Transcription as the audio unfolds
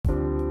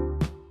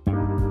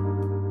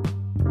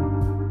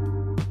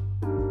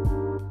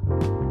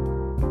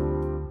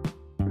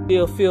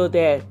they'll feel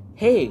that,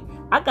 hey,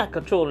 I got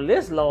control of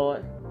this,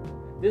 Lord.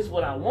 This is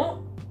what I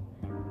want.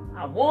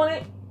 I want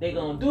it. They're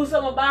going to do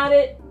something about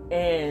it.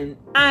 And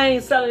I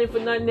ain't selling it for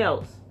nothing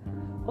else.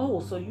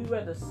 Oh, so you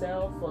rather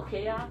sell for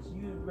chaos?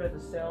 You rather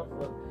sell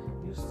for,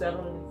 you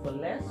settling for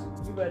less?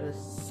 You rather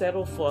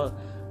settle for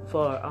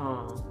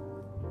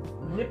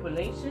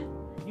manipulation?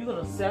 You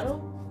gonna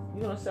settle?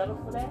 You gonna settle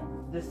for that?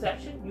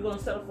 Deception? You gonna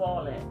settle for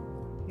all that?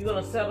 You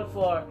gonna settle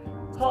for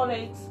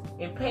heartaches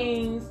and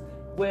pains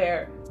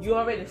where you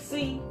already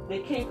see they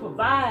can't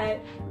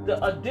provide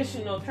the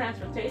additional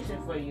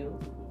transportation for you,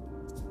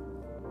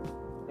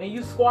 and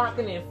you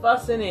squawking and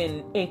fussing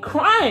and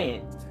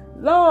crying?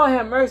 Lord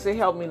have mercy,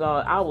 help me,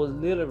 Lord. I was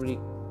literally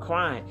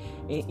crying.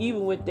 And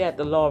even with that,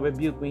 the Lord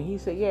rebuked me. He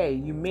said, yeah,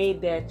 you made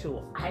that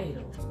your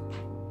idol.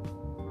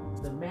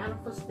 The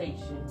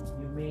manifestation,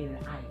 you made an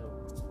idol.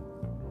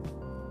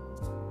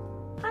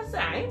 I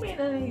said, I ain't made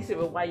nothing. He said,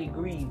 well, why you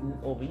grieving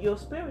over? Your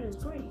spirit is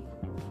grieved.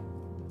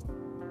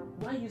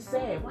 Why you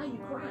sad? Why you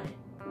crying?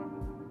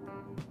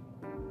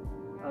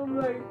 I'm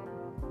like,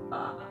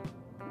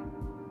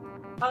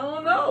 I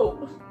don't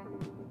know.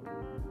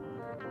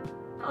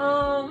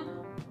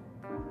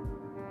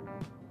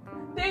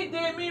 They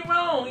did me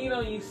wrong. You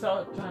know, you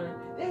start trying to,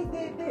 they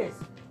did this.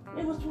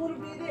 It was supposed to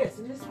be this,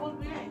 and this was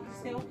supposed to be that. You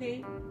say,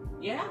 okay,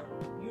 yeah,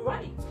 you're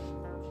right.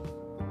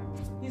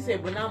 He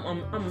said, but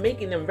I'm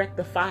making them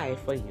rectify it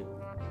for you.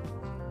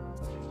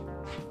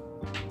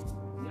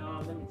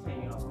 Y'all, let me tell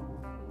y'all.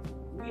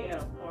 We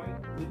at a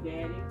point with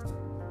Daddy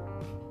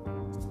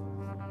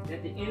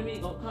that the enemy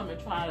gonna come and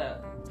try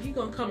to, he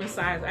gonna come and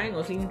side, I ain't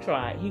gonna see him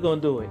try it. He gonna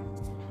do it.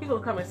 He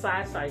gonna come and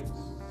side swipe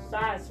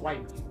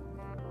you.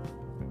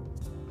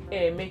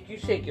 And make you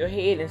shake your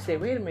head and say,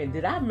 wait a minute,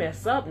 did I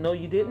mess up? No,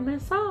 you didn't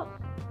mess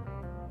up.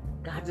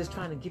 God's just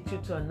trying to get you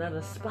to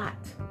another spot.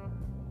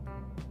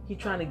 He's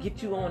trying to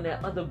get you on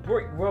that other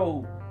brick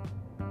road.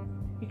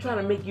 He's trying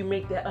to make you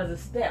make that other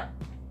step.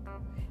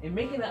 And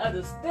making the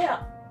other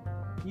step,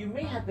 you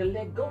may have to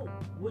let go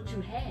what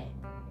you had.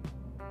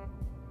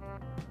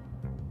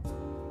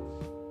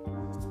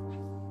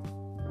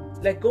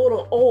 Let go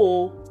of the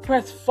old,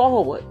 press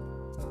forward.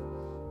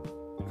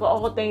 For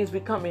all things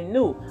becoming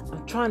new.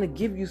 I'm trying to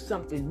give you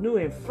something new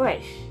and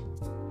fresh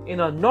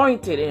and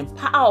anointed and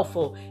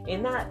powerful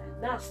and not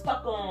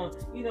stuck on,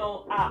 you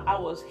know, I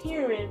was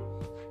hearing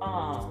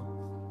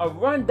a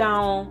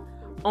rundown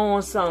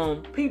on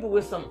some people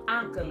with some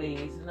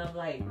accolades, and I'm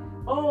like,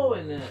 oh,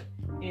 and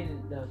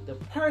the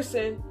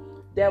person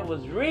that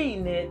was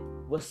reading it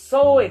was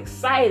so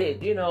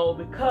excited, you know,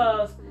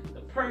 because the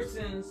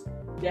persons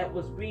that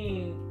was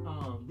being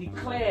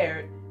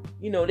declared,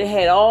 you know, they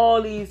had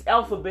all these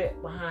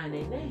alphabet behind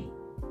their name.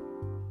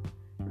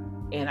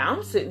 And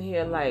I'm sitting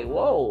here like,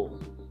 whoa,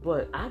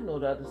 but I know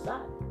the other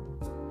side.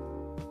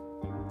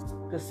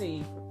 Because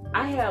see,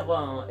 I have,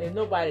 and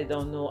nobody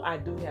don't know, I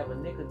do have a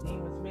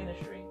Nicodemus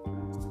ministry.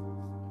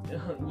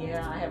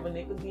 Yeah, I have a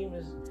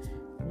Nicodemus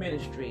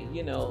ministry,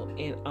 you know,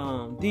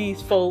 and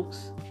these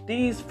folks,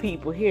 these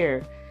people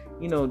here,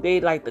 you know,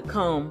 they like to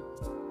come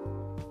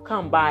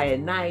by at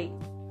night,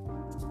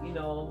 you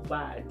know,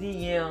 by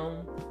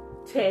DM,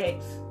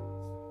 text,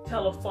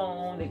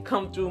 telephone. They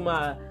come through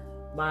my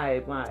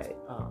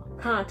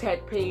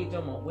contact page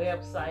on my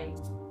website,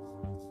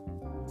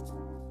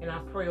 and I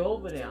pray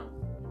over them.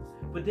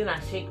 But then I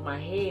shake my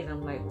head and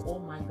I'm like, oh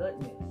my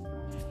goodness,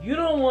 you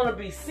don't want to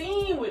be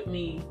seen with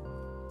me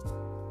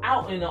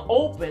out in the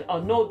open,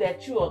 or know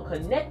that you are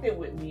connected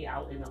with me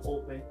out in the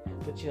open,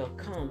 but you'll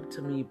come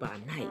to me by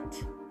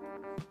night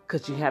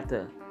because you have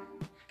to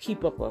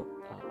keep up a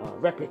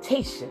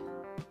reputation,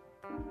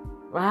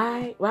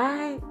 right?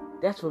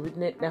 That's what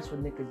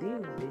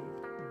Nicodemus did.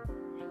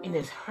 And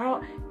his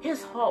heart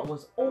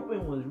was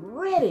open, was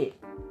ready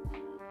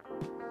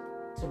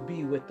to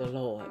be with the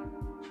Lord.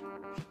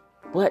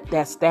 But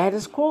that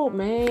status quo,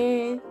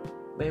 man,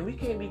 we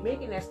can't be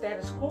making that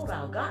status quo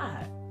our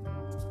God.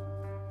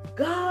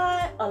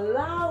 God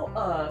allow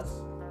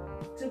us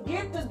to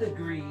get the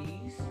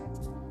degrees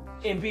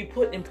and be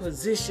put in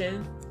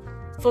position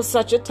for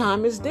such a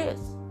time as this.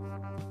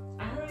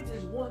 I heard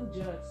this one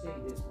judge say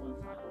this one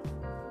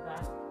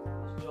time.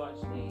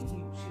 George's name.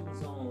 She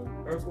was on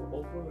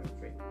Oprah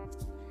Winfrey.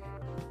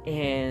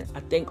 And I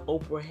think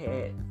Oprah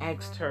had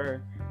asked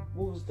her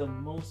what was the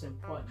most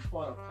important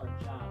part of her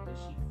job that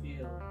she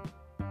feels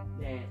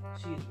that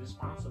she is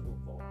responsible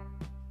for.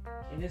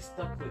 And it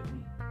stuck with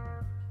me.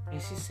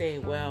 And she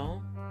said,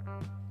 well,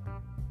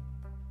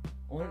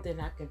 only thing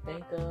I can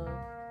think of,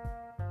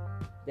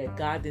 that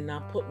God did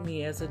not put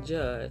me as a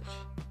judge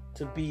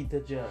to be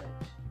the judge.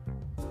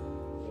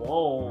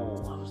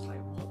 Whoa. I was like,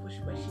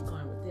 where's she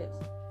going with this?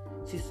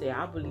 She said,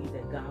 I believe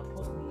that God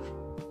put me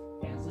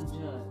as a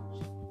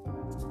judge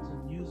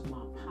to use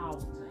my power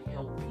to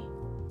help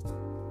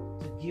people,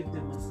 to give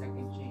them a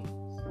second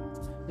chance.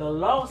 The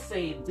law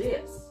said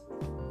this,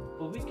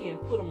 but we can't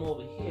put them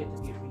over here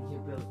to get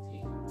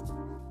rehabilitated.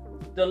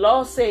 The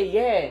law say,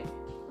 yeah,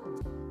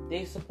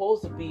 they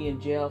supposed to be in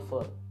jail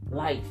for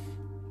life.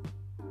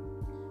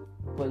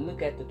 But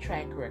look at the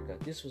track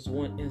record. This was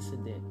one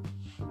incident.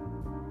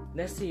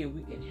 Let's see if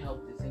we can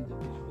help this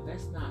individual.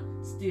 Let's not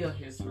steal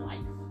his life.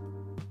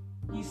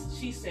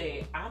 She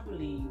said, I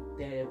believe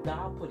that if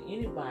God put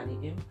anybody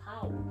in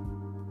power,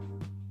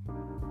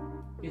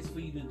 it's for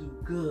you to do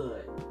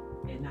good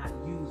and not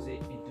use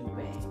it and do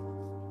bad.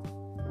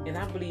 And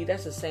I believe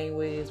that's the same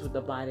way it is with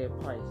the body of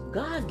Christ.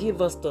 God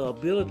give us the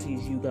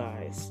abilities, you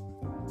guys,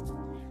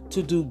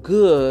 to do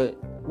good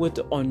with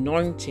the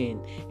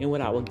anointing and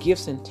with our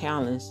gifts and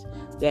talents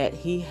that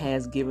he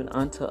has given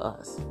unto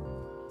us.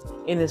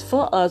 And it's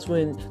for us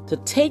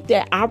to take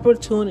that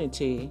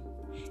opportunity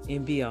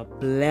and be a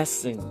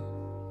blessing.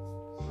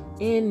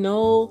 And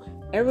no,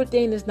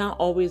 everything is not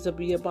always to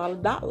be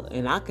about $1.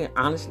 And I can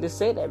honestly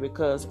say that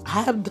because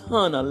I have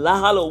done a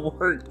lot of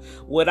work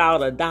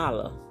without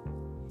 $1.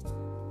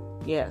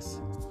 Yes,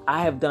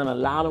 I have done a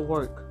lot of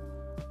work.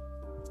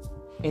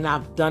 And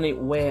I've done it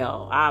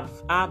well.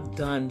 I've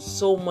done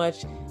so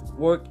much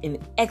work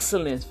in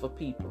excellence for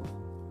people.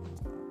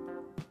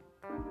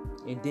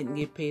 And didn't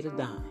get paid a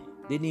dime.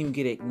 Didn't even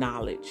get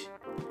acknowledged.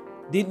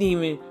 Didn't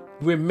even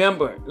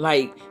remember,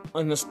 like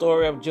in the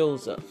story of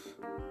Joseph.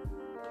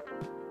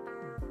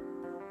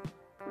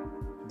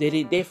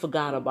 They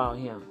forgot about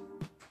him.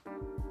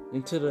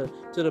 And to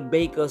the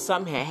baker,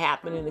 something had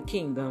happened in the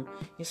kingdom.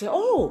 He said,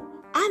 oh,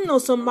 I know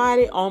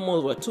somebody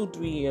almost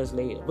 2-3 years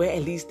later. Well,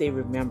 at least they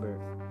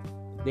remembered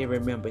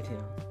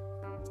him.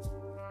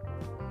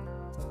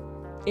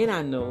 And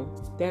I know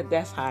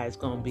that's how it's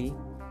going to be.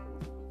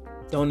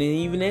 Don't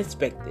even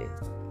expect it.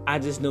 I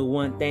just know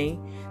one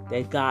thing,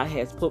 that God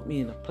has put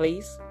me in a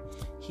place.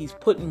 He's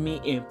putting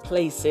me in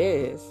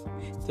places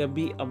to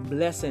be a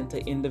blessing to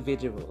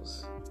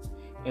individuals.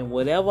 And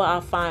whatever I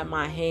find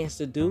my hands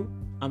to do,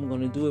 I'm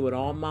going to do it with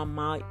all my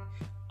might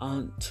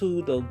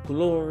unto the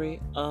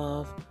glory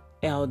of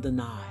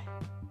Eldonai.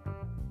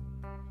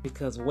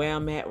 Because where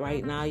I'm at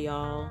right now,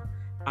 y'all,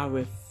 I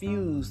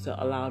refuse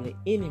to allow the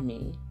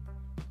enemy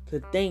to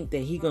think that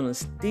he's going to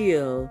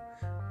steal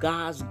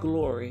God's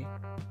glory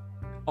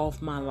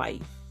off my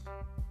life.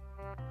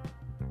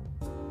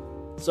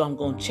 So I'm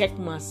going to check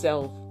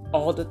myself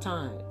all the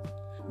time.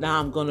 Now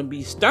I'm going to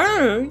be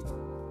stern,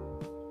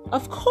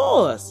 of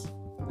course,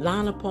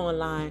 line upon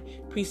line,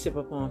 precept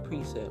upon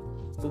precept.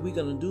 But we're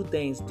going to do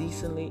things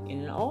decently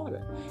and in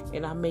order.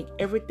 And I make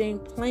everything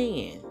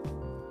plain.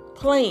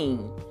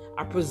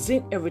 I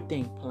present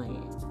everything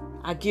plain.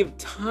 I give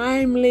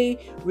timely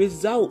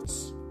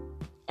results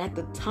at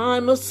the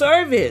time of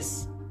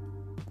service.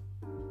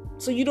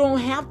 So you don't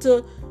have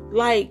to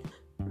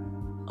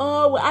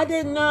oh, I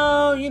didn't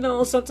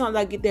know, sometimes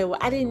I get that. Well,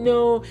 I didn't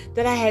know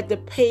that I had to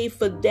pay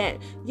for that.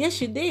 Yes,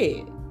 you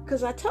did.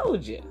 Because I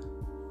told you.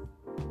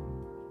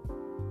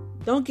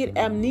 Don't get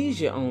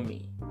amnesia on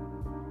me.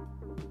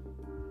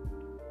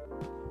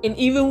 And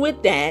even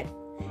with that,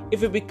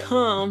 if it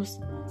becomes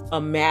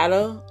a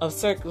matter of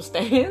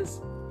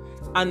circumstance,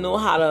 I know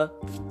how to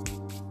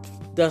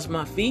dust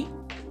my feet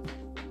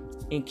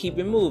and keep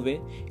it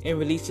moving and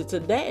release it to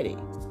daddy.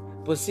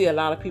 But see, a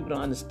lot of people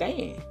don't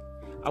understand.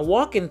 I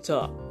walk in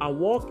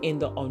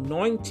the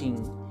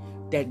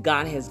anointing that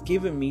God has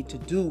given me to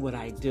do what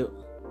I do.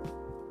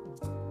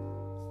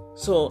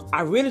 So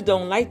I really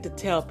don't like to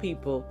tell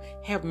people,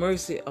 have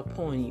mercy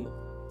upon you.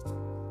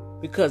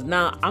 Because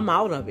now I'm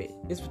out of it.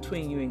 It's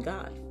between you and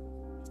God.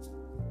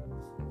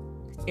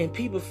 And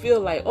people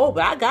feel like, oh,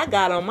 but I got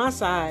God on my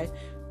side.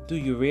 Do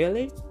you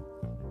really?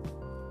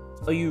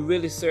 Are you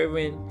really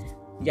serving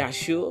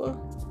Yahshua?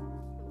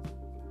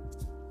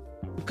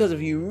 Because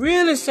if you're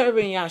really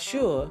serving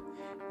Yahshua,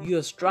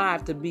 you'll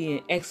strive to be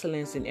in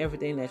excellence in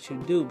everything that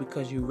you do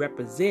because you're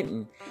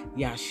representing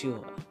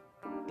Yahshua,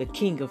 the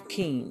King of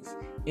Kings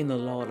and the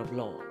Lord of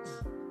Lords.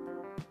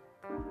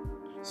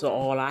 So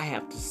all I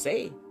have to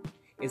say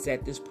is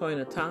at this point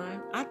of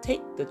time, I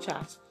take the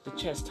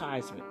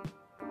chastisement.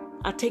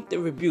 I take the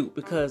rebuke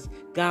because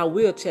God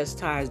will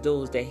chastise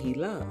those that he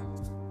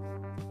loves.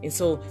 And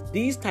so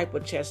these type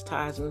of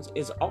chastisements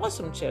is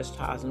awesome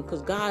chastisement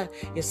because God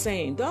is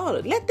saying,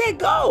 daughter, let that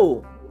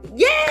go.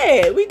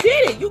 Yeah, we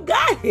did it. You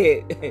got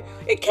it.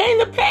 It came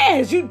to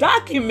pass. You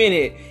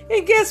documented.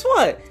 And guess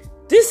what?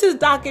 This is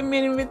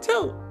documenting it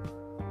too.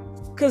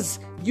 Because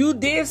you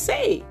did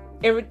say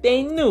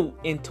everything new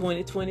in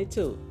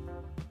 2022.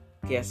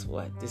 Guess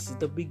what? This is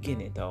the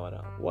beginning,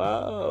 daughter.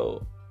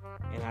 Whoa.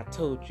 And I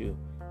told you,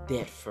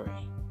 debt free.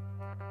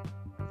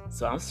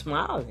 So I'm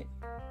smiling.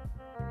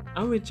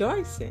 I'm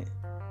rejoicing.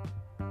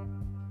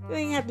 It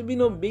ain't have to be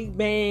no big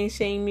bang,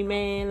 shame me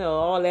man, or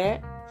all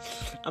that.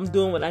 I'm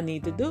doing what I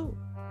need to do.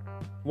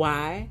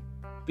 Why?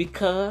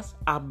 Because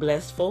I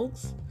bless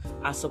folks.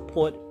 I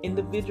support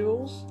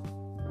individuals.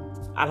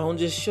 I don't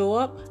just show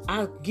up.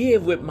 I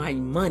give with my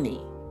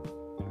money.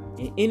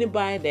 And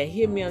anybody that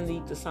hear me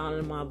underneath the sound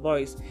of my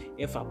voice,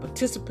 if I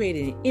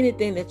participated in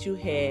anything that you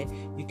had,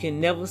 you can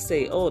never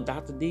say, oh,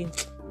 Dr. D,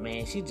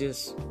 man, she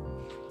just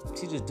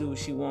do what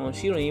she wants.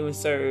 She don't even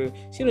serve.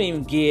 She don't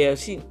even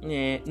give.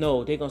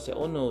 No, they're going to say,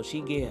 oh, no,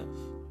 she give.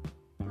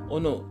 Oh,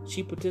 no,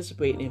 she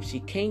participate. And if she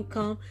can't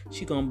come,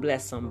 she going to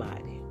bless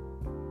somebody.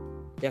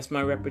 That's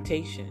my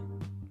reputation.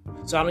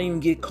 So I don't even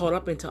get caught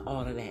up into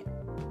all of that.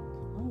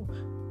 Oh,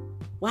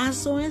 why is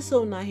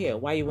so-and-so not here?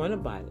 Why you wonder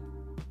about it?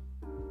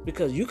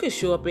 Because you can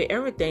show up at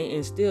everything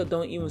and still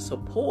don't even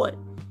support.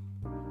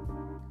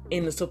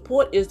 And the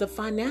support is the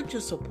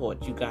financial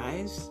support, you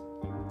guys.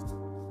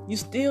 You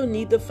still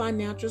need the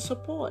financial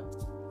support.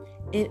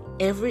 And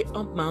every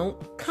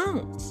amount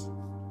counts.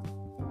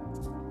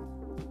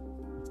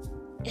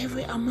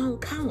 Every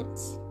amount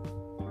counts.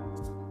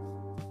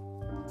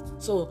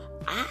 So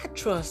I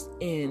trust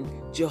in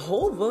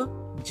Jehovah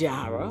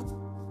Jireh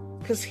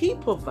because he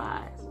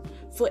provides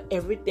for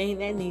everything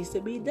that needs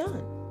to be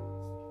done.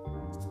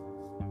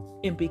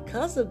 And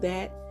because of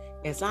that,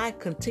 as I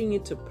continue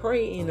to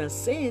pray and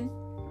ascend,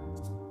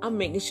 I'm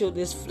making sure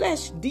this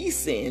flesh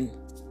descend.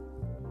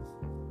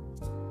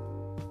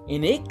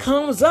 And it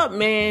comes up,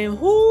 man.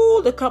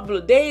 The couple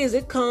of days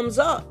it comes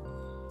up.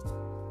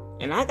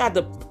 And I got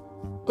to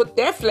put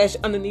that flesh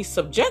underneath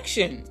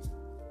subjection.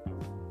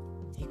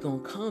 He gonna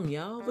come,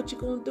 y'all. What you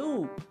gonna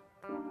do?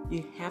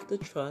 You have to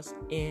trust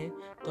in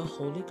the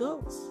Holy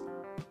Ghost.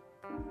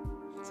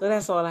 So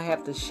that's all I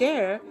have to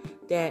share.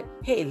 That,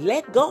 hey,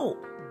 let go.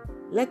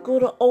 Let go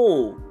the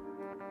old.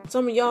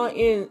 Some of y'all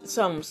in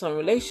some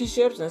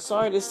relationships, and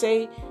sorry to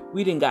say,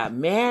 we done got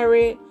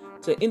married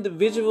to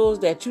individuals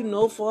that you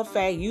know for a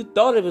fact you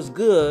thought it was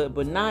good,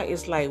 but now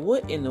it's like,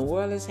 what in the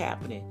world is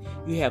happening?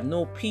 You have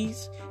no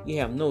peace, you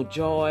have no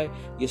joy,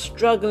 you're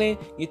struggling,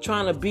 you're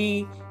trying to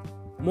be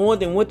more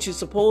than what you're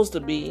supposed to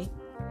be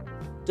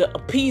to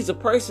appease a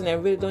person that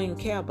really don't even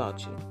care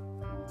about you.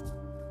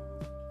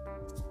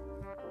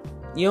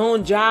 Your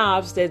own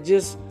jobs that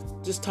just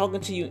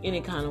talking to you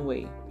any kind of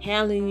way,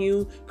 handling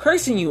you,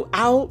 cursing you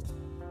out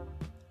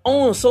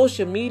on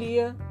social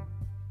media.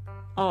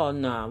 Oh,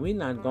 nah, we're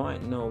not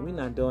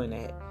doing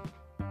that.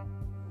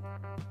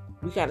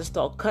 We got to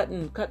start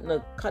cutting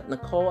the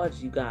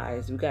cords, you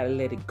guys. We got to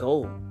let it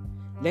go.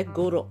 Let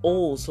go the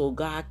old so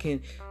God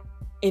can.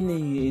 And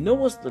then, you know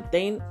what's the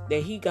thing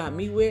that he got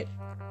me with?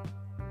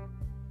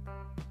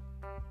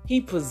 He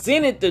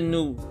presented the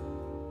new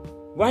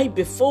right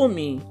before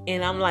me.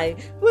 And I'm like,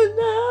 but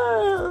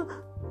no,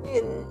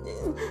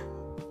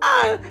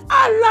 I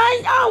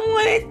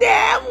wanted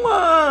that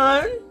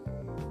one.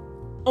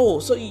 Oh,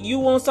 so you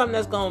want something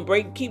that's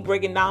gonna keep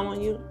breaking down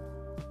on you?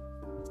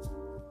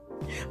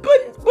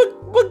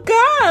 But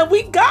God,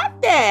 we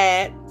got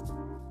that.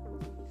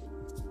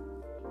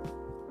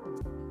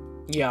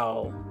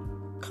 Yo,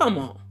 come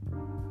on.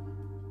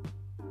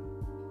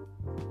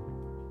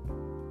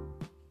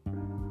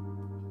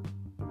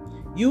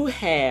 You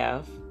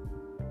have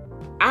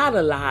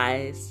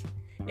idolized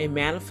a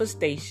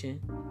manifestation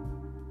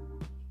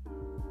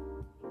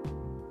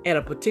at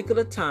a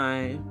particular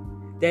time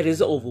that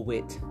is over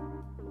with.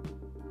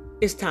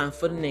 It's time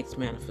for the next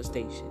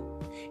manifestation.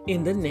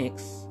 In the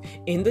next.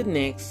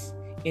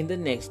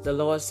 The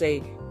Lord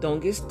say, don't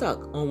get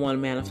stuck on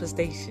one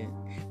manifestation.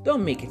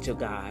 Don't make it your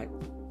God.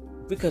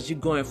 Because you're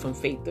going from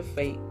faith to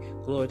faith,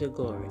 glory to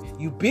glory.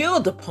 You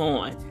build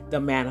upon the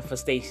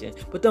manifestation,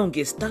 but don't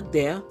get stuck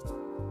there.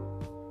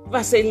 If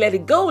I say let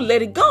it go,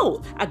 let it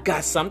go. I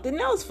got something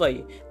else for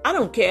you. I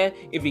don't care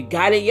if you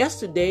got it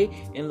yesterday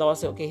and Lord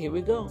said, okay, here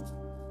we go.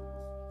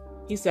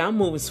 He said, I'm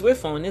moving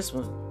swift on this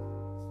one.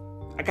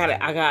 I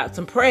got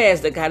some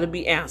prayers that got to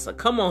be answered.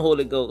 Come on,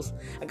 Holy Ghost.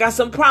 I got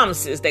some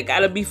promises that got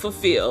to be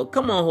fulfilled.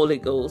 Come on, Holy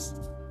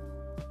Ghost.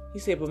 He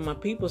said, but my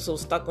people so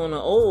stuck on the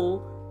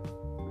old,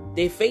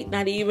 they faith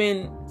not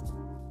even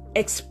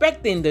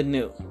expecting the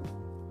new.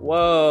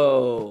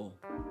 Whoa.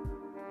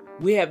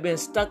 We have been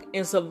stuck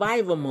in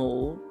survival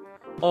mode,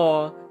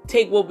 or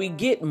take what we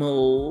get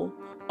mode,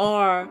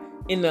 or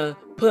in the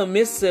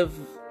permissive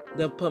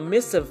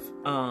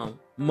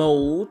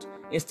mode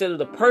instead of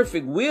the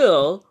perfect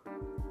will.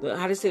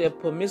 The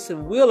permissive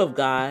will of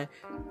God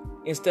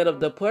instead of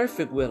the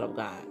perfect will of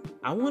God.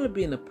 I want to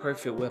be in the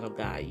perfect will of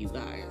God, you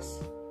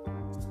guys.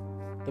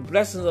 The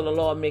blessings of the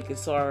Lord make it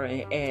sorrow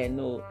and add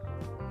no.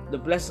 The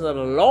blessings of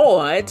the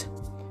Lord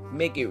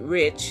make it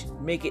rich,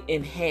 make it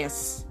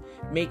enhance,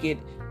 make it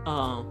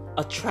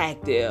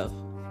attractive,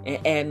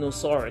 and add no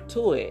sorrow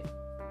to it.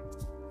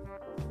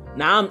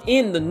 Now I'm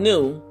in the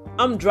new.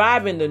 I'm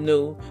driving the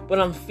new, but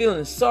I'm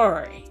feeling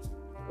sorry.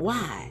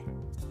 Why?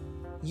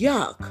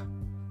 Yuck.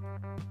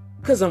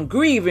 Because I'm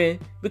grieving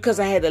because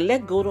I had to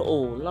let go the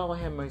old. Lord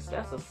have mercy.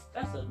 That's a service.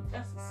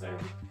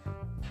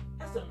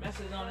 That's a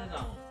message on its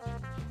own.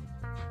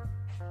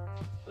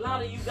 A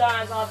lot of you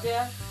guys out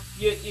there,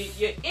 you're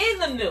in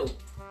the new.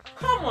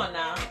 Come on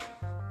now.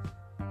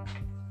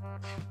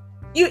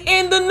 You're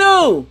in the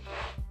new.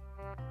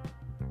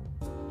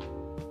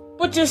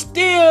 But you're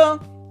still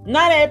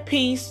not at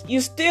peace. You're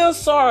still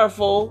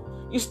sorrowful.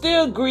 You're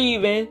still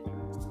grieving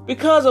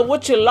because of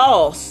what you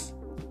lost.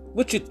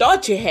 What you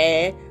thought you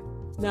had.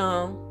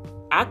 No,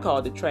 I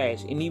called it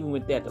trash. And even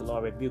with that, the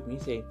Lord rebuked me. He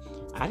said,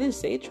 I didn't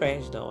say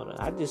trash, daughter.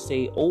 I just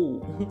say,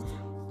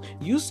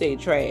 you say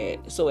trash.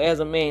 So as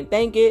a man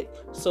think it,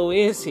 so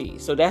is he.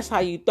 So that's how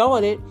you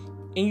thought it.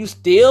 And you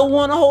still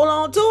want to hold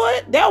on to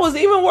it? That was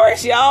even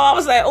worse, y'all. I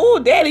was like, oh,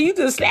 daddy, you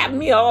just slapped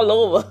me all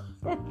over.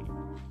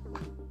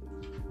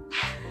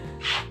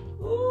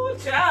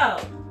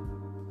 Child.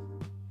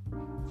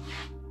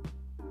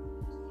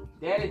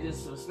 Daddy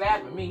just was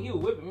slapping me. He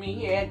was whipping me.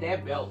 He had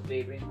that belt,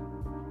 baby.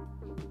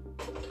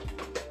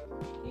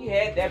 He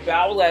had that belt.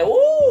 I was like,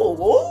 whoa,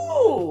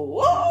 whoa,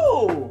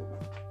 whoa.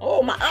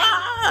 Oh my,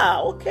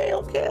 okay,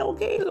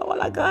 Lord,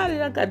 I got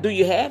it. Do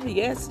you have it?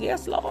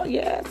 Yes, Lord,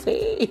 yes.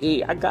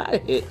 Hey, I got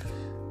it.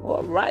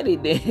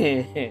 Alrighty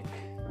then.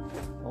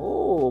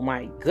 Oh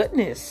my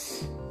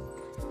goodness.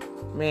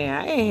 Man,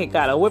 I ain't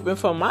got a whipping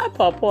from my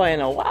papa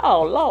in a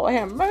while. Lord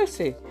have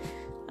mercy.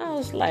 I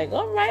was like,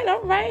 all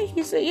right.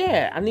 He said,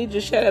 yeah, I need you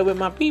to share that with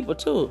my people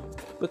too.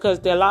 Because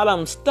there are a lot of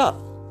them stuck.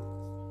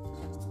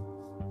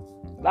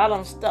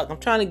 I'm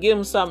trying to give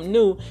them something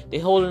new. They're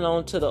holding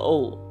on to the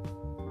old.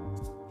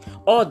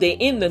 Or they're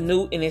in the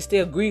new and they're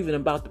still grieving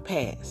about the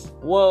past.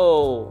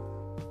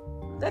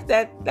 Whoa. Let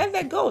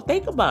that go.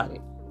 Think about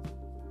it.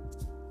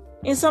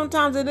 And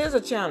sometimes it is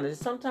a challenge.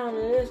 Sometimes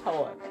it is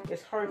hard.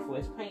 It's hurtful.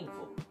 It's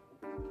painful.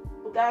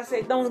 But God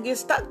said, don't get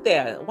stuck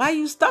there. Why are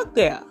you stuck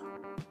there?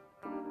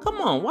 Come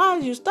on. Why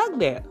are you stuck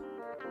there?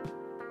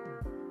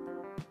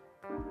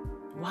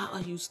 Why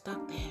are you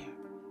stuck there?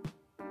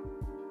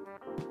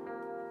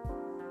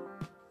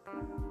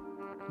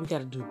 We got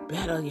to do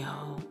better,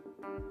 y'all.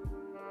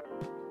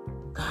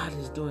 God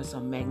is doing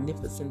some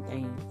magnificent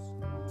things.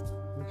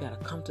 We got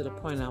to come to the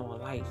point in our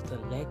life to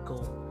let go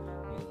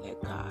and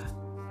let God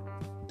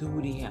do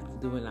what He has to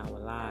do in our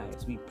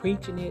lives. We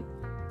preaching it.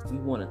 We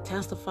want to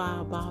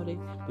testify about it.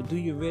 But do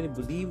you really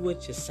believe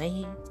what you're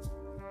saying?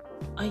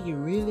 Are you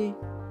really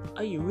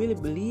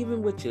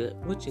believing what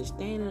you're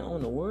standing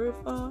on the word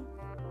for?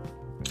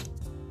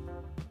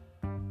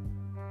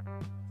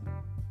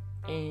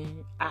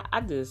 And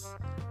I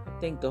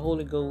thank the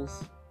Holy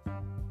Ghost.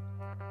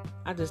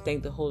 I just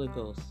thank the Holy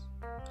Ghost.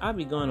 I'll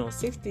be going on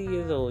 60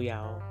 years old,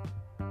 y'all.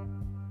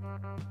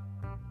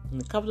 In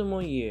a couple of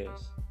more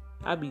years,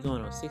 I'll be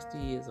going on 60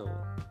 years old.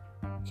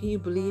 Can you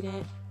believe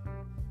that?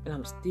 And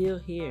I'm still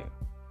here.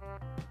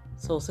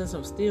 So since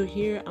I'm still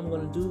here, I'm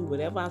going to do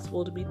whatever I'm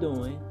supposed to be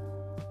doing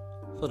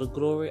for the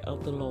glory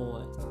of the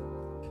Lord.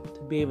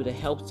 To be able to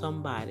help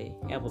somebody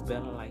have a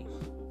better life.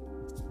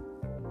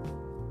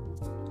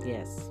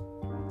 Yes.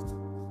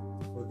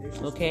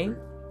 Okay?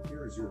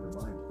 Here is your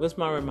reminder. What's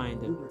my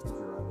reminder?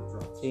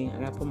 See, I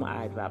gotta put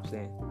my eye drops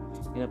in.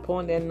 And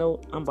upon that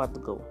note, I'm about to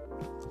go.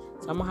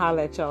 So I'm gonna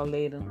holler at y'all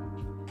later.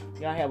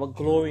 Y'all have a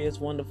glorious,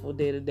 wonderful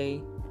day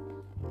today.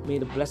 May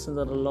the blessings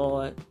of the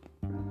Lord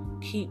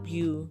keep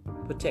you,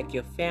 protect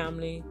your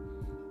family,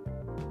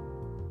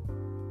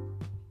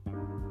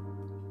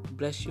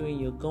 bless you in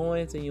your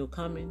goings and your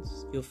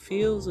comings. Your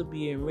fields will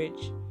be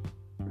enriched.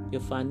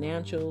 Your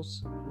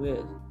financials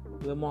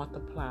will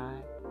multiply.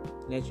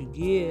 And as you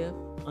give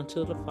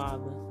unto the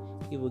Father,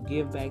 He will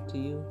give back to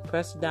you.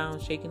 Pressed down,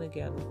 shaken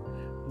together,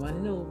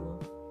 running over.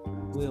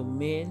 Will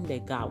men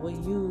that God will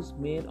use,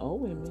 men or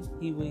women,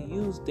 He will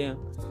use them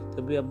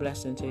to be a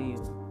blessing to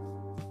you.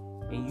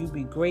 And you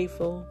be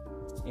grateful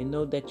and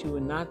know that you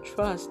will not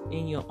trust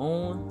in your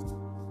own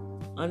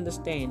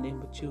understanding,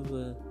 but you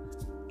will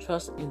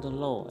trust in the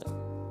Lord.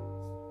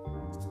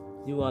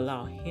 You will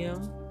allow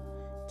Him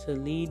to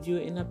lead you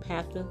in the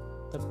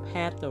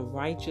path of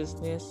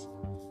righteousness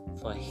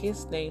for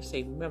His name's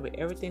sake. Remember,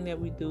 everything that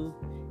we do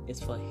is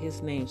for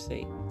His name's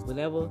sake.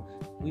 Whatever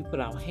we put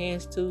our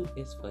hands to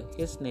is for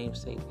His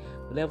name's sake.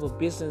 Whatever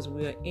business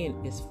we are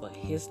in is for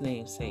His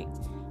name's sake.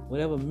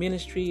 Whatever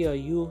ministry or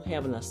you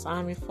have an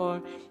assignment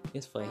for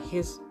is for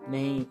His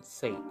name's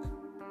sake.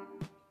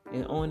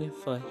 And only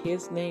for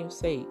His name's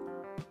sake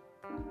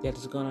that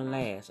is going to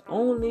last.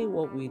 Only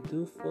what we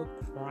do for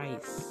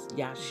Christ,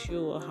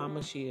 Yahshua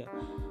HaMashiach,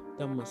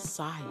 the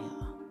Messiah.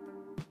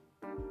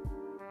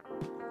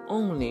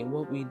 Only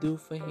what we do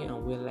for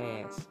Him will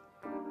last.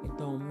 It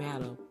don't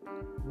matter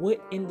what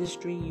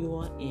industry you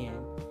are in,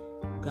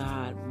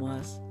 God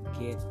must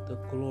get the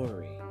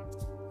glory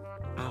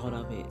out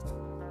of it.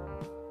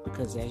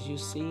 Because as you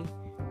see,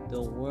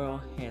 the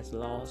world has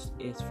lost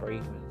its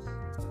fragrance.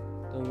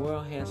 The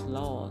world has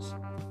lost.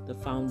 The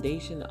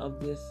foundation of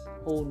this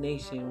whole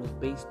nation was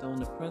based on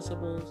the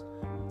principles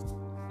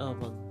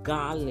of a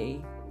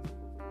godly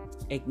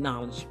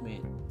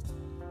acknowledgement.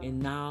 And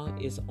now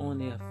it's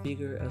only a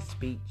figure of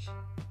speech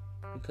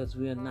because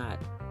we are not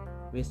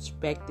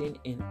respecting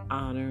and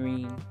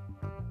honoring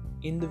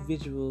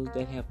individuals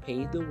that have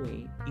paved the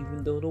way,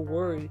 even though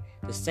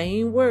the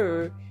same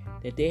word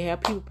that they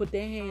have people put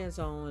their hands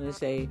on and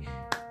say,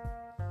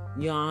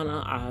 Your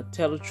Honor, I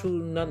tell the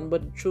truth, nothing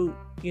but the truth,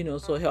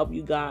 so help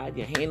you God,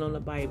 your hand on the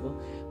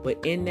Bible.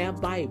 But in that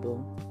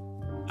Bible,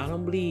 I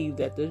don't believe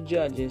that the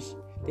judges,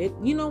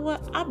 you know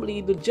what? I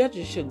believe the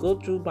judges should go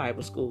through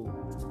Bible school.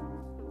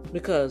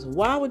 Because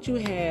why would you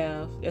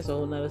have, that's a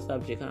whole nother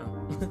subject, huh?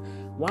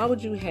 Why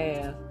would you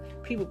have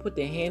people put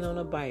their hand on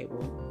the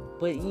Bible,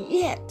 but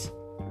yet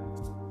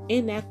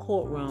in that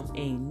courtroom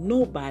ain't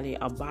nobody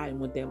abiding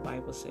what that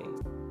Bible says?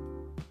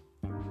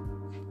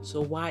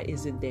 So why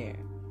is it there?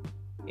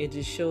 It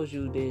just shows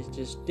you there's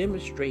just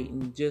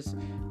demonstrating just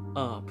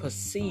a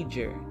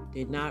procedure.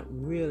 They're not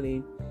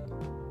really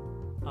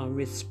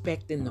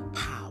respecting the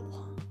power.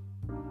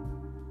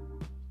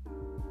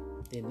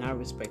 They're not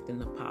respecting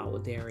the power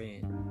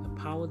therein. The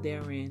power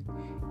therein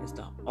is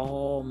the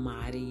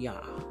Almighty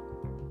Yah,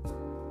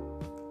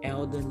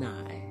 El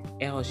Donai,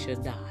 El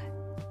Shaddai,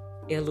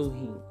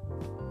 Elohim.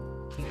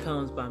 He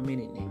comes by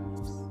many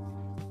names.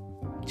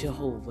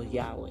 Jehovah,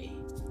 Yahweh.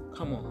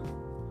 Come on.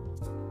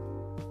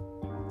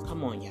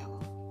 Come on, y'all.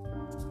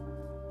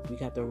 We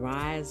got to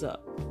rise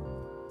up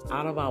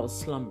out of our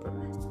slumber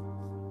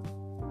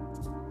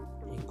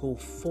and go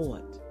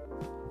forth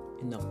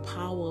in the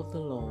power of the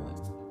Lord,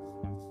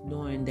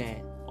 knowing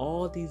that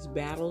all these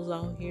battles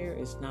out here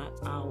is not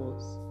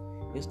ours,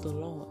 it's the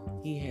Lord.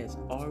 He has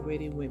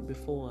already went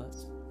before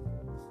us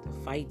to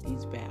fight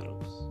these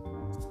battles.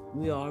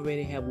 We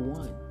already have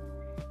won.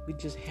 We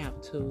just have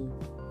to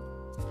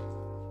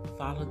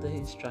follow the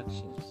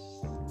instructions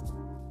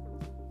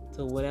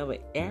to whatever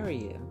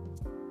area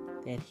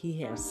that He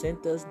has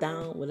sent us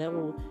down,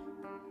 whatever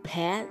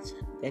path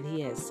that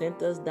He has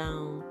sent us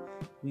down.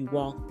 We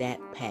walk that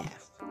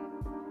path.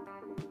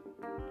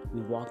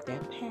 We walk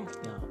that path,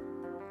 y'all.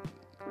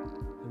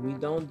 And we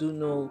don't do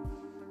no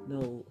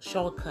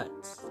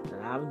shortcuts.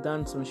 And I've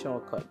done some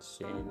shortcuts,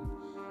 and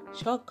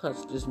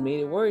shortcuts just made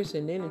it worse.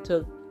 And then it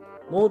took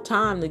more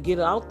time to get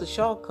out the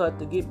shortcut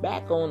to get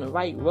back on the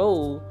right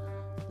road.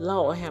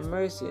 Lord have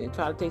mercy. And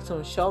try to take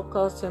some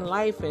shortcuts in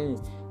life and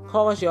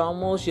cost you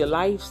almost your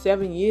life,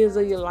 7 years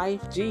of your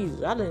life. Jesus,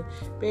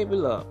 baby,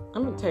 look,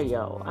 I'm gonna tell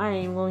y'all, I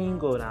ain't gonna even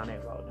go down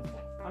that road no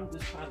more. I'm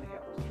just trying to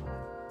help.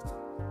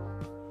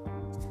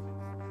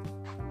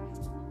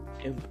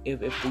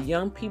 If the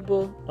young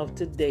people of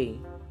today,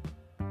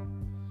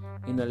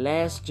 in the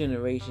last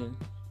generation,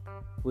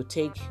 would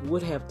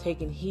have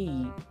taken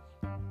heed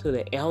to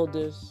the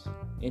elders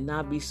and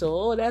not be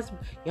so, that's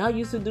y'all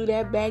used to do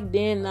that back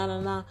then.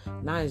 Now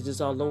it's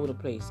just all over the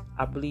place.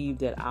 I believe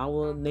that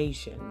our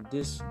nation,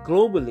 this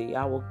globally,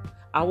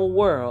 our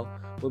world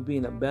would be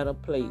in a better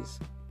place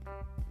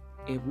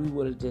if we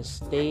would have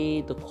just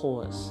stayed the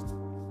course.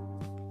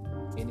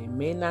 And it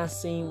may not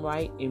seem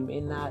right, it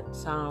may not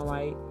sound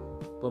right,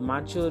 but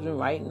my children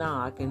right now,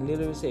 I can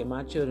literally say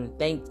my children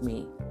thank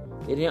me.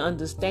 They didn't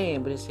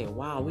understand, but they said,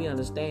 wow, we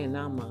understand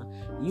now, Ma.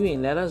 You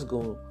ain't let us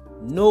go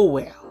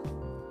nowhere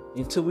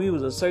until we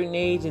was a certain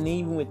age, and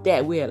even with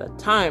that, we had a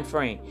time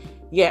frame.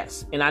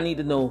 Yes, and I need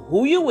to know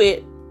who you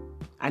with.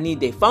 I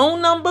need their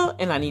phone number,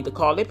 and I need to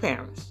call their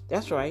parents.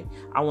 That's right.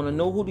 I want to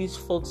know who these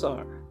folks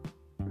are.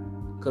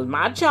 Because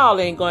my child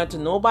ain't going to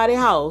nobody's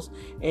house,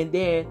 and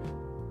then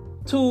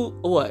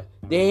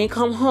they ain't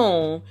come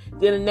home.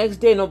 Then the next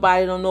day,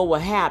 nobody don't know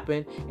what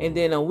happened. And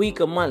then a week,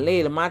 a month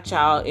later, my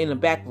child in the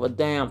back of a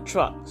damn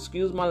truck.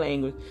 Excuse my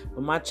language,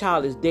 but my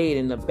child is dead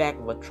in the back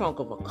of a trunk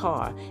of a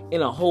car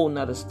in a whole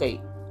nother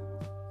state.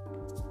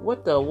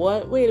 What the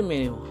what? Wait a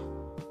minute.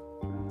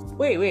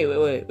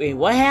 Wait.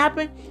 What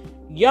happened?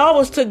 Y'all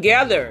was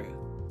together.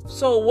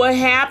 So what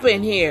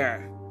happened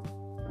here?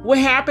 What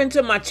happened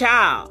to my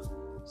child?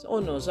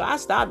 So I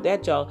stopped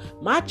that, y'all.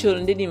 My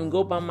children didn't even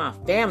go by my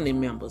family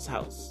member's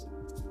house.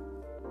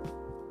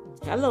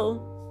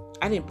 Hello.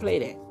 I didn't play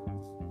that.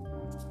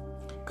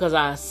 Because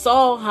I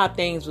saw how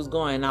things was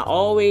going. I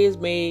always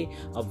made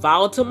a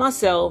vow to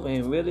myself,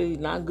 and really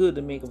not good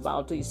to make a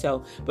vow to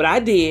yourself, but I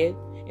did.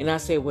 And I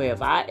said, well,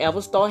 if I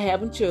ever start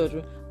having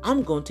children,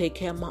 I'm going to take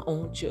care of my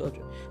own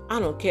children. I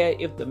don't care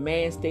if the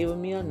man stay with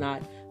me or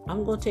not.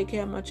 I'm going to take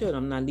care of my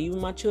children. I'm not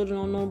leaving my children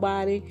on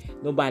nobody.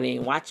 Nobody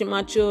ain't watching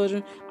my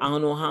children. I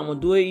don't know how I'm going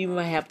to do it. Even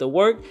if I have to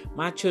work,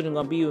 my children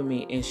going to be with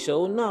me. And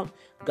sure enough,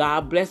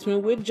 God blessed me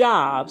with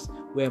jobs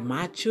where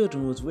my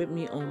children was with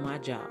me on my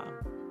job.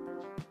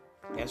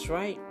 That's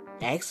right.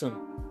 Ask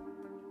them.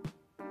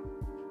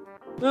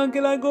 Now,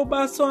 can I go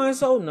by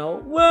so-and-so? No.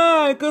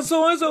 Why? Because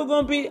so-and-so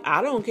going to be...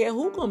 I don't care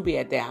who going to be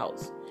at their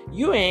house.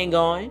 You ain't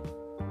going.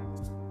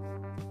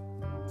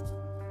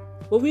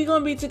 But we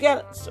going to be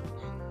together.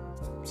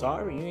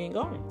 Sorry, you ain't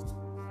going.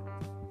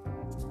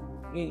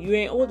 You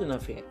ain't old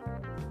enough yet.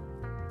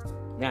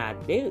 Now,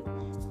 they,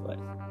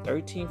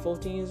 13,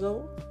 14 years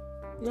old?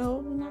 No,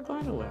 we're not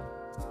going nowhere.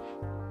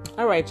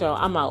 All right, y'all.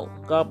 I'm out.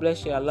 God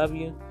bless you. I love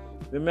you.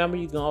 Remember,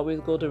 you can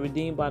always go to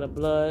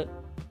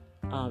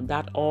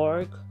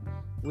redeemedbytheblood.org.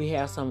 We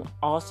have some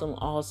awesome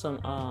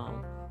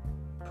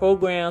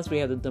programs. We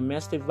have the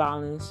domestic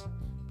violence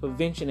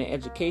prevention and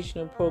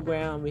educational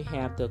program. We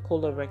have the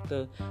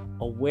colorectal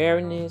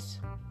awareness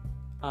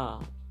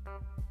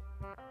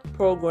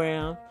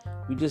program.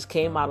 We just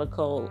came out of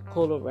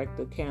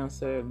colorectal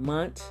cancer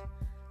month.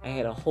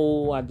 I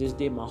just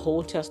did my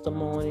whole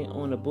testimony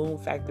on the Boom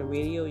Factor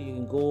Radio. You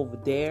can go over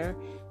there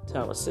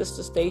to our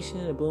sister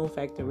station, the Boom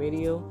Factor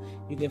Radio.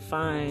 You can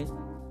find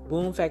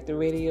Boom Factor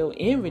Radio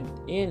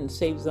in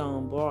Safe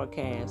Zone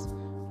broadcast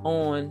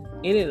on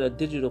any of the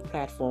digital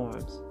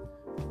platforms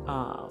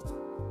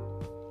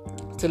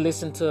to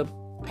listen to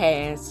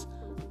past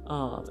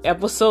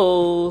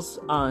episodes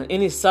on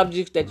any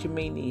subjects that you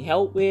may need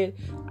help with.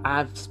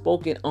 I've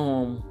spoken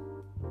on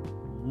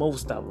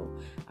most of them.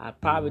 I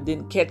probably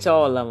didn't catch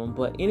all of them,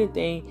 but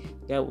anything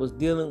that was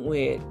dealing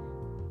with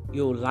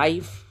your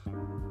life,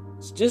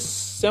 it's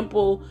just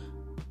simple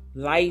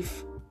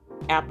life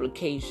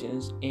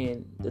applications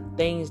and the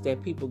things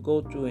that people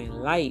go through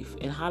in life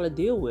and how to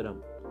deal with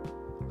them.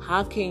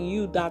 How can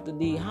you, Dr.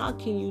 D, how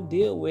can you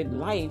deal with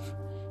life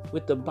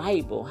with the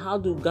Bible? How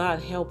do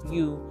God help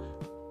you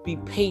be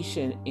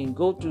patient and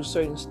go through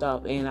certain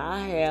stuff? And I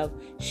have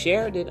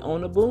shared it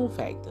on the Boom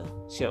Factor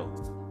show.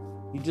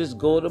 You just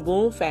go to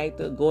Boom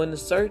Factor, go in the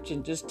search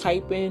and just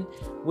type in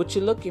what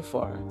you're looking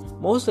for.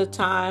 Most of the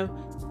time,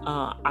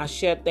 I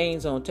share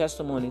things on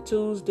Testimony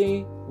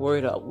Tuesday,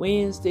 Word Up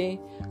Wednesday,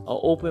 or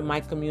Open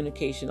Mic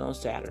Communication on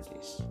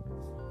Saturdays.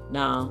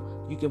 Now,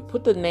 you can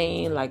put the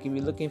name, like if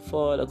you're looking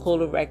for the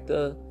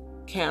colorectal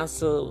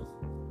cancer,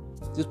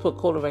 just put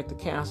colorectal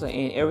cancer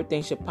and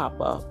everything should pop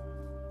up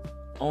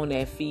on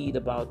that feed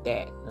about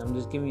that. And I'm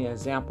just giving you an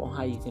example on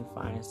how you can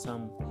find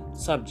some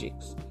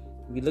subjects.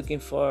 If you're looking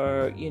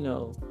for,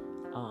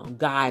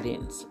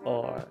 guidance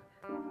or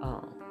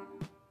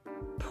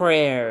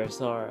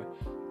prayers or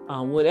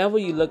whatever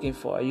you're looking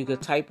for, you can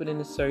type it in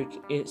the search.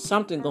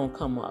 Something gonna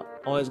come up,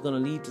 or it's gonna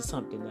lead to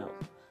something else.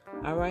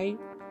 All right.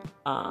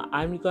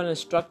 I'm gonna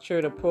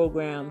structure the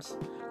programs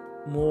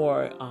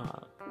more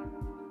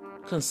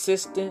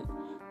consistent.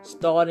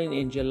 Starting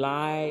in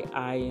July,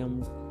 I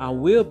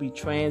will be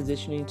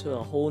transitioning to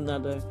a whole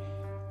nother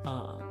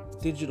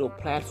digital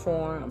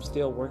platform. I'm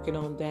still working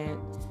on that.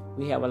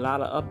 We have a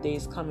lot of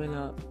updates coming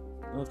up.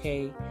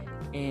 Okay.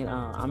 And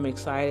I'm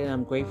excited.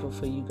 I'm grateful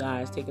for you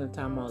guys taking the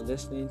time out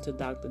listening to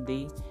Dr.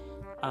 D.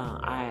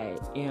 I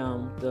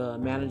am the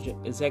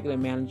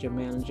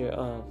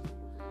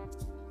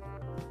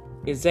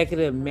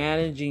executive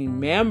managing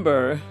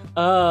member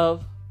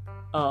of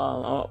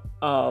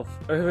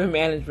Urban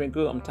Management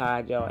Group. I'm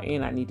tired, y'all,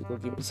 and I need to go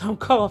get me some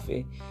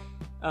coffee.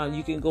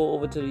 You can go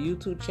over to the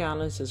YouTube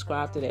channel and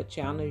subscribe to that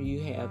channel if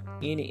you have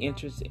any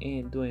interest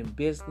in doing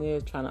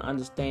business, trying to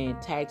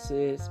understand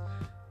taxes,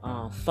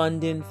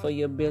 funding for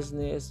your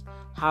business,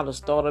 how to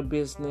start a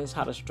business,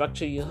 how to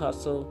structure your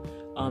hustle.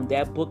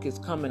 That book is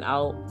coming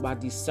out by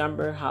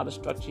December, How to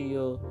Structure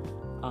Your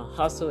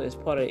Hustle, as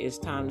part of It's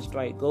Time to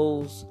Strike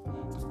Goals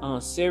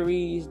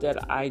series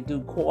that I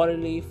do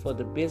quarterly for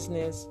the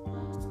business.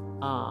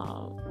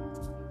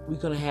 We're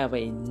going to have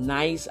a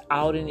nice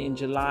outing in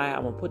July.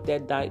 I'm going to put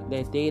that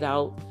date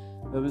out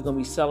where we're going to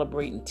be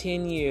celebrating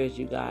 10 years,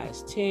 you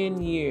guys.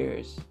 10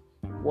 years.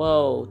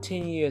 Whoa,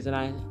 10 years. And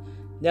I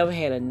never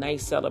had a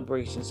nice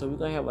celebration. So we're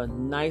going to have a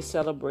nice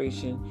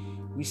celebration.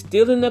 We're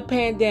still in the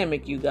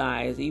pandemic, you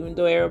guys. Even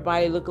though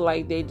everybody look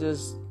like they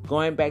just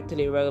going back to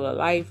their regular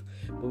life.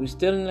 But we're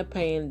still in the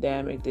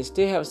pandemic. They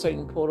still have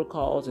certain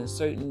protocols and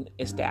certain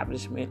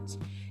establishments.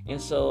 And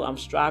so I'm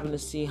striving to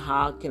see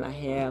how can I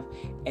have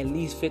at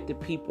least 50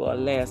 people or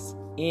less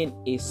in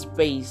a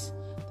space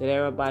that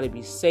everybody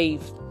be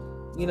safe.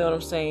 You know what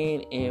I'm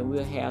saying? And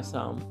we'll have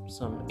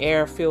some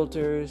air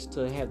filters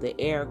to have the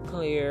air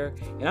clear.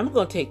 And I'm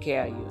going to take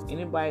care of you.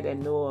 Anybody that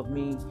know of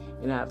me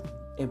and have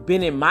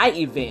been in my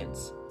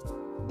events,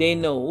 they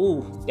know,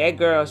 ooh, that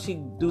girl,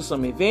 she do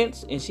some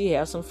events and she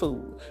have some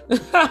food.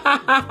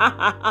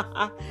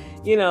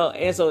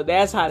 And so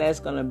that's how that's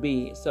going to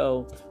be.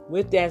 So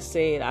with that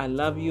said, I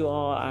love you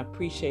all. I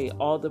appreciate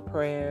all the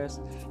prayers.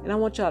 And I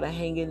want y'all to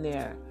hang in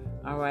there.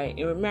 All right.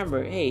 And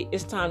remember, hey,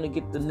 it's time to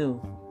get the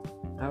new.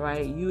 All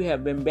right. You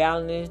have been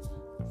battling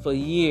for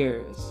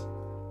years.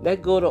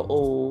 Let go the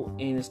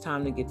old and it's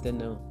time to get the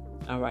new.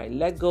 All right.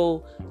 Let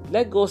go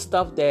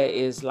stuff that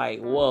is like,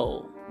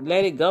 whoa,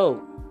 let it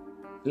go.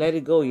 Let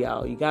it go,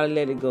 y'all. You got to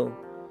let it go.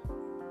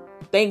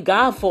 Thank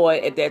God for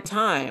it at that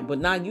time. But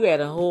now you had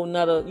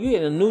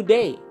a new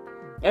day.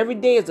 Every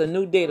day is a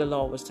new day, the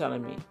Lord was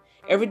telling me.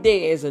 Every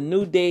day is a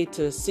new day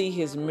to see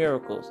his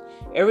miracles.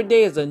 Every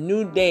day is a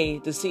new day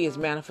to see his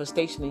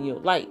manifestation in your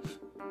life.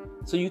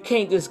 So you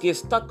can't just get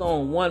stuck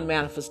on one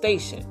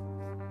manifestation.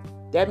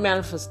 That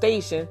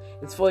manifestation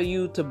is for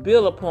you to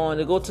build upon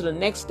to go to the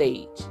next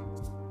stage.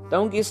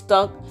 Don't get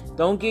stuck.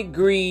 Don't get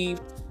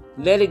grieved.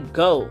 Let it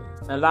go.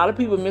 A lot of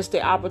people miss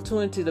the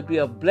opportunity to be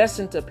a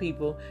blessing to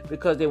people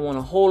because they want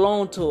to hold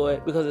on to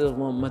it because it's a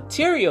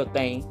material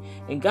thing,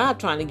 and God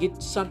trying to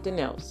get something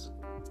else.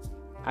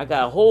 I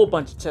got a whole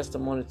bunch of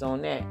testimonies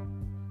on that,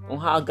 on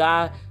how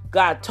God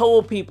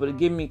told people to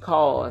give me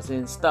cars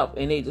and stuff,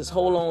 and they just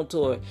hold on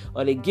to it,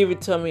 or they give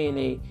it to me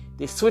and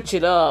they switch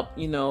it up,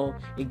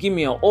 and give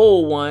me an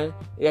old one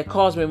that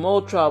caused me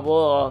more trouble,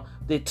 or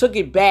they took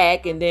it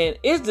back, and then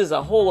it's just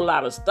a whole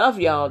lot of stuff,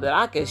 y'all, that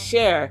I can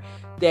share.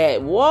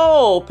 That,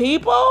 whoa,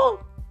 people,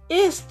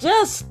 it's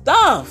just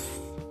stuff.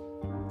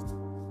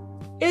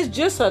 It's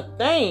just a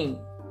thing.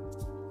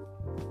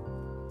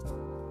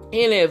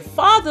 And if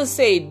Father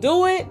say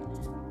do it,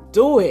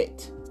 do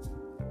it.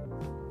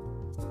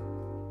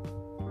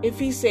 If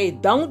he say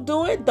don't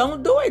do it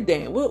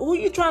then. Who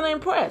you trying to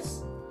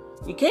impress?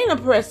 You can't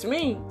impress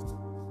me.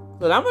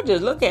 Because I'm going to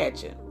just look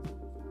at you.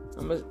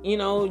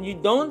 You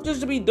don't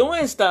just be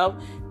doing stuff.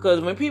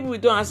 Because when people be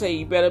doing, I say,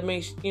 you better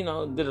make sure,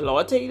 did the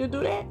Lord tell you to do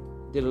that?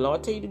 Did the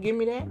Lord tell you to give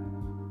me that?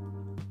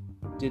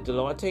 Did the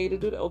Lord tell you to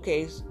do that?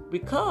 Okay,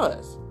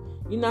 because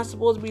you're not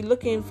supposed to be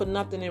looking for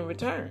nothing in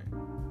return.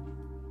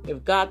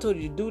 If God told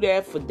you to do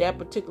that for that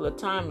particular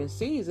time and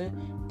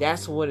season,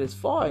 that's what it's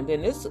for. And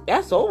then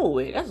that's over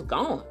with. That's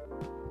gone.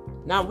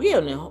 Now we're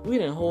in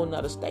a whole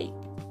nother state.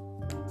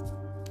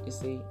 You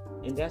see?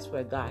 And that's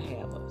where God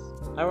have us.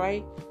 All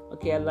right?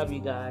 Okay, I love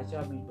you guys.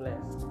 Y'all be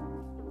blessed.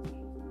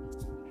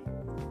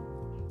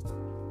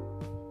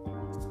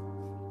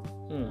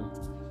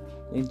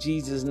 In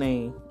Jesus'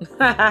 name.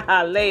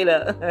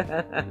 Later.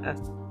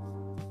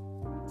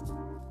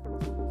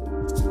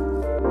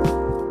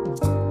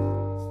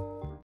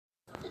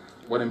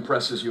 What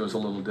impresses you is a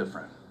little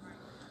different.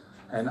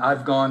 And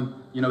I've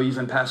gone,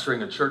 even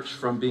pastoring a church,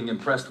 from being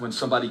impressed when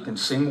somebody can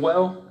sing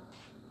well.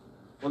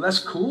 Well, that's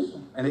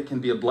cool, and it can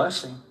be a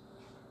blessing.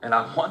 And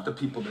I want the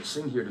people that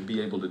sing here to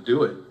be able to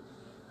do it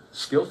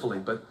skillfully.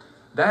 But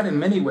that, in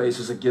many ways,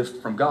 is a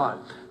gift from God.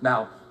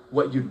 Now,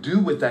 what you do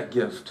with that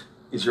gift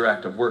is your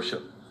act of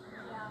worship.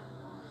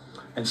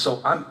 And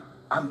so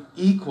I'm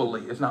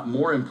equally, if not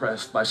more,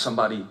 impressed by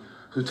somebody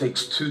who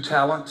takes 2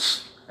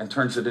 talents and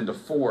turns it into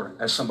 4,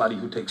 as somebody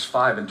who takes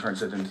 5 and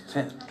turns it into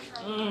 10.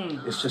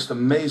 It's just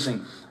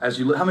amazing. As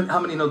you look, how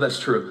many know that's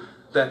true?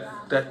 That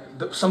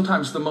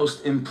sometimes the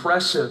most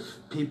impressive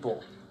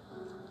people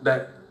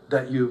that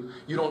you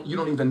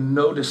don't even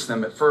notice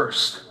them at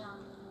first.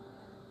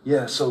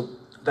 Yeah, so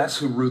that's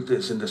who Ruth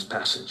is in this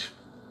passage.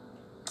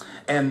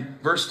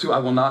 And verse 2, I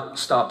will not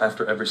stop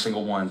after every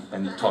single one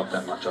and talk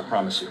that much, I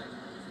promise you.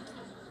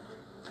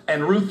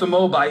 And Ruth the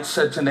Moabite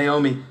said to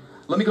Naomi,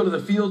 let me go to the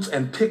fields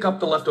and pick up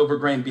the leftover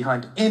grain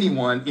behind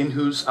anyone in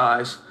whose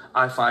eyes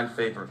I find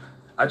favor.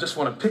 I just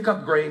want to pick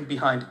up grain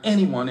behind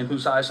anyone in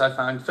whose eyes I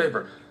find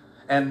favor.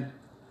 And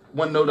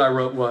one note I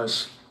wrote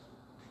was,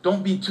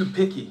 don't be too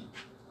picky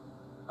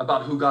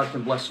about who God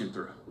can bless you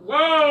through.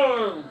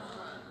 Whoa!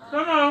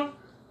 Come on.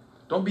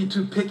 Don't be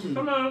too picky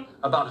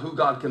about who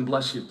God can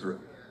bless you through.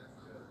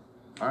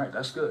 All right,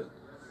 that's good.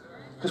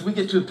 Because we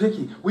get too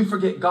picky. We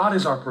forget God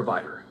is our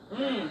provider.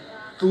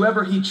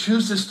 Whoever he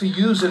chooses to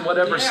use in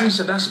whatever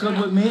season, that's good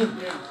with me.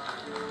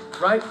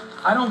 Right?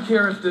 I don't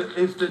care if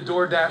the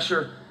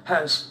DoorDasher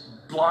has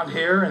blonde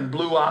hair and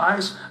blue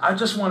eyes. I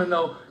just want to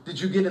know, did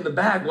you get in the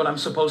bag what I'm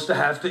supposed to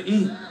have to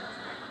eat?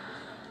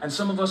 And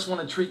some of us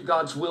want to treat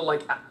God's will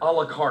like a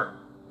la carte.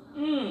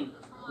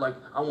 Like,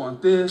 I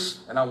want this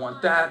and I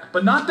want that,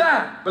 but not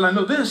that. But I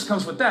know this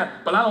comes with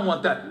that, but I don't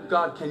want that.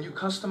 God, can you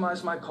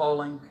customize my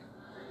calling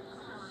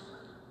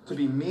to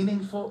be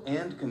meaningful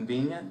and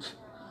convenient?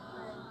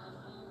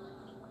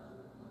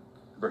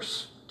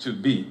 Verse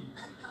 2b.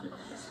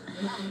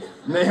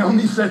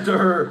 Naomi said to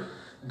her,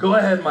 go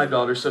ahead, my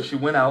daughter. So she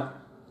went out,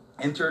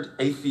 entered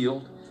a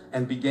field,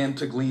 and began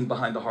to glean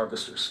behind the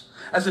harvesters.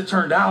 As it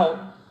turned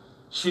out,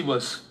 she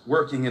was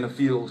working in a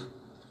field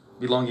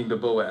belonging to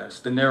Boaz.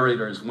 The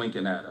narrator is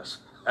winking at us.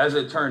 As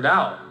it turned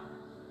out,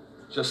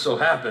 just so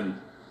happened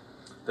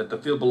that the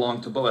field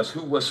belonged to Boaz,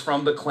 who was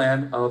from the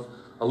clan of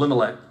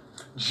Elimelech.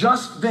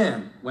 Just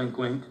then, wink,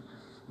 wink,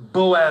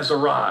 Boaz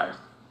arrived.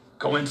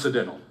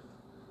 Coincidental.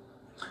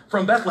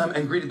 From Bethlehem,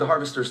 and greeted the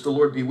harvesters. The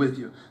Lord be with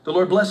you. The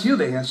Lord bless you,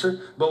 they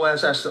answered.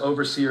 Boaz asked the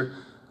overseer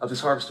of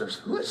his harvesters,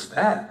 who is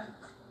that?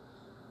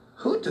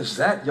 Who does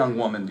that young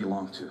woman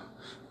belong to?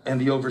 And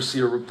the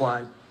overseer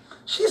replied,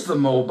 she's the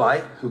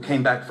Moabite who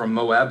came back from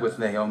Moab with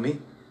Naomi.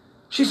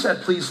 She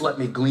said, please let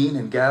me glean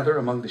and gather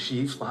among the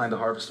sheaves behind the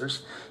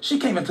harvesters. She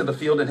came into the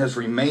field and has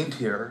remained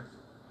here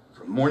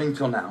from morning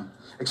till now,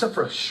 except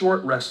for a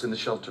short rest in the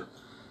shelter.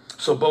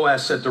 So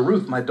Boaz said to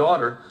Ruth, my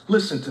daughter,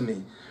 listen to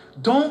me.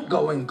 Don't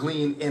go and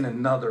glean in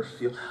another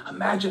field.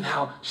 Imagine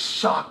how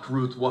shocked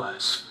Ruth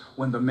was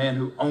when the man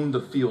who owned the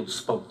field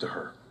spoke to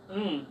her.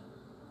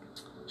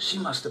 She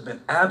must have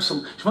been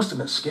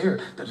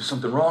scared. That there's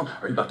something wrong.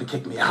 Are you about to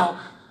kick me out?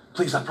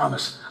 Please, I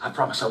promise I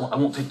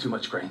won't take too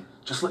much grain.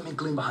 Just let me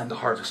glean behind the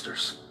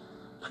harvesters.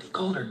 But he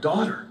called her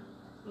daughter.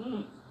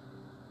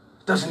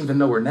 Doesn't even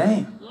know her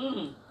name.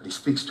 But he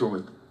speaks to her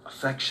with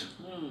affection.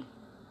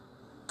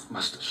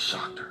 Must have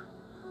shocked her.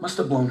 Must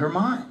have blown her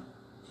mind.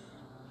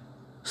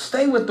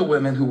 Stay with the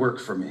women who work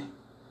for me.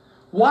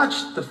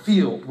 Watch the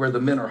field where the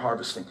men are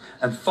harvesting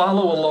and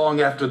follow along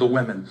after the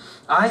women.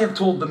 I have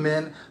told the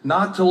men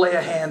not to lay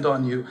a hand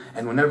on you,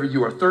 and whenever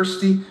you are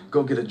thirsty,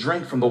 go get a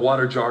drink from the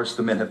water jars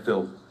the men have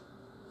filled.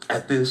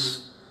 At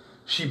this,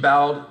 she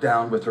bowed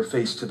down with her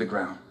face to the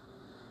ground,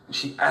 and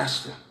she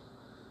asked him,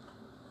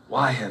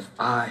 why have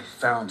I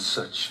found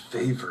such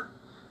favor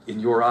in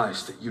your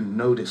eyes that you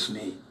notice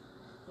me,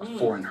 a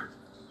foreigner?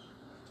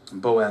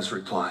 And Boaz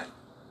replied,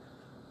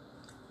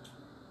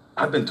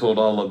 I've been told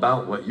all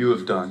about what you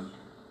have done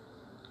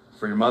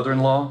for your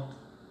mother-in-law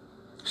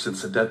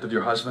since the death of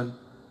your husband,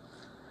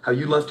 how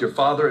you left your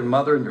father and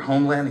mother and your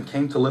homeland and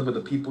came to live with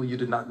a people you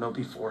did not know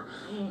before.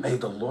 May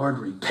the Lord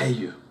repay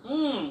you.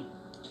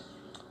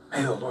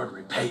 May the Lord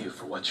repay you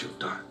for what you've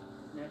done.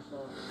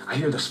 I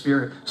hear the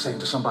Spirit saying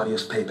to somebody,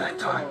 it's payback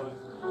time.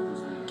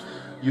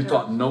 You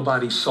thought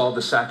nobody saw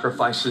the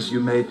sacrifices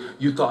you made.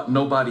 You thought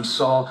nobody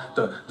saw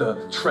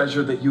the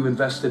treasure that you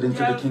invested into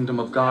the kingdom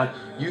of God.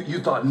 You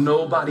thought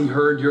nobody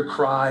heard your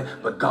cry,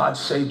 but God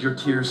saved your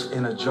tears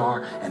in a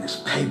jar, and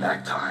it's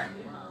payback time.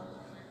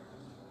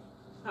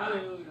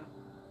 Hallelujah.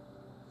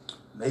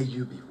 May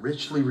you be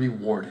richly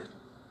rewarded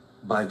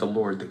by the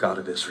Lord, the God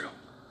of Israel,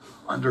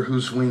 under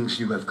whose wings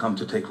you have come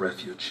to take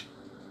refuge.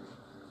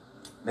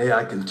 May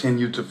I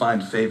continue to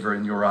find favor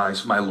in your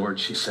eyes, my Lord,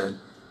 she said.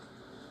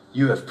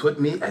 You have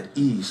put me at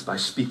ease by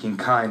speaking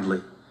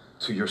kindly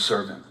to your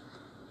servant,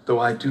 though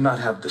I do not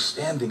have the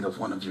standing of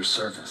one of your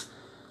servants.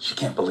 She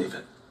can't believe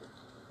it.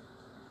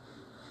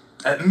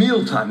 At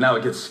mealtime, now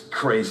it gets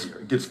crazier.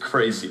 It gets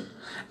crazier.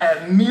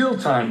 At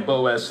mealtime,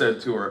 Boaz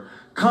said to her,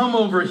 come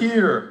over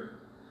here,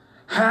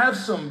 have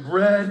some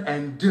bread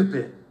and dip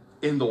it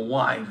in the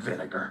wine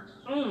vinegar.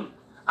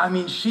 I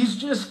mean, she's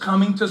just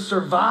coming to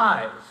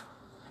survive.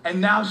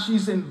 And now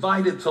she's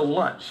invited to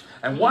lunch.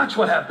 And watch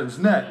what happens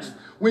next.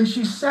 When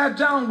she sat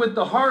down with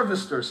the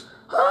harvesters,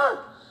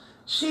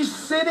 she's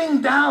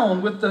sitting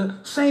down with the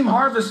same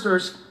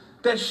harvesters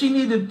that she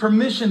needed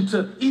permission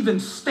to even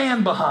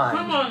stand behind.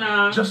 Come on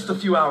now. Just a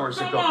few hours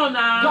ago. Come on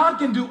now. God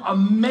can do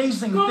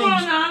amazing Come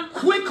things on now.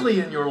 quickly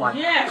in your life.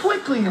 Yes.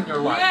 Quickly in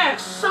your life.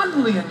 Yes.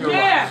 Suddenly in your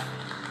Yes. life.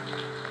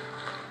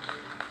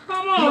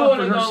 Come He on, offered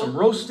Holy her Ghost. some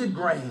roasted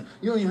grain.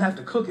 You don't even have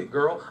to cook it,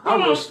 girl. I'll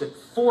Come on. roast it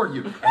for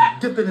you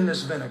and dip it in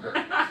this vinegar.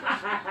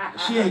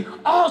 She ate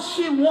all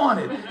she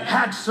wanted and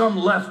had some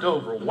left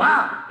over.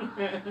 Wow.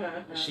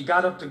 She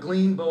got up to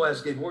glean.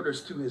 Boaz gave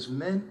orders to his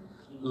men.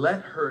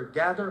 Let her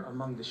gather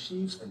among the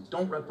sheaves and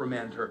don't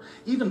reprimand her.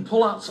 Even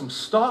pull out some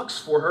stalks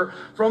for her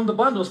from the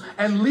bundles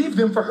and leave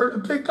them for her to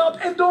pick up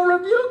and don't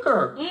rebuke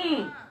her.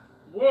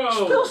 Whoa.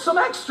 Still some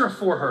extra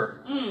for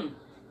her.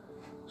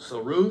 So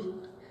Ruth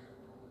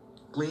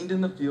gleaned in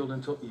the field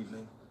until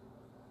evening.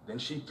 Then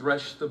she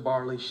threshed the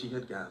barley she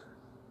had gathered.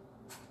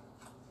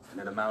 And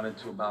it amounted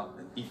to about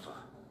an ephah.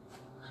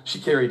 She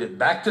carried it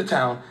back to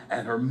town,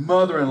 and her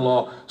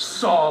mother-in-law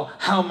saw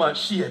how much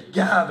she had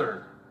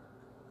gathered.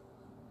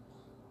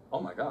 Oh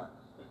my God.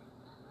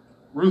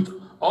 Ruth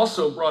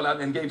also brought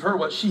out and gave her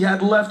what she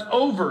had left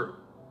over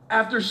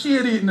after she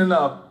had eaten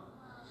enough.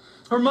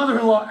 Her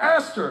mother-in-law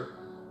asked her,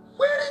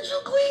 where did you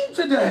glean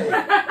today?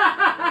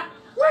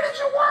 Where did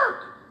you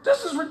work?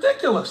 This is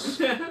ridiculous.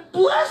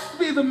 Blessed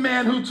be the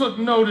man who took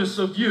notice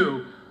of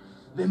you.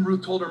 Then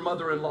Ruth told her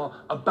mother-in-law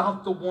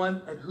about the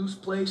one at whose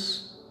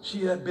place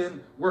she had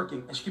been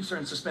working. And she keeps her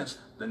in suspense.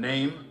 The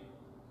name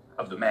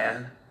of the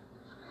man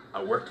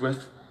I worked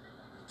with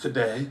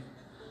today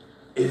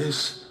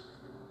is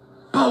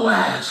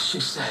Boaz, she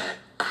said.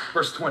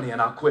 Verse 20,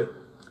 and I'll quit.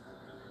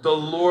 The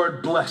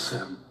Lord bless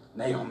him,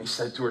 Naomi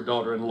said to her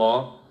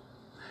daughter-in-law.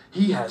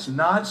 He has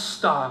not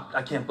stopped.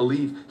 I can't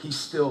believe he's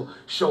still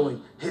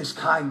showing his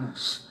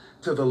kindness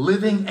to the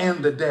living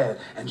and the dead.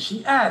 And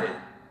she added,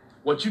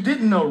 what you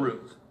didn't know,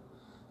 Ruth,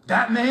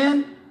 that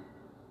man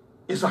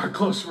is our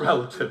close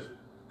relative.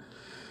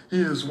 He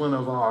is one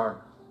of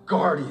our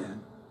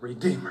guardian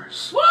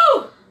redeemers.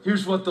 Woo!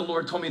 Here's what the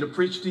Lord told me to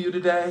preach to you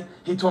today.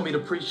 He told me to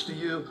preach to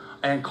you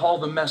and call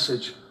the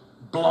message,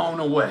 blown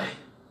away.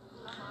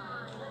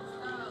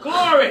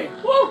 Glory.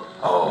 Woo.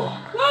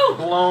 Oh, Woo.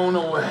 blown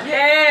away.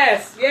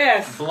 Yes,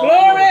 yes. Blown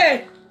Glory.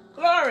 away.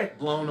 Glory.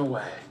 Blown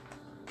away.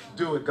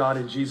 Do it, God,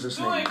 in Jesus'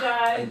 Do name. it,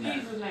 God, in Amen.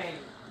 Jesus' name.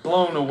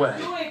 Blown away.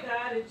 Do it,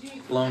 God, in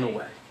Jesus' Blown name.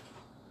 away.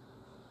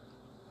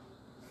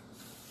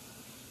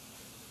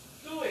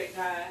 Do it,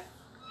 God.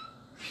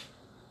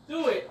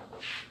 Do it.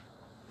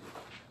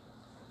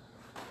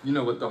 You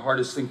know what the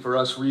hardest thing for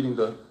us reading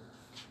the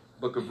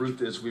book of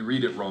Ruth is? We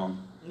read it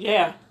wrong.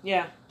 Yeah,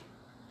 yeah.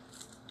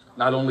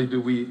 Not only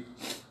do we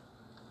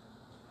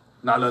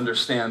not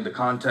understand the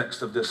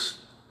context of this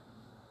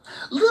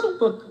little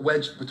book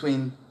wedged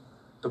between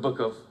the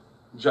book of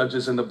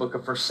Judges and the book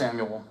of 1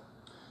 Samuel,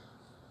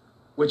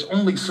 which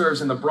only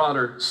serves in the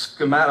broader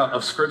schemata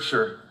of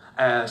Scripture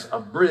as a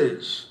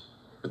bridge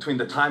between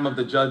the time of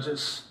the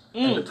judges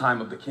and the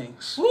time of the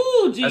kings.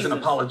 Woo, Jesus. As an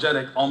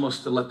apologetic,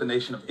 almost to let the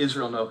nation of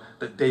Israel know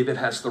that David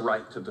has the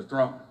right to the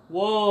throne.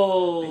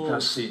 Whoa.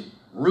 Because, see,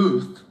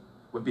 Ruth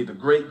would be the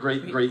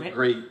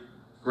great-great-great-great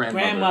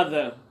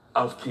grandmother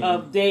of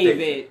King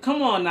David.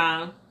 Come on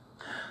now.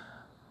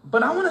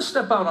 But I want to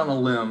step out on a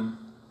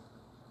limb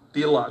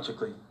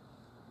theologically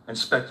and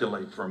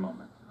speculate for a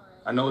moment.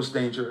 I know it's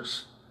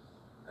dangerous,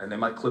 and they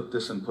might clip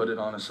this and put it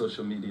on a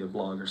social media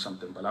blog or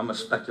something, but I'm going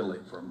to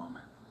speculate for a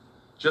moment.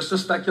 Just a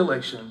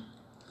speculation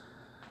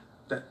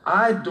that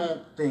I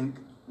don't think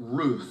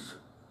Ruth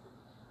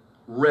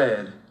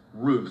read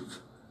Ruth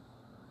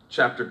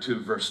chapter 2,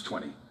 verse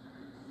 20.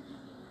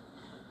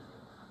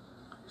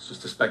 It's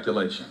just a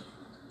speculation.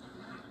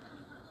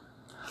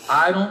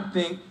 I don't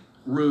think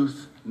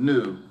Ruth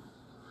knew,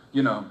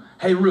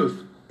 hey,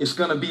 Ruth, it's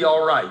going to be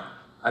all right.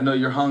 I know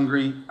you're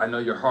hungry. I know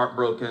you're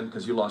heartbroken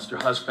because you lost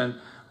your husband.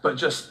 But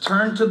just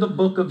turn to the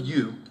book of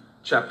you,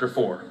 chapter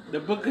 4. The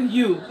book of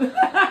you.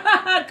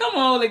 Come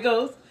on, Holy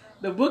Ghost.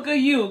 The book of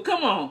you.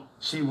 Come on.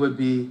 She would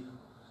be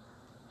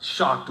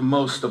shocked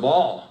most of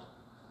all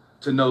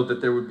to know that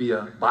there would be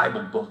a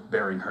Bible book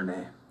bearing her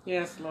name.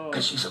 Yes, Lord.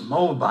 Because she's a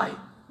Moabite.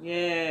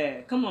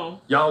 Yeah. Come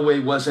on. Yahweh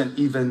wasn't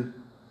even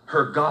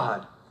her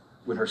God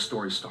when her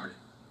story started.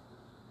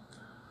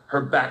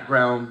 Her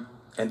background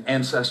and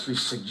ancestry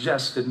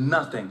suggested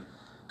nothing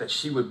that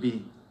she would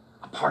be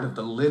a part of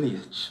the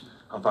lineage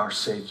of our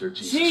Savior,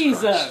 Jesus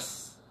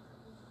Christ.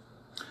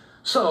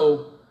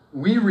 So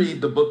we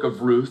read the book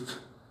of Ruth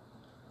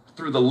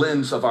through the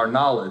lens of our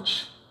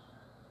knowledge,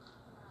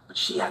 but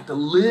she had to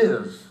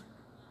live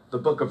the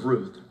book of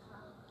Ruth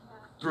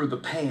through the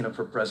pain of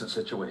her present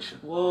situation.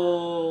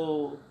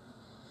 Whoa.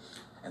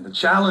 And the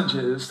challenge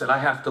is that I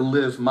have to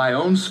live my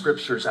own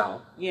scriptures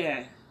out,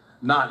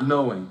 not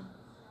knowing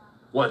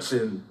what's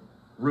in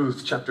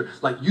Ruth chapter.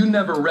 Like, you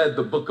never read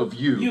the book of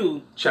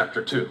you.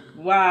 Chapter 2.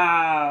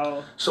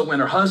 Wow. So when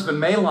her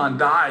husband Mahlon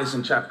dies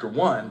in chapter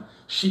 1,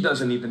 she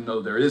doesn't even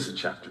know there is a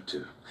chapter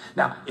 2.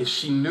 Now, if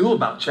she knew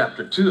about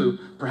chapter 2,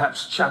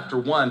 perhaps chapter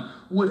 1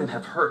 wouldn't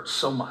have hurt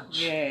so much.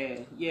 Yeah.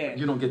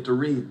 You don't get to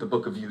read the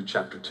book of you,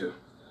 chapter 2.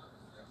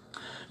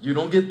 You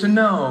don't get to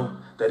know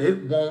that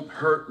it won't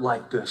hurt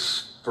like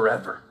this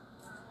forever.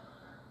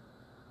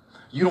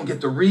 You don't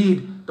get to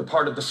read the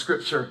part of the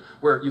scripture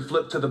where you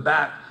flip to the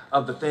back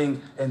of the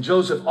thing and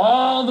Joseph,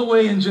 all the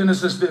way in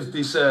Genesis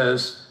 50,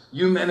 says,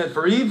 you meant it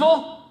for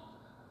evil,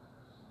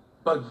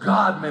 but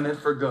God meant it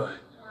for good.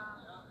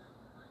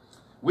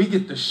 We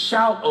get to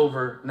shout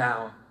over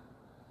now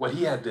what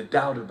he had to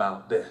doubt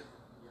about then.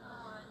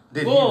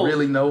 Did he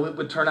really know it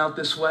would turn out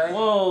this way?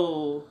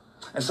 Whoa.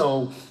 And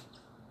so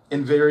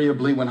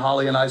invariably when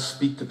Holly and I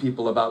speak to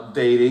people about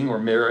dating or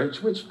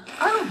marriage, which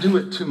I don't do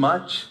it too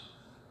much,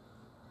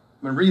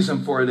 the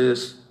reason for it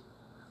is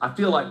I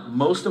feel like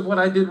most of what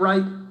I did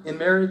right in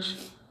marriage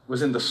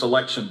was in the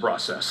selection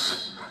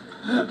process.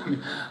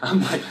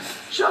 I'm like,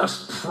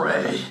 just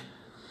pray.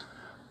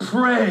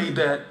 Pray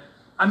that,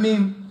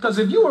 because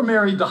if you were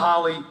married to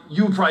Holly,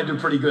 you would probably do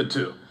pretty good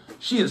too.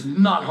 She is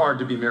not hard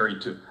to be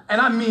married to. And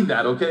I mean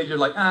that, okay? You're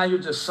like, you're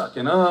just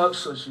sucking up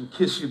so she can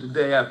kiss you the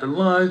day after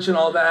lunch and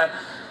all that.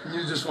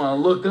 You just want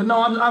to look good.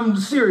 No, I'm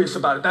serious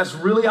about it. That's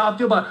really how I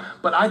feel about it.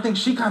 But I think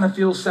she kind of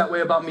feels that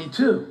way about me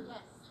too.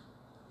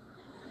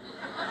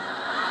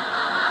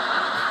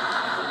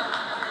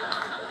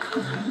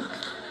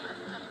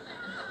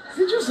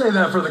 Did you say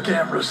that for the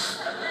cameras?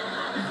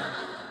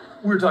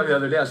 We were talking the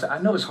other day. I said, I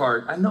know it's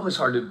hard. I know it's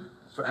hard to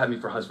have me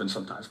for a husband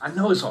sometimes. I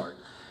know it's hard.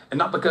 And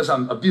not because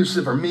I'm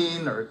abusive or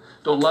mean or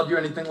don't love you or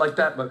anything like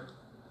that, but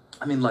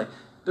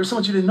there's so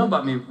much you didn't know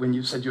about me when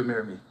you said you would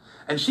marry me.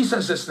 And she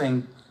says this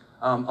thing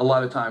a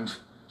lot of times.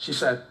 She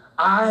said,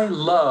 I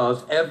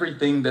love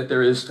everything that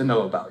there is to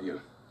know about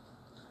you.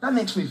 That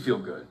makes me feel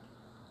good.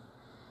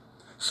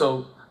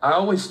 So I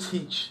always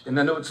teach, and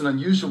I know it's an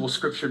unusual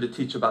scripture to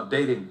teach about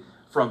dating,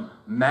 from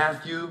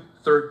Matthew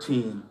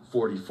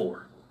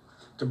 13:44.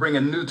 To bring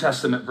a New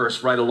Testament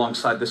verse right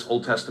alongside this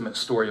Old Testament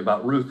story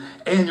about Ruth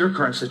and your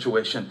current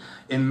situation.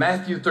 In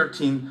Matthew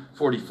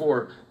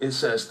 13:44, it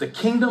says, the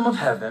kingdom of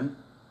heaven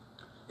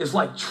is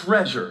like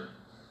treasure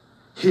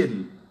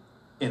hidden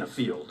in a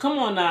field. Come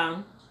on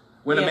now.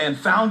 When a man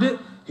found it,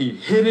 he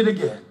hid it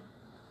again.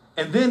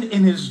 And then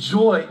in his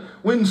joy,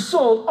 went and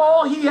sold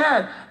all he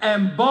had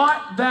and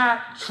bought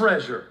that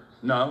treasure.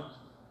 No,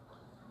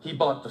 he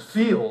bought the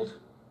field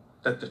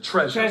that the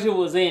treasure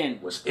was in.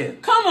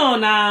 Come on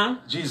now.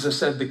 Jesus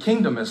said the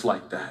kingdom is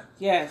like that.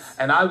 Yes.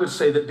 And I would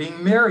say that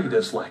being married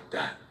is like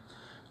that.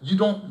 You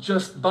don't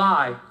just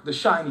buy the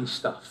shiny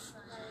stuff.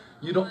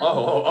 You don't,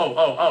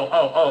 no.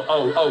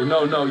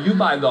 You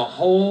buy the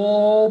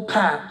whole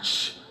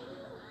patch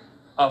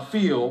of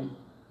field.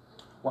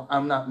 Well,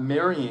 I'm not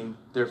marrying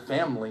their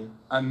family.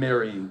 I'm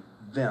marrying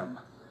them.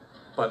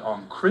 But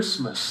on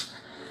Christmas,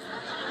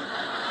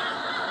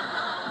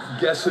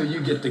 guess who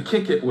you get to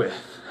kick it with?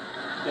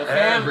 The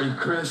family. Every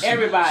Christmas.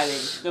 Everybody.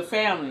 The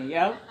family,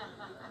 yep.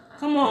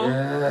 Come on.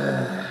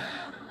 Yeah.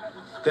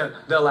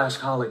 They'll ask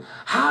Holly,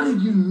 how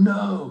did you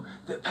know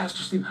that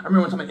Pastor Steve, I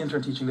remember one time an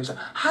intern teaching, they said,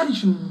 how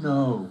did you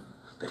know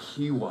that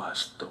he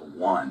was the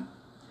one?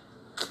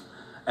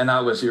 And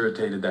I was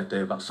irritated that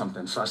day about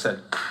something. So I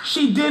said,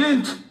 she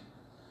didn't.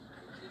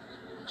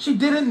 She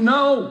didn't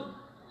know.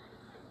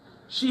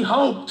 She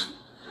hoped.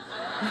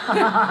 In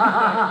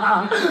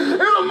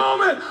a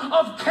moment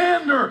of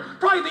candor.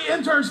 Probably the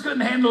interns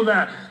couldn't handle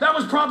that. That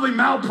was probably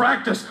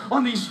malpractice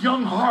on these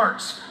young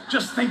hearts.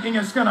 Just thinking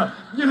it's going to,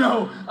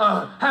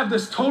 have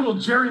this total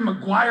Jerry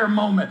Maguire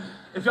moment.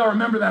 If y'all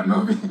remember that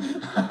movie.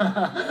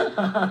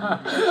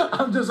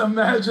 I'm just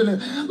imagining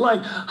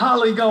like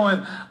Holly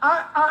going,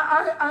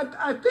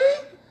 I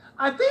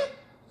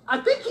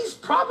think he's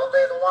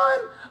probably the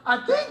one. I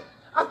think,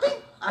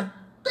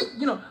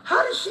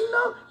 how does she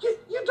know?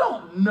 You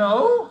don't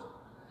know.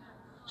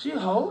 She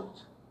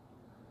hoped,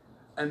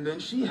 and then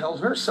she held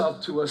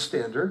herself to a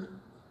standard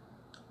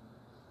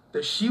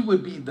that she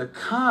would be the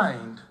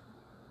kind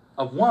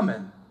of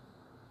woman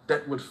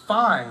that would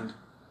find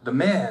the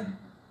man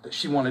that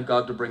she wanted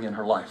God to bring in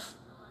her life.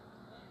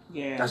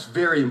 Yeah. That's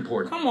very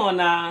important. Come on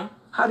now.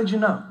 How did you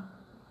know?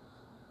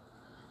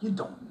 You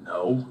don't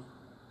know.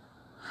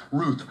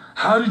 Ruth,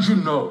 how did you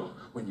know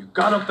when you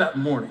got up that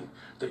morning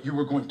that you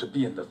were going to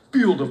be in the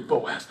field of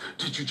Boaz?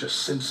 Did you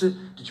just sense it?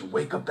 Did you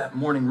wake up that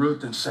morning,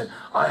 Ruth, and say,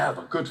 I have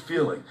a good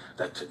feeling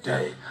that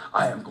today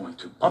I am going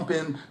to bump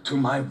into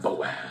my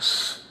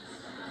Boaz?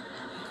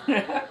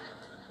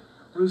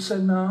 Ruth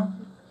said, no.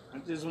 I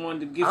just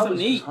wanted to get something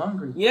to eat. I was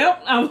hungry.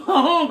 Yep, I'm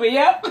hungry,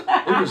 yep.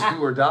 It was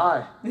do or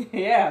die.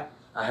 Yeah.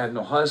 I had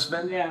no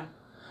husband. Yeah.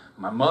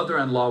 My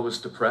mother-in-law was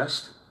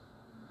depressed.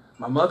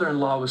 My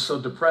mother-in-law was so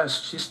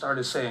depressed, she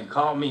started saying,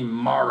 call me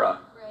Mara.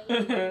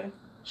 Right.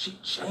 She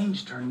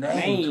changed her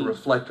name to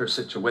reflect her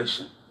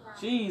situation.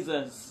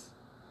 Jesus.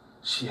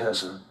 She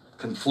has a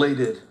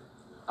conflated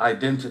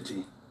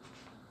identity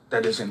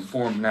that is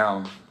informed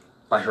now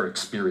by her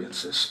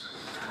experiences.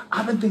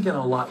 I've been thinking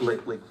a lot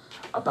lately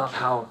about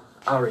how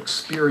our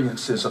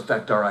experiences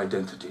affect our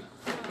identity.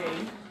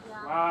 Okay.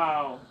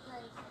 Wow.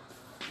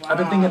 I've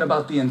been thinking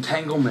about the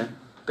entanglement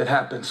that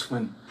happens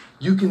when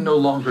you can no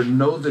longer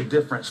know the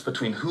difference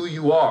between who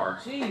you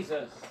are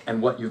Jesus.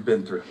 and what you've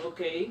been through.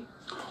 Okay.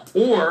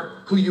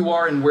 Or who you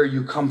are and where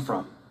you come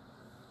from.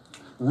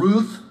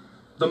 Ruth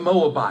the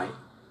Moabite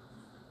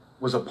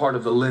was a part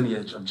of the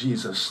lineage of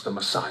Jesus, the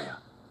Messiah.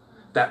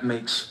 That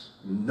makes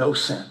no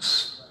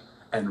sense.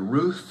 And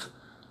Ruth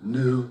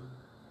knew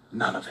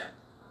none of it.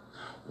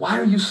 Why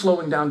are you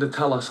slowing down to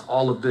tell us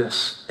all of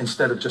this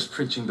instead of just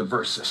preaching the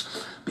verses?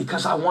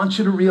 Because I want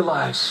you to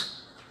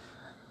realize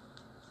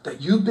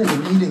that you've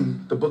been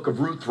reading the book of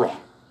Ruth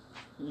wrong.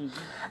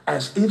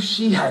 As if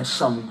she had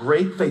some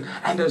great faith,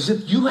 and as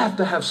if you have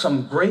to have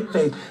some great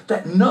faith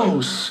that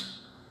knows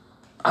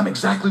I'm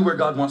exactly where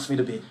God wants me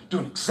to be,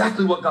 doing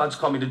exactly what God's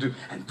called me to do,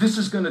 and this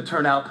is going to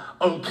turn out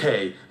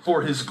okay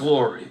for his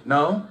glory.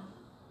 No,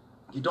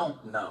 you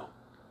don't know.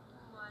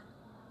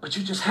 But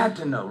you just had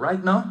to know,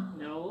 right? No?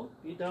 No,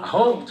 you don't. I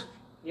hoped.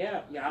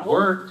 Yeah, I hoped.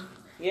 Worked.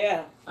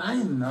 Yeah. I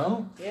didn't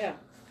know. Yeah.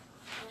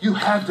 You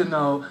had to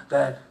know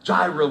that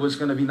Jireh was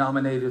going to be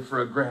nominated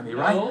for a Grammy,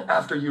 right?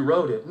 After you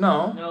wrote it.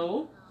 No.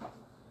 No.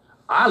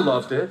 I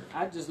loved it.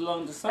 I just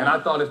loved the song. And I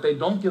thought if they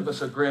don't give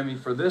us a Grammy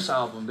for this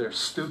album, they're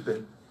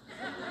stupid.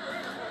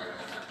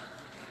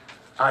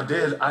 I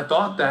did. I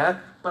thought that,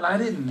 but I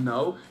didn't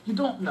know. You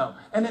don't know.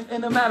 And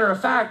a matter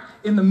of fact,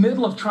 in the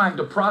middle of trying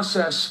to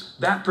process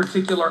that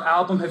particular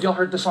album, have y'all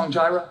heard the song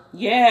Jireh?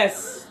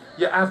 Yes.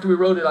 Yeah, after we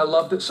wrote it, I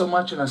loved it so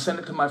much, and I sent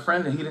it to my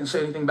friend, and he didn't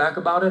say anything back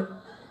about it.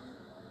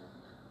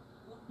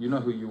 You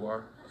know who you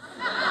are.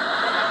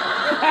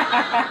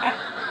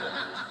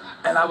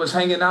 And I was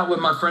hanging out with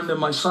my friend and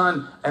my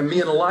son, and me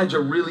and Elijah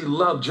really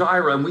loved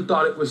Jireh, and we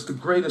thought it was the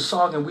greatest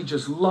song, and we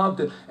just loved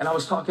it. And I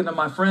was talking to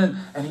my friend,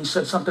 and he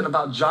said something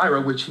about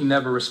Jireh, which he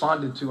never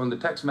responded to on the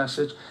text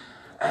message.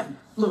 And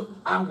look,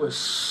 I was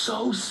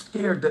so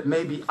scared that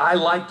maybe I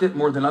liked it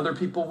more than other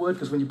people would,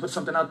 because when you put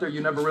something out there,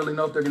 you never really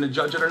know if they're going to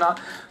judge it or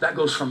not. That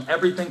goes from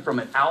everything from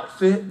an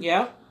outfit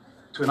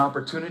to an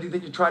opportunity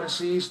that you try to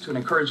seize, to an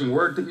encouraging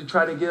word that you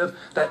try to give.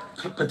 That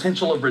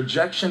potential of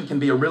rejection can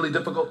be a really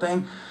difficult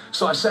thing.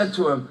 So I said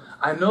to him,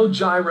 I know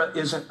Jireh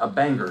isn't a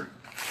banger,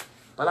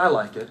 but I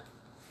like it.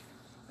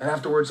 And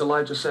afterwards,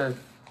 Elijah said,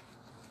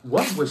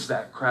 what was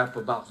that crap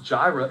about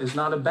Jireh is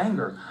not a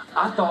banger?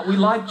 I thought we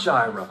liked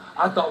Jireh.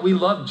 I thought we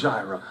loved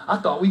Jireh. I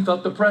thought we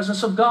felt the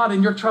presence of God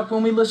in your truck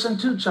when we listened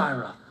to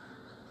Jireh.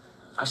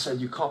 I said,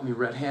 you caught me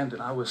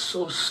red-handed. I was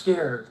so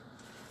scared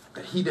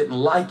that he didn't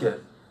like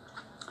it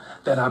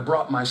that I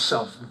brought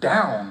myself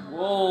down.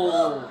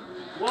 Whoa.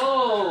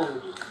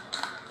 Whoa.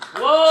 So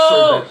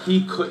Whoa. that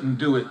he couldn't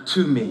do it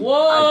to me. Whoa.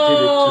 I did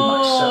it to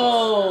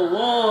myself.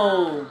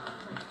 Whoa.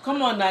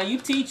 Come on now, you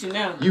teaching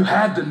now. You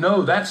had to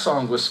know that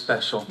song was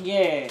special.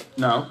 Yeah.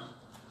 No.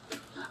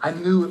 I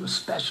knew it was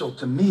special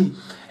to me.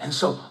 And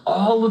so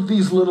all of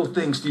these little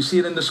things, do you see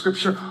it in the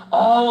scripture?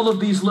 All of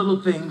these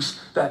little things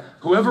that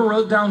whoever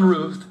wrote down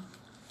Ruth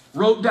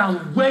wrote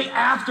down way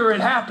after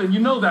it happened.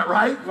 You know that,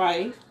 right?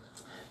 Right.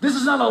 This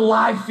is not a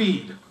live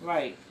feed.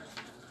 Right.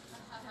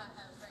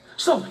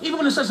 So even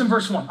when it says in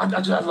verse 1, I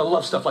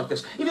love stuff like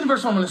this. Even in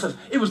verse 1 when it says,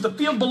 it was the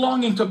field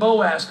belonging to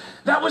Boaz,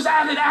 that was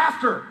added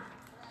after.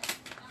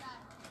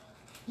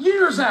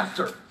 Years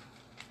after.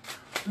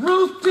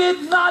 Ruth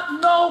did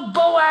not know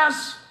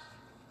Boaz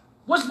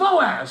was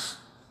Boaz.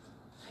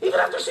 Even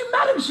after she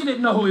met him, she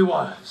didn't know who he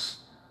was.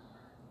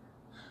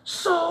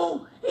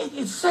 So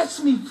it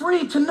sets me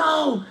free to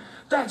know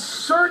that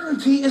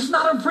certainty is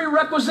not a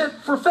prerequisite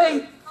for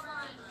faith.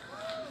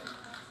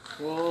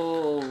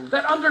 Whoa.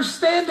 That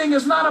understanding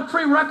is not a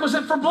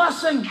prerequisite for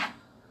blessing.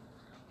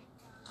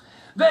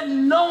 That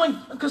knowing,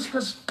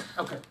 because,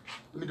 okay,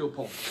 let me do a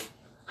poll.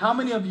 How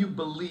many of you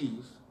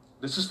believe,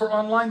 this is for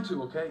online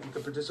too, okay? You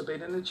can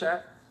participate in the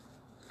chat.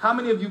 How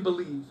many of you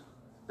believe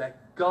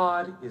that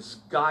God is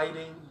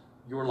guiding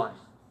your life?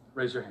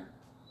 Raise your hand.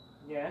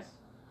 Yes.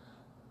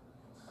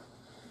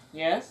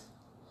 Yes.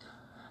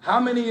 How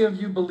many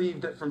of you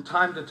believe that from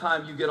time to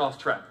time you get off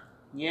track?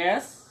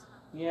 Yes.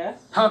 Yes.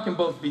 How can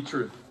both be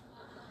true?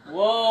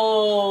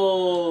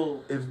 Whoa.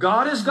 If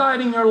God is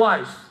guiding your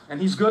life,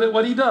 and he's good at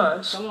what he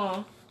does, Come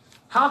on.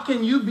 how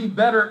can you be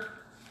better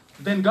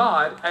than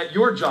God at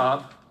your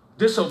job,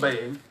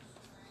 disobeying?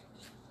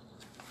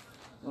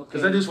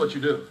 Because that is what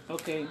you do.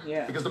 Okay,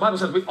 yeah. Because the Bible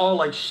says we all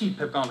like sheep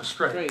have gone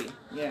astray. Straight,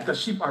 yeah.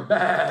 Because sheep are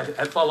bad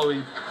at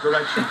following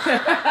directions.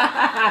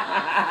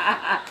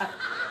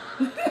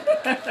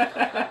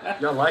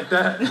 Y'all like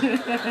that?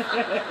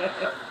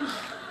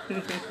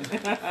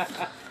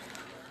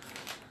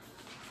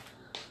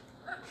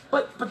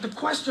 But the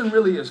question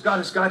really is, God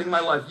is guiding my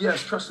life.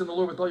 Yes, trust in the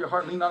Lord with all your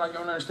heart. Lean not on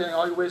your own understanding.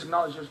 All your ways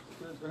acknowledge Him,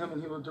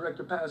 and He will direct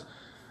your paths.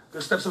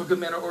 The steps of a good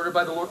man are ordered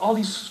by the Lord. All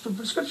these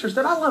scriptures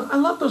that I love. I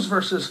love those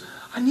verses.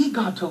 I need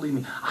God to lead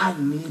me. I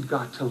need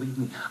God to lead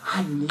me.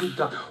 I need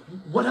God.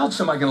 What else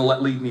am I going to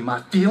let lead me?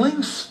 My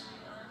feelings?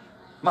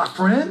 My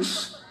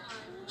friends?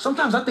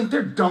 Sometimes I think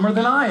they're dumber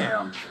than I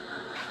am.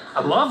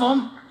 I love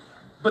them,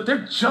 but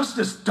they're just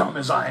as dumb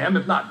as I am,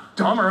 if not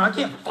dumber. I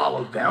can't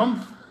follow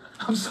them.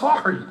 I'm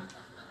sorry.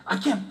 I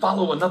can't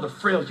follow another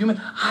frail human.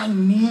 I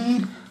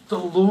need the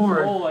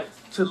Lord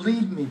to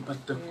lead me.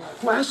 But the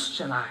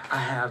question I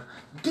have,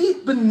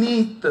 deep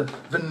beneath the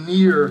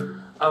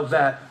veneer of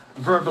that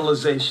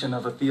verbalization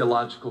of a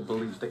theological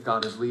belief that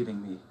God is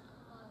leading me,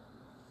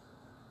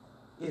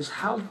 is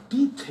how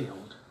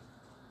detailed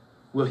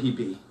will He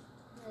be?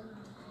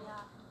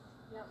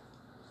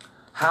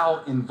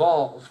 How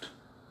involved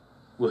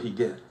will He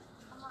get?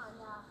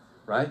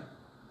 Right?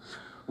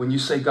 When you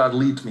say God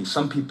leads me,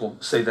 some people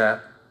say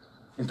that.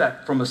 In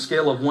fact, from a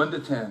scale of 1 to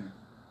 10,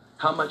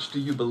 how much do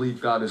you believe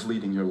God is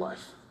leading your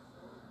life?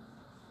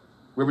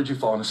 Where would you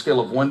fall on a scale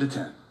of 1 to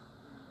 10?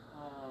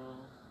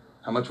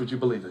 How much would you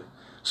believe it?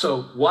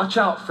 So watch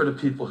out for the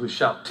people who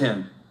shout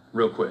 10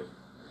 real quick.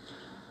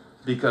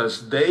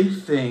 Because they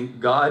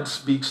think God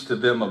speaks to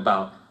them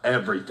about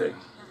everything.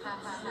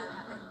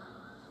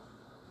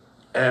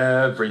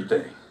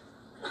 Everything.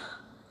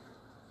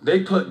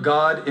 They put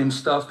God in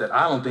stuff that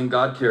I don't think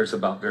God cares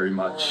about very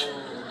much.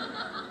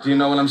 Do you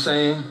know what I'm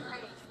saying?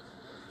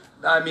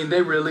 I mean,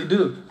 they really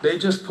do. They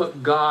just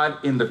put God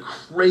in the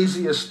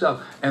craziest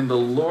stuff. And the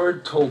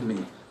Lord told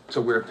me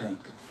to wear pink.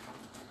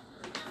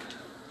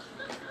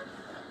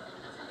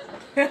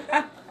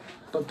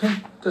 But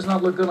pink does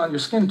not look good on your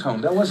skin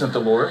tone. That wasn't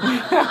the Lord.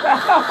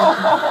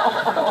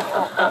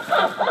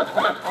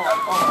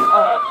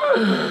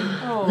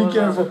 Be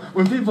careful.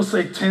 When people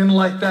say 10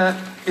 like that,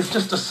 it's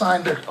just a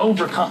sign they're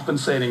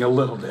overcompensating a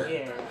little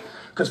bit.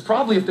 Because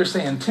probably if they're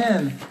saying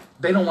 10,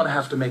 they don't want to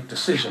have to make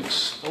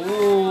decisions.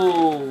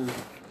 Ooh.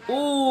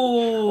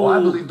 Oh, I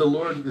believe the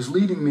Lord is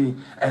leading me.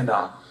 And,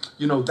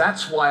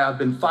 that's why I've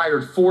been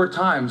fired 4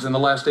 times in the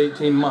last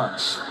 18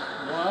 months.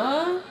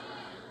 What?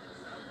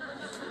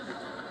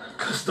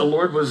 Because the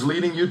Lord was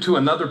leading you to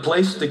another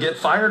place to get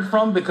fired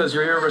from because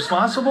you're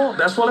irresponsible?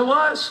 That's what it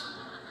was?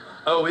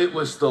 Oh, it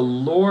was the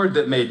Lord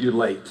that made you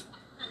late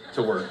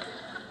to work.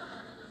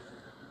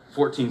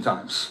 14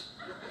 times.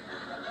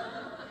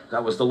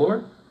 That was the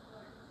Lord?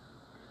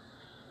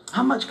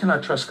 How much can I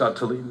trust God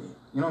to lead me?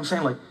 You know what I'm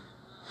saying? Like,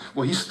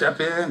 will He step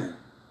in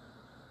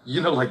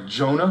and, like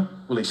Jonah,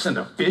 will He send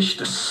a fish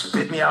to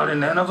spit me out in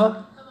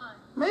Nineveh?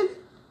 Maybe.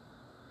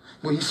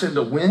 Will He send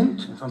a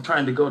wind if I'm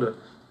trying to go to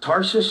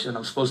Tarshish and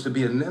I'm supposed to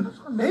be in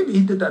Nineveh? Maybe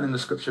He did that in the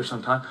scripture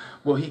sometime.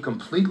 Will He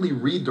completely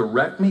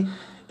redirect me?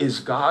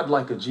 Is God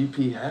like a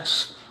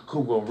GPS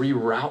who will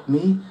reroute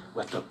me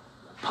with a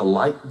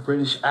polite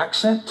British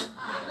accent?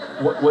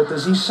 What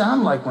does He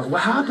sound like? Well,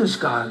 how does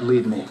God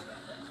lead me?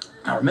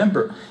 Now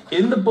remember,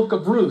 in the book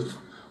of Ruth,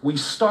 we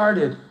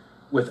started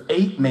with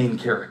 8 main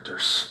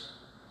characters.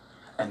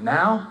 And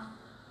now,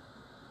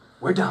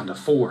 we're down to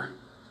 4.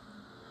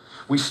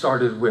 We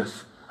started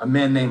with a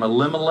man named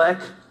Elimelech.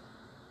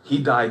 He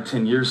died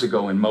 10 years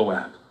ago in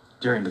Moab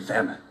during the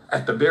famine,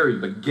 at the very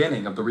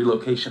beginning of the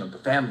relocation of the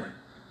family.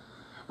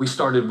 We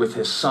started with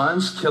his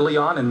sons,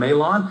 Chilion and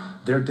Mahlon.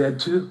 They're dead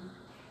too.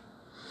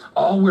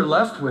 All we're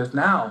left with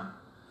now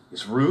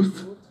is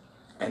Ruth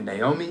and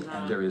Naomi,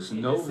 and there is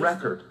no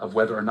record of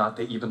whether or not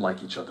they even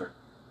like each other.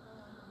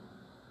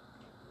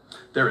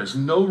 There is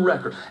no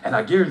record. And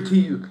I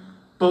guarantee you,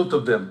 both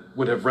of them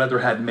would have rather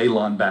had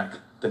Mahlon back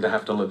than to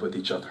have to live with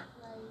each other.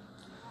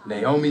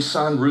 Naomi's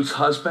son, Ruth's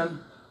husband.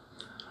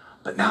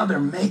 But now they're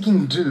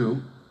making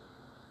do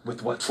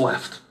with what's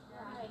left.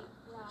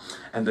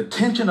 And the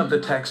tension of the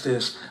text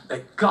is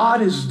that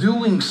God is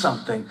doing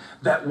something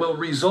that will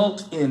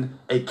result in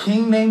a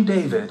king named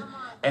David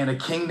and a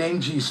king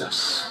named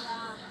Jesus.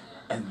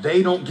 And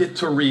they don't get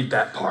to read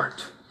that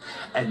part.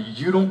 And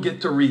you don't get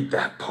to read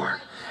that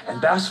part. And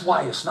that's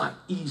why it's not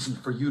easy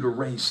for you to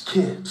raise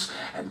kids.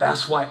 And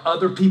that's why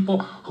other people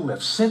who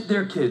have sent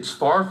their kids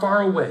far,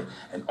 far away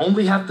and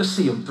only have to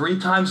see them 3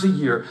 times a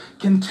year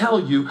can tell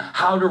you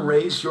how to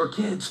raise your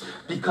kids.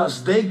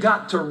 Because they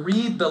got to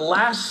read the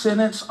last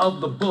sentence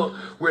of the book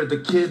where the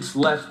kids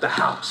left the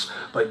house.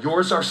 But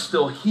yours are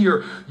still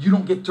here. You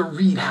don't get to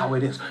read how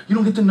it is. You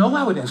don't get to know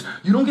how it is.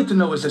 You don't get to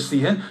know, is this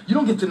the end? You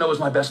don't get to know, is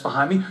my best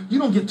behind me? You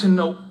don't get to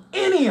know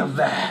any of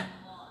that.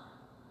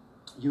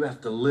 You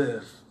have to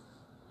live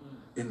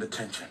in the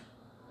tension.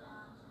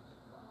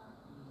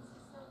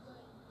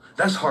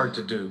 That's hard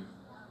to do.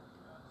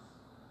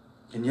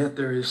 And yet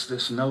there is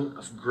this note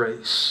of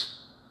grace.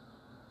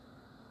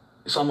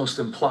 It's almost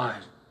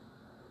implied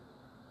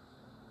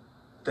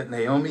that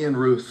Naomi and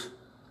Ruth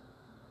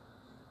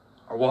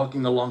are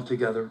walking along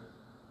together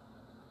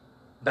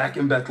back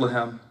in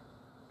Bethlehem.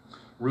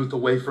 Ruth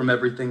away from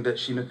everything that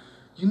she knew.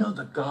 You know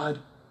the God,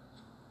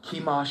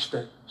 Chemosh,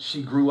 that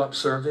she grew up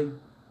serving,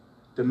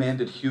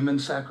 demanded human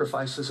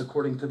sacrifices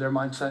according to their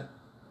mindset.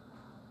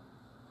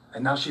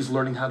 And now she's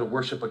learning how to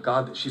worship a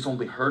God that she's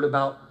only heard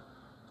about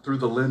through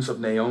the lens of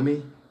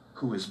Naomi,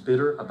 who is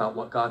bitter about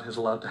what God has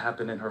allowed to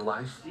happen in her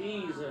life.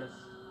 Jesus.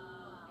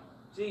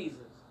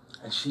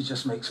 And she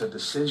just makes a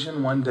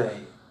decision one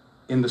day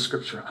in the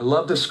scripture. I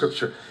love this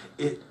scripture.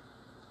 It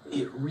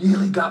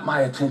really got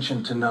my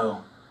attention to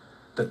know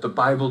that the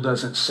Bible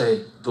doesn't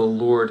say the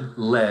Lord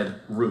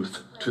led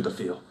Ruth to the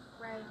field.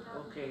 Right.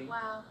 Okay.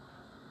 Wow.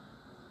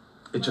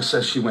 It just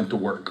says she went to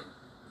work.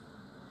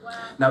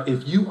 Now,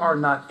 if you are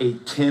not a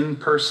 10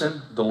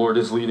 person, the Lord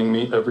is leading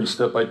me every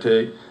step I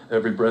take,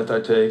 every breath I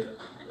take.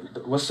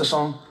 What's the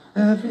song?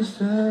 Every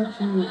step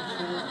you take.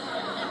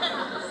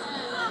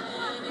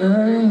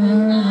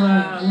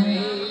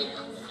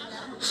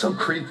 So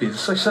creepy.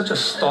 It's like such a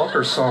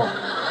stalker song.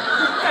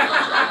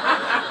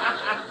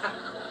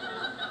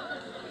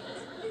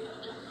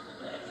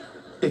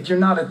 If you're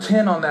not a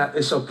 10 on that,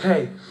 it's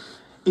okay.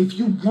 If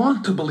you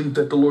want to believe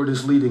that the Lord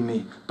is leading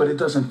me, but it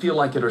doesn't feel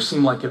like it or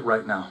seem like it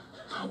right now.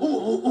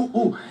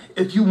 Ooh.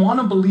 If you want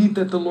to believe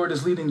that the Lord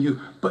is leading you,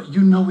 but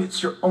you know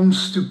it's your own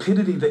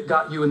stupidity that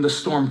got you in the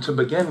storm to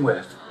begin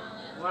with.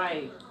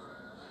 Right.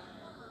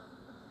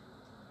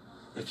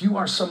 If you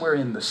are somewhere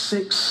in the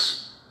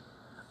 6,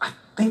 I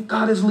think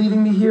God is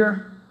leading me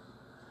here.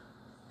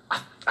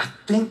 I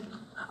think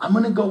I'm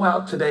going to go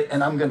out today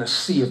and I'm going to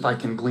see if I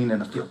can glean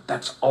in a field.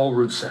 That's all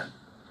Ruth said.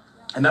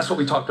 And that's what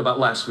we talked about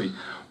last week.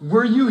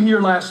 Were you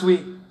here last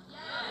week?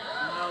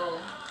 No.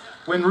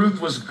 When Ruth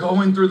was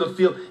going through the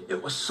field,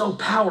 it was so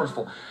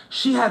powerful.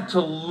 She had to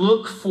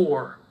look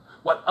for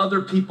what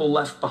other people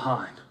left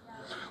behind.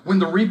 When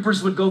the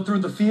reapers would go through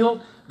the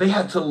field, they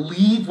had to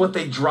leave what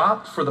they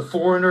dropped for the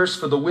foreigners,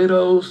 for the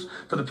widows,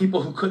 for the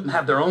people who couldn't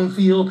have their own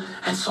field.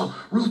 And so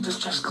Ruth is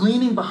just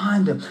gleaning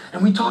behind them.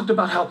 And we talked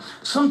about how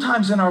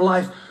sometimes in our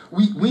life,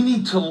 we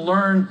need to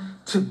learn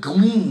to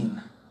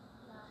glean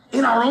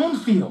in our own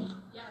field,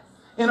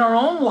 in our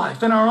own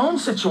life, in our own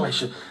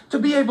situation, to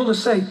be able to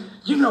say,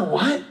 you know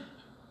what?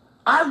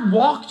 I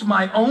walked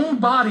my own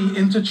body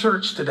into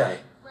church today.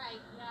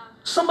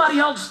 Somebody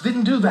else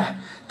didn't do that.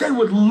 They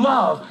would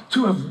love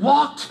to have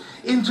walked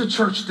into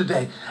church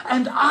today.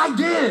 And I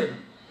did.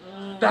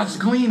 That's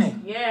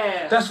gleaning.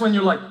 Yeah. That's when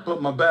you're like,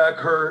 but my back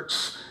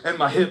hurts and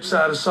my hips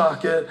out of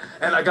socket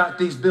and I got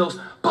these bills.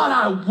 But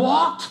I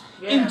walked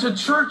into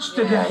church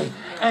today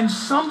and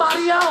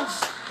somebody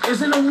else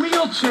is in a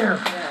wheelchair.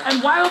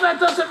 And while that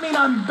doesn't mean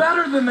I'm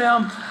better than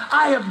them,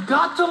 I have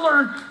got to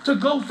learn to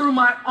go through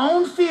my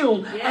own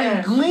field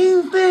and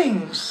glean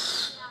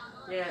things.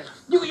 Yes.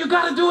 You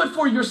got to do it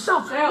for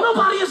yourself.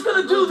 Nobody is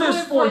going to do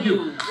this for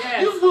you.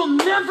 Yes. You will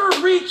never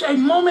reach a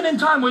moment in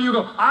time where you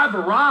go, I've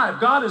arrived.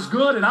 God is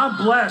good and I'm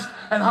blessed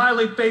and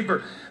highly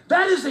favored.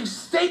 That is a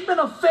statement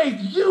of faith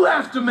you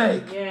have to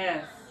make.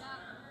 Yes.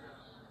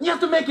 You have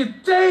to make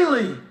it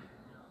daily.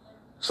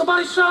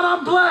 Somebody shout,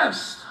 I'm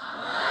blessed.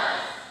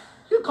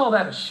 You call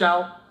that a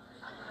shout?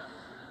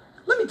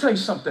 Let me tell you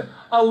something.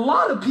 A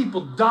lot of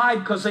people died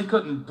because they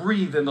couldn't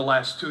breathe in the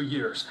last 2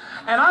 years.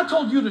 And I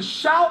told you to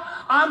shout,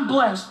 I'm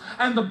blessed.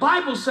 And the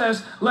Bible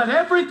says, let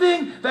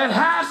everything that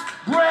has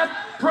breath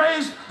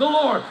praise the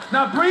Lord.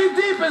 Now breathe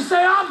deep and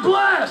say, I'm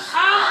blessed.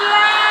 I'm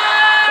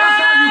blessed.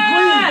 That's how you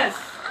glean.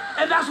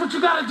 And that's what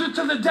you got to do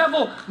to the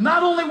devil,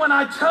 not only when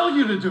I tell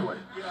you to do it,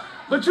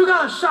 but you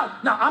got to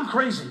shout. Now, I'm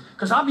crazy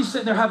because I'll be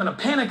sitting there having a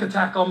panic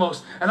attack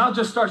almost, and I'll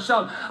just start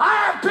shouting,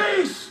 I have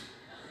peace.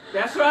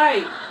 That's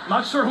right.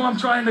 Not sure who I'm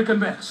trying to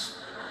convince.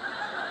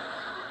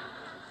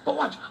 But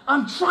watch,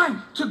 I'm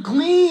trying to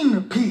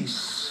glean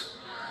peace.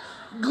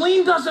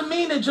 Glean doesn't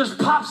mean it just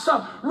pops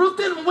up. Ruth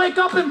didn't wake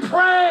up and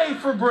pray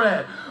for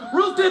bread.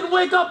 Ruth didn't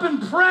wake up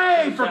and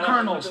pray for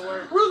kernels.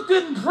 Ruth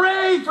didn't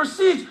pray for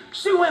seeds.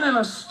 She went in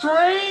a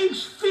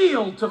strange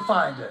field to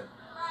find it.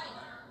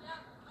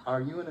 Are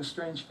you in a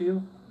strange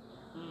field?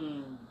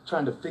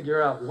 Trying to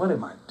figure out, what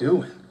am I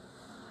doing?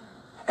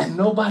 And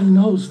nobody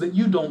knows that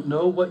you don't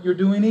know what you're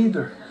doing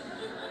either.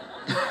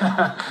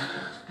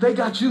 They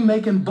got you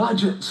making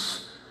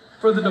budgets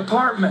for the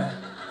department.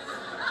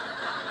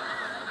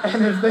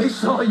 And if they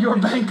saw your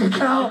bank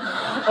account,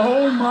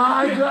 oh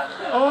my God,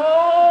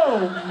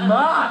 oh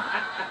my.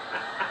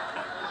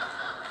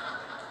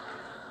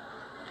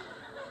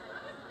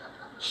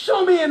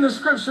 Show me in the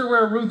scripture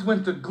where Ruth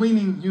went to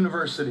Gleaning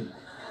University.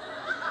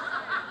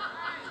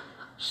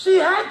 She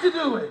had to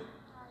do it.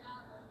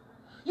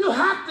 You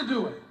have to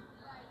do it.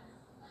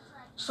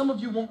 Some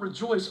of you won't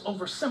rejoice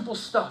over simple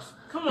stuff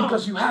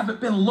because you haven't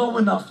been low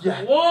enough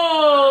yet.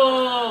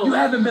 Whoa! You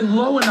haven't been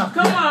low enough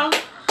yet.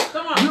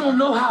 Come on. You don't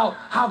know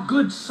how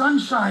good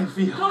sunshine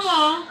feels. Come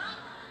on.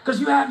 Because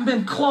you haven't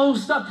been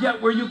closed up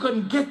yet where you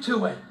couldn't get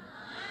to it.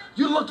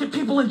 You look at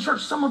people in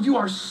church, some of you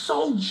are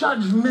so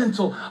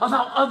judgmental of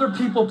how other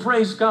people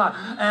praise God.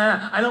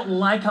 I don't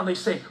like how they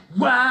say,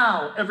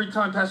 wow, every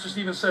time Pastor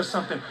Stephen says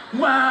something.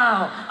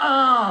 Wow,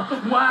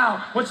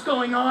 wow, what's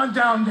going on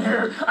down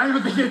there? I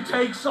don't think it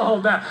takes all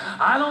that.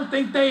 I don't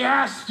think they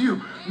asked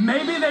you.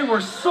 Maybe they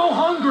were so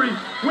hungry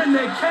when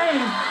they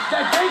came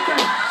that they can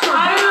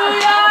survive.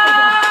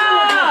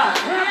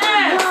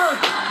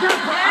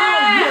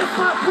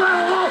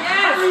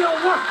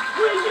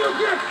 When you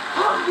get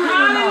hungry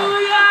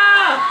enough.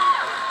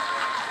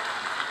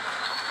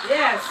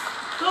 Yes.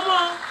 Come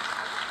on.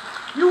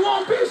 You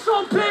won't be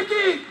so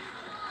picky.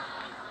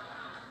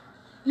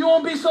 You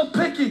won't be so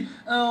picky.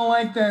 I don't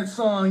like that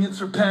song.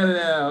 It's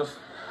repetitive.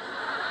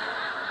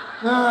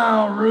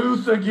 Oh,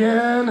 Ruth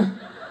again.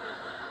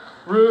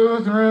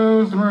 Ruth.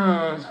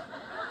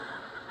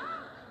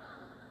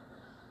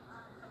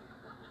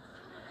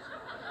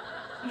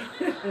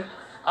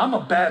 I'm a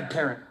bad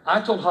parent.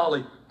 I told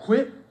Holly,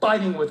 quit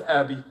fighting with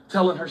Abby,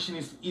 telling her she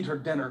needs to eat her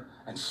dinner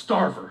and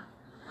starve her.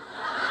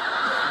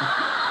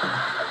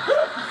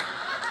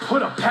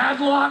 Put a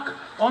padlock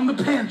on the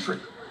pantry.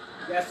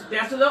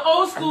 That's a little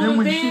old school. And then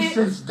when she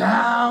sits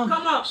down,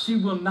 come on, she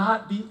will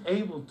not be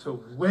able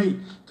to wait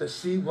to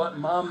see what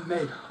mom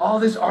made. All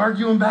this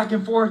arguing back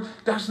and forth,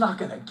 that's not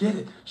going to get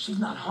it. She's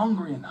not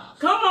hungry enough.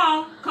 Come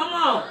on.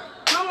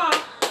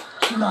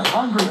 She's not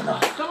hungry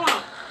enough. Come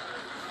on.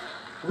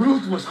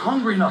 Ruth was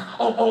hungry enough.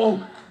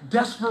 Oh.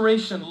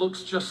 Desperation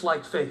looks just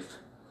like faith.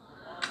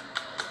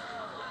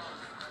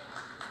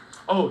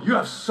 Oh, you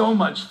have so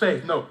much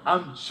faith. No,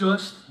 I'm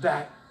just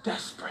that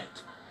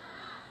desperate.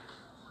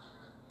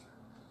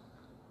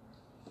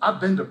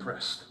 I've been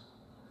depressed.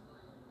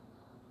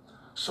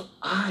 So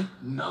I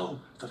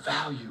know the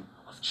value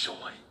of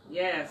joy.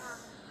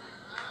 Yes.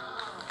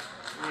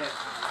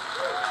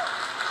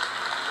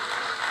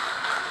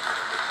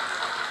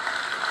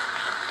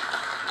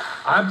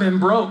 I've been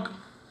broke.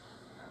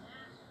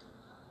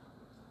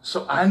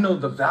 So I know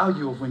the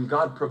value of when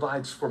God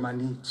provides for my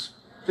needs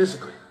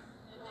physically.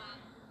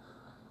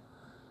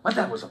 My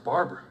dad was a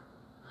barber.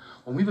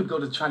 When we would go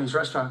to the Chinese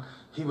restaurant,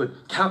 he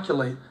would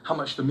calculate how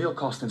much the meal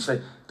cost and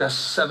say, that's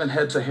 7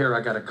 heads of hair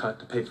I got to cut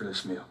to pay for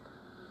this meal.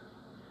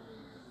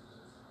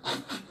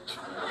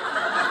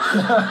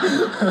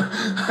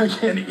 I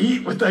can't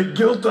eat with that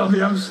guilt on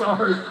me. I'm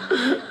sorry.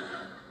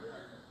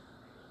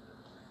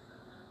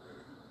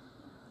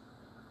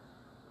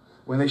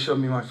 When they showed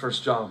me my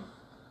first job,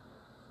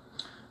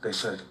 they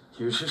said,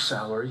 here's your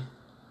salary.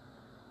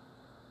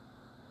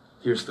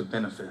 Here's the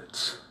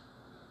benefits.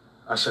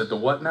 I said, the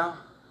what now?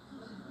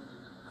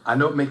 I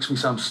know it makes me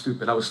sound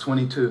stupid. I was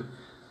 22.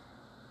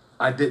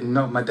 I didn't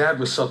know. My dad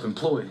was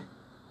self-employed.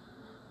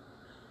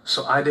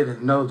 So I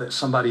didn't know that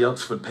somebody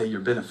else would pay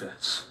your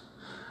benefits.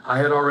 I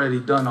had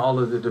already done all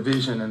of the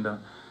division and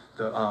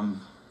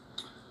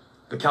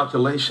the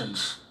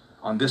calculations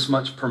on this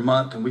much per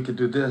month, and we could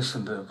do this,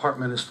 and the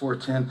apartment is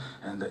 410,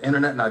 and the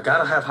internet, and I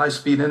gotta have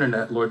high-speed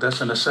internet, Lord,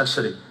 that's a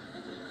necessity.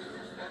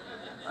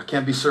 I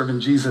can't be serving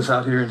Jesus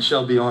out here in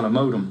Shelby on a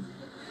modem,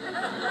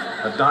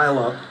 a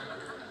dial-up.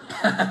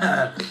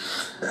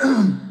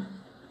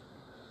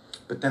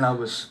 But then I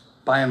was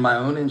buying my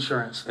own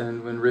insurance,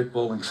 and when Rick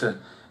Bowling said,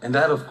 and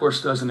that of course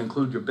doesn't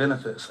include your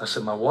benefits, I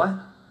said, my what?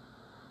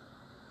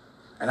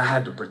 And I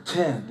had to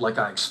pretend like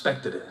I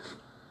expected it,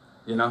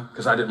 you know,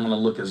 because I didn't want to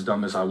look as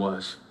dumb as I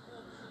was.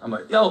 I'm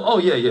like, oh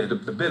yeah,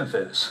 the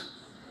benefits.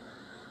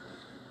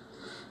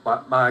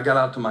 But I got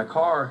out to my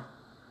car,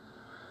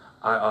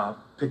 I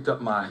picked up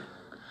my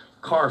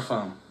car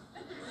phone.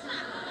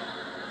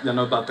 You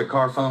know about the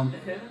car phone?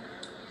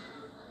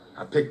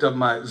 I picked up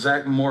my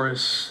Zach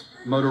Morris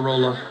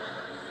Motorola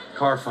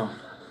car phone.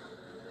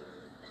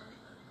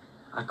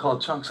 I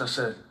called Chunks, I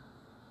said,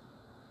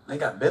 they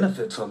got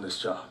benefits on this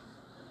job.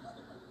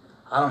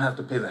 I don't have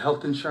to pay the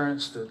health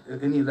insurance,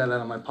 any of that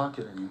out of my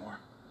pocket anymore.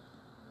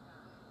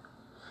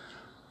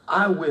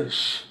 I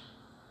wish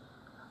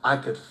I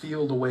could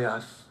feel the way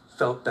I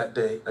felt that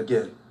day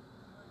again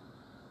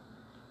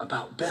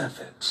about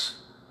benefits.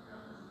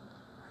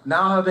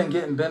 Now I've been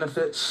getting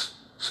benefits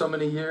so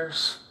many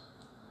years,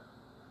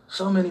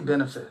 so many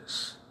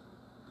benefits.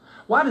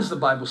 Why does the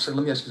Bible say,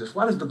 let me ask you this,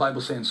 why does the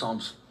Bible say in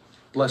Psalms,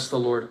 bless the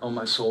Lord, O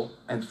my soul,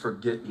 and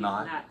forget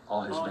not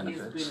all his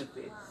benefits?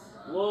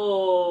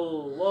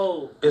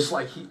 Whoa. It's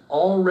like he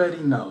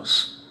already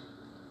knows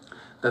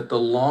that the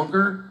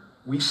longer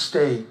we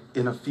stay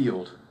in a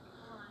field,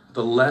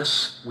 the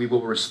less we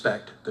will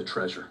respect the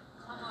treasure.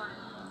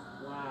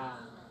 Wow.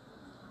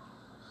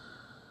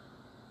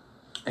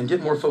 And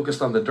get more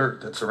focused on the dirt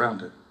that's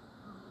around it.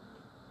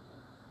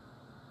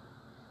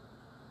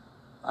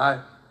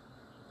 I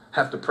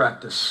have to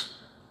practice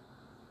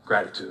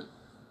gratitude.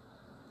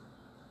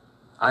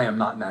 I am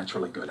not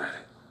naturally good at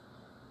it.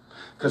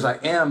 Because I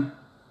am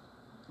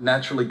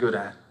naturally good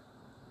at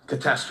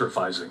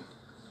catastrophizing.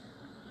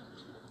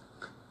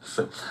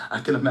 So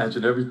I can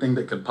imagine everything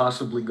that could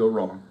possibly go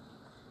wrong.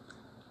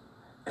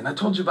 And I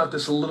told you about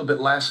this a little bit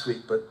last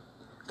week, but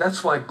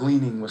that's why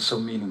gleaning was so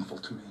meaningful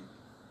to me.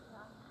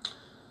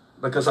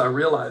 Because I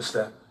realized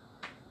that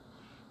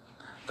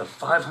the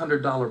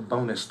 $500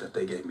 bonus that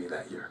they gave me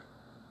that year.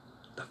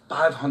 The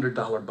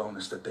 $500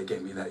 bonus that they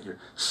gave me that year.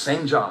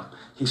 Same job.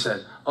 He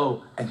said,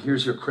 oh, and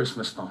here's your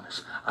Christmas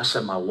bonus. I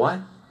said, my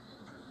what?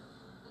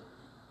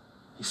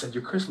 He said,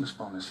 your Christmas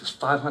bonus is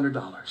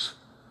 $500.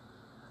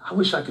 I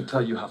wish I could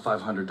tell you how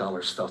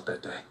 $500 felt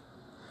that day.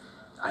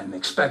 I didn't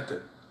expect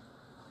it.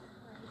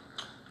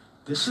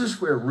 This is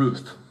where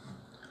Ruth,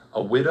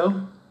 a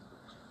widow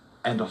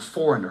and a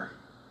foreigner,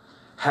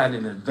 had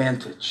an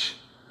advantage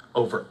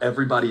over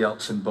everybody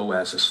else in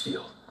Boaz's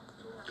field.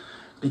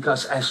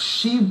 Because as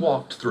she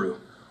walked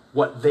through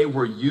what they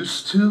were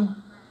used to,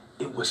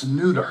 it was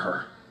new to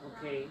her.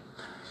 Okay.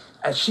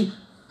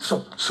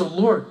 So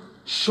Lord,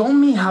 show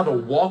me how to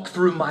walk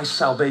through my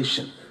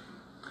salvation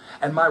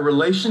and my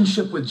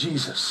relationship with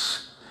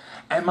Jesus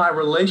and my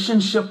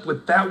relationship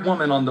with that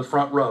woman on the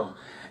front row,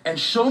 and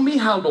show me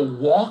how to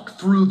walk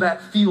through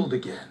that field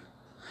again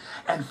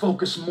and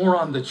focus more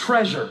on the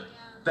treasure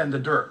than the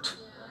dirt.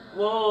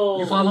 Whoa.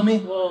 You follow me?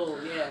 Whoa,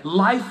 yeah.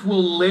 Life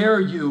will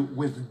layer you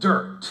with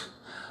dirt.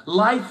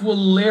 Life will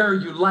layer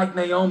you, like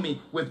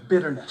Naomi, with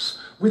bitterness,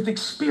 with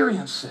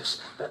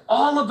experiences that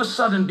all of a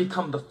sudden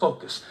become the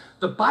focus.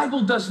 The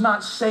Bible does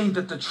not say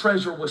that the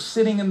treasure was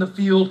sitting in the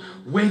field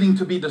waiting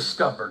to be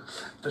discovered.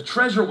 The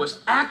treasure was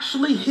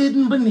actually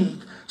hidden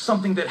beneath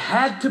something that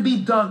had to be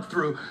dug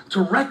through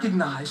to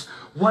recognize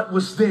what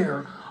was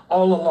there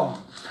all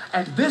along.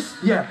 And this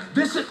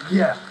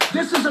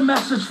is a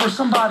message for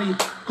somebody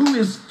who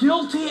is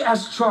guilty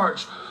as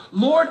charged.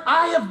 Lord,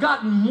 I have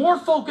gotten more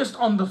focused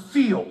on the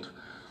field,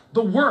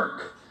 the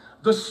work,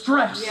 the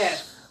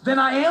stress, than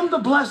I am the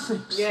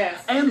blessings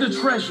and the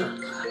treasure.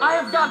 I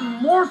have gotten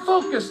more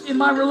focused in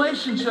my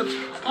relationships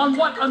on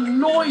what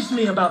annoys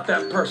me about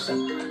that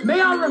person.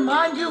 May I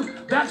remind you,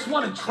 that's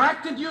what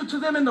attracted you to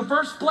them in the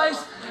first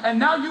place, and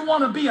now you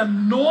want to be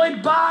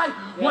annoyed by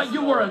what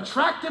you were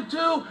attracted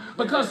to,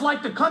 because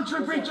like the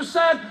country preacher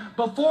said,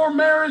 before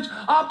marriage,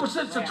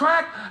 opposites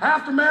attract.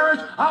 After marriage,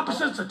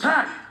 opposites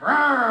attack.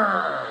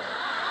 Rawr.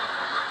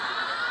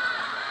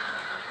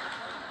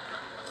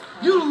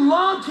 You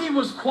loved he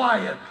was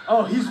quiet.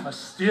 Oh, he's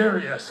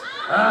mysterious.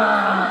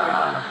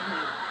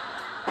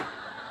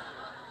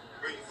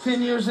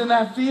 10 years in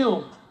that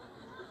field.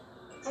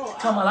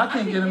 Come on, I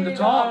can't get him to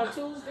talk.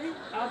 Tuesday.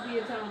 I'll be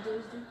in town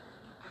Tuesday.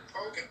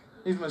 Okay.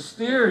 He's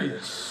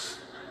mysterious.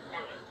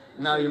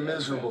 Now you're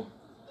miserable.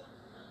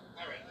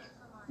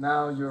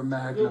 Now you're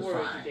Good word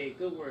magnified. today.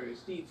 Good word.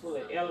 Steve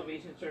Furlick,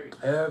 Elevation Church.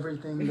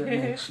 Everything that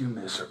makes you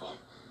miserable.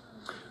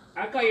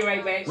 I'll call you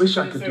right back. Wish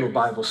I could do a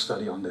Bible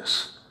study on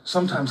this.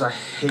 Sometimes I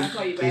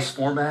hate this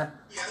format.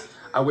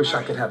 I wish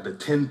I could have the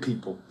 10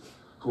 people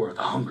who are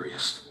the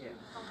hungriest. Yeah.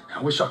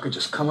 I wish I could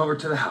just come over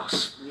to the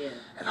house Yeah.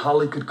 and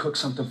Holly could cook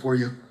something for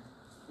you.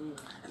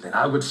 And then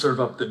I would serve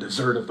up the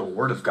dessert of the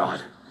Word of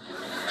God.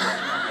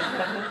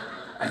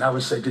 And I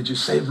would say, did you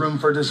save room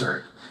for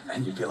dessert?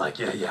 And you'd be like,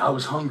 yeah, I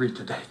was hungry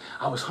today.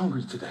 I was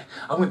hungry today.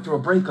 I went through a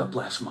breakup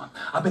last month.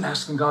 I've been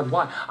asking God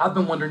why. I've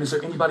been wondering, is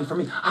there anybody for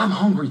me? I'm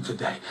hungry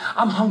today.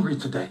 I'm hungry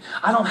today.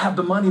 I don't have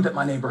the money that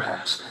my neighbor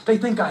has. They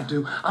think I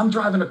do. I'm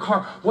driving a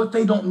car. What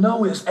they don't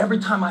know is every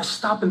time I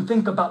stop and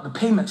think about the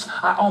payments,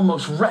 I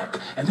almost wreck.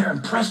 And they're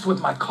impressed with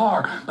my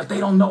car, but they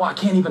don't know I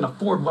can't even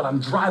afford what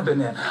I'm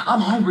driving in. I'm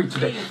hungry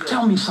today.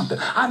 Tell me something.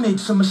 I made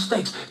some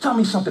mistakes. Tell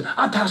me something.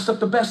 I passed up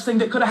the best thing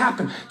that could have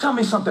happened. Tell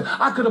me something.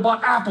 I could have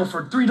bought Apple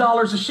for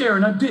 $3 a share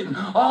and I didn't.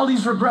 All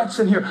these regrets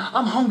in here.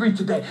 I'm hungry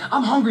today.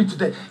 I'm hungry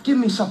today. Give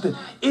me something.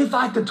 If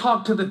I could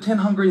talk to the 10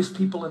 hungriest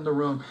people in the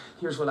room,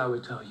 here's what I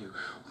would tell you.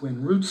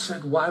 When Ruth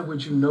said, why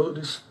would you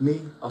notice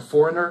me, a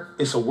foreigner?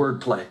 It's a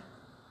word play.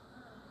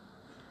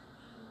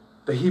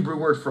 The Hebrew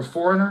word for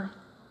foreigner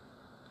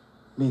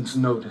means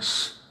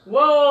notice.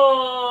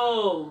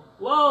 Whoa.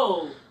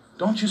 Whoa.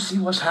 Don't you see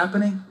what's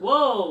happening?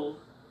 Whoa.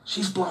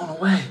 She's blown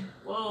away.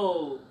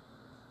 Whoa.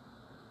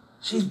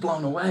 She's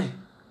blown away.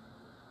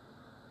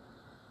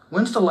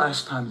 When's the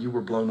last time you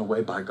were blown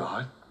away by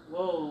God?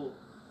 Whoa.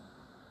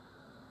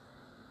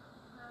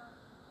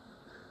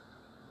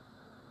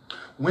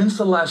 When's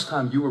the last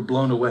time you were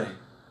blown away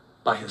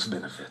by his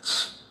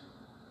benefits?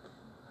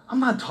 I'm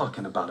not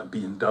talking about a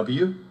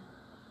BMW.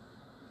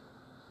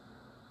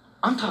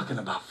 I'm talking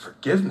about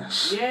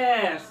forgiveness.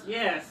 Yes,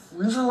 yes.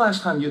 When's the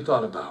last time you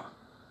thought about,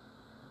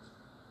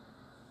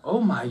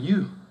 oh my,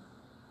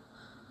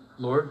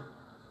 Lord,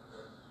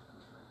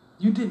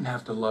 you didn't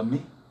have to love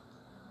me.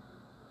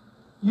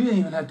 You didn't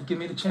even have to give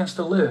me the chance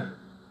to live.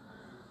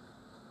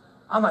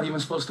 I'm not even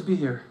supposed to be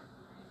here.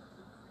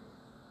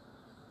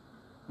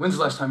 When's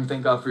the last time you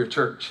thank God for your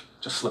church?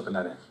 Just slipping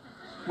that in.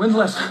 When's the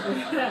last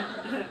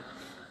time?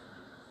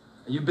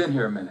 You've been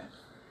here a minute.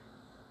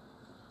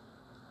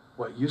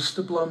 What used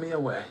to blow me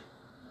away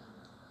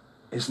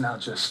is now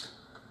just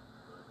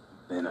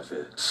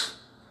benefits.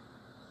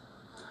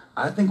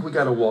 I think we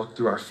got to walk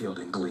through our field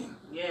and glean.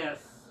 Yes.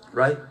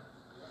 Right?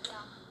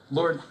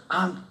 Lord,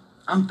 I'm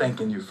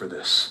thanking you for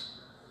this.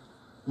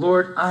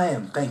 Lord, I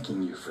am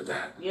thanking you for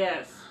that.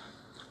 Yes.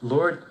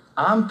 Lord,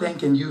 I'm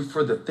thanking you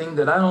for the thing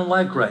that I don't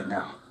like right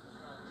now.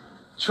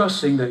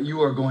 trusting that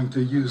you are going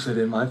to use it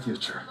in my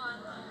future.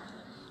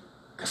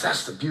 Because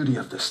that's the beauty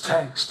of this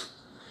text.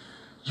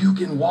 You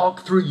can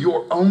walk through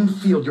your own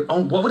field, your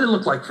own. What would it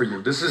look like for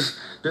you? This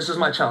is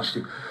my challenge to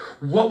you.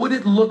 What would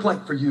it look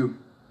like for you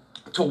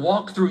to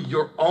walk through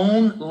your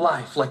own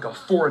life like a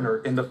foreigner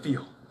in the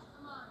field?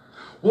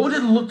 What would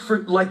it look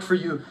like for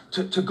you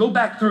to go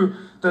back through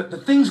the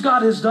things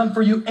God has done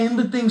for you and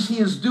the things he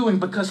is doing?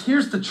 Because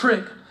here's the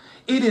trick.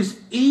 It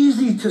is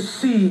easy to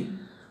see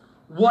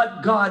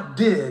what God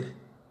did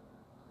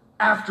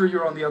after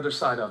you're on the other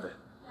side of it.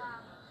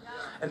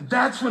 And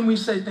that's when we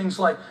say things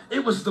like,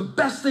 it was the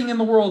best thing in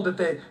the world that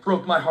they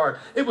broke my heart.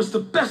 It was the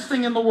best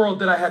thing in the world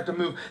that I had to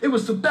move. It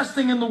was the best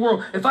thing in the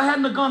world. If I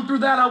hadn't have gone through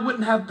that, I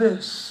wouldn't have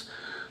this.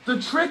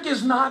 The trick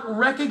is not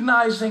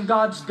recognizing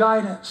God's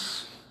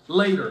guidance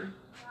later.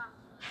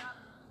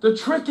 The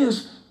trick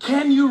is,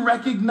 can you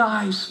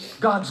recognize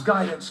God's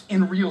guidance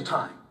in real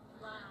time?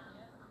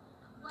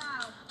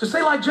 To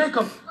say like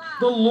Jacob,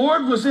 the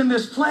Lord was in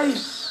this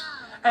place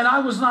and I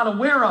was not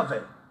aware of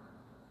it.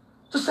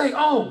 To say,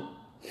 oh,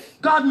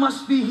 God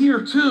must be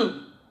here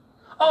too.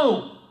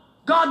 Oh,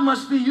 God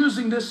must be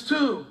using this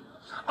too.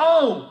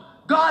 Oh,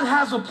 God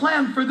has a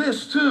plan for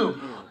this too.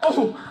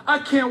 Oh, I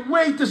can't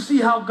wait to see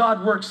how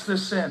God works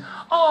this in.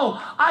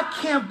 Oh, I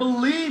can't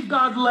believe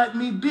God let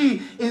me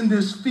be in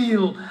this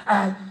field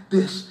at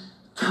this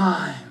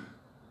time.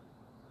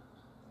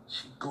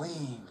 She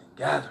gleaned and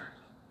gathered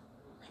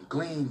and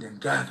gleaned and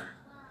gathered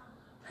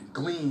and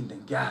gleaned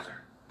and gathered.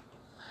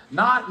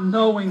 Not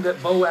knowing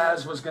that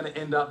Boaz was going to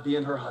end up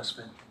being her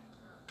husband.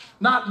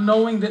 Not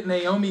knowing that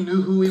Naomi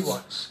knew who he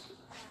was.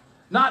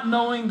 Not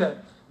knowing that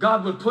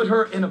God would put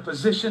her in a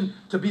position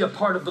to be a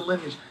part of the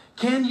lineage.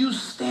 Can you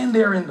stand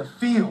there in the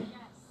field,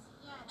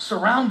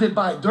 surrounded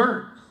by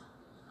dirt?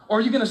 Or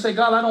are you going to say,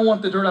 God, I don't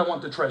want the dirt, I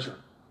want the treasure.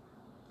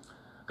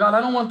 God, I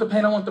don't want the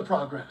pain, I want the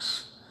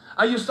progress.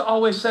 I used to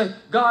always say,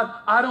 God,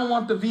 I don't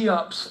want the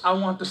V-ups, I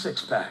want the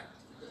six-pack.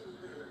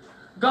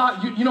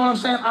 God, you know what I'm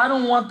saying? I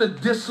don't want the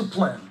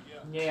discipline.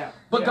 Yeah.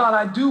 But God,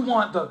 I do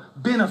want the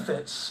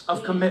benefits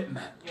of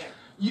commitment. Yeah.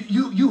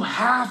 You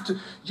have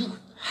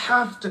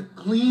to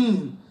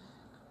glean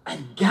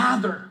and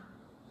gather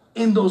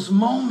in those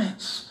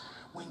moments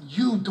when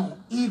you don't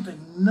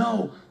even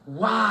know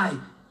why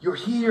you're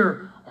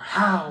here or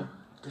how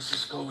this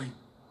is going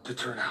to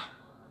turn out.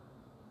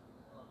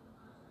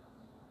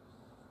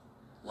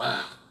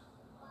 Wow.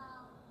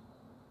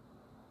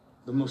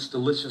 The most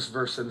delicious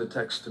verse in the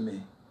text to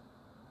me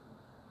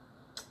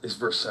is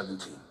verse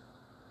 17.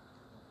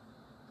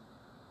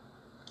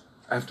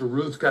 After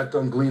Ruth got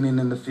done gleaning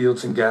in the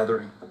fields and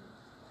gathering,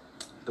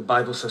 the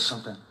Bible says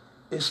something.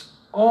 It's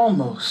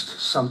almost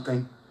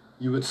something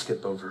you would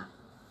skip over.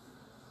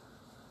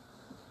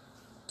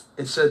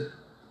 It said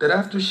that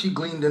after she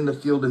gleaned in the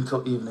field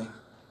until evening,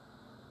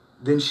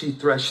 then she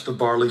threshed the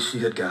barley she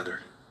had gathered,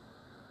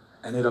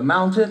 and it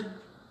amounted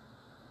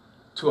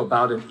to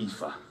about an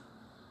ephah.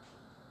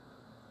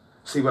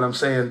 See what I'm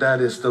saying?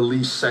 That is the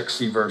least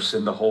sexy verse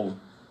in the whole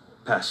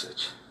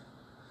passage.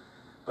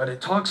 But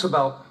it talks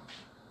about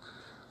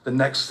the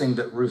next thing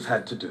that Ruth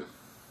had to do,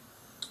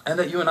 and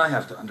that you and I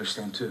have to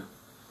understand too.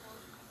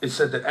 It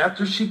said that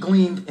after she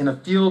gleaned in a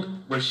field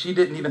where she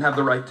didn't even have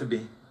the right to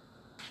be,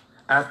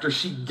 after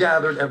she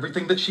gathered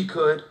everything that she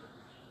could,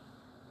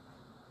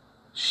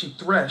 she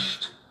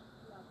threshed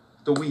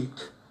the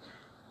wheat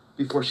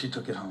before she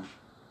took it home.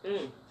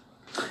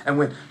 And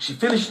when she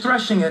finished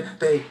threshing it,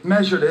 they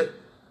measured it,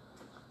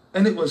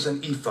 and it was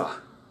an ephah,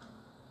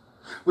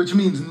 which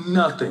means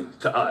nothing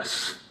to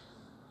us.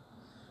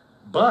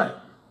 But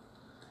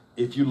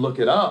if you look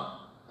it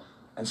up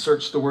and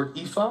search the word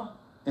ephah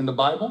in the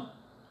Bible,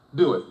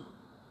 do it.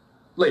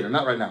 Later,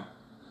 not right now.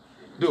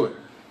 Do it.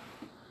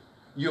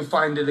 You'll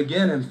find it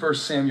again in 1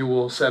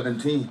 Samuel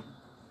 17,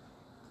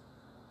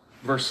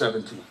 verse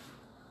 17.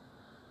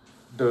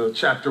 The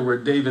chapter where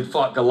David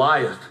fought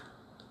Goliath.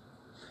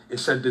 It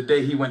said the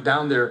day he went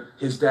down there,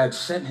 his dad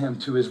sent him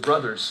to his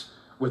brothers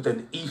with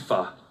an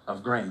ephah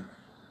of grain.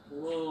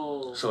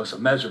 Whoa. So it's a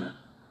measurement.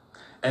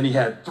 And he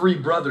had 3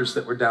 brothers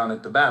that were down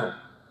at the battle.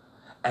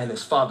 And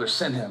his father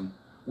sent him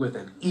with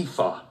an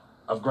ephah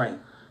of grain.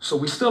 So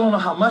we still don't know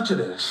how much it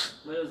is.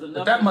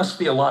 But that must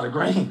be a lot of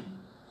grain.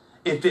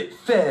 If it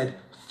fed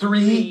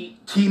 3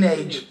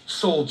 teenage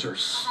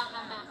soldiers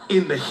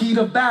in the heat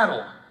of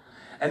battle.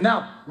 And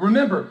now,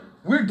 remember,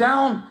 we're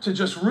down to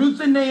just Ruth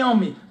and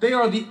Naomi. They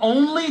are the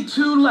only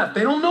 2 left.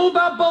 They don't know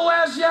about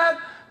Boaz yet.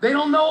 They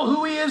don't know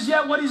who he is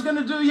yet, what he's going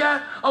to do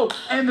yet. Oh,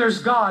 and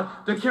there's God,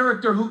 the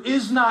character who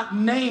is not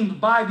named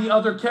by the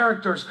other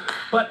characters,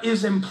 but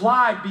is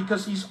implied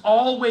because he's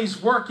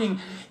always working,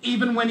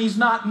 even when he's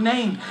not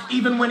named,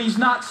 even when he's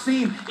not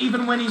seen,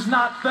 even when he's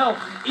not felt,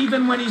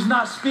 even when he's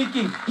not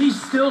speaking.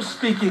 He's still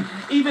speaking.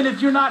 Even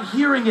if you're not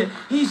hearing it,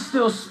 he's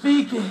still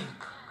speaking.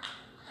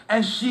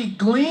 And she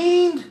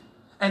gleaned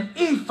an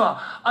ephah,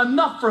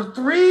 enough for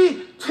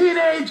 3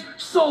 teenage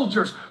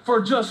soldiers,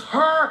 for just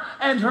her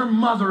and her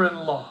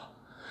mother-in-law.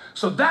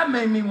 So that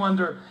made me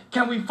wonder,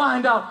 can we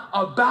find out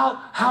about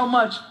how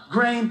much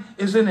grain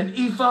is in an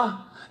ephah?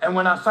 And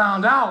when I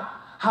found out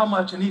how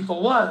much an ephah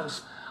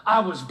was, I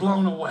was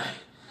blown away.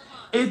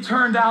 It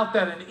turned out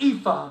that an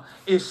ephah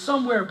is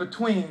somewhere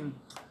between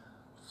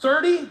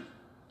 30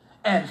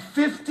 and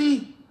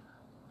 50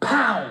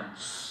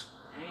 pounds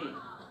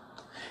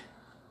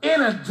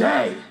in a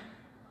day.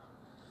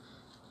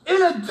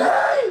 In a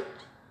day.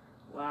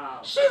 Wow.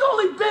 She's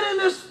only been in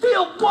this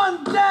field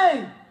one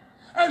day,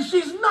 and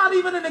she's not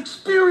even an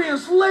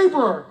experienced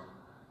laborer.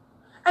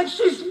 And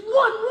she's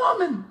one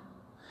woman.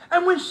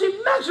 And when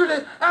she measured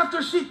it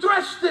after she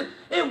threshed it,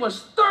 it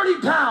was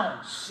 30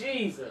 pounds.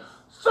 Jesus.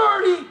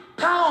 30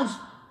 pounds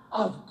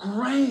of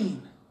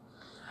grain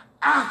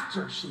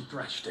after she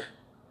threshed it.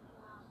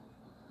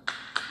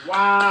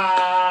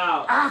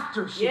 Wow.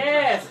 After she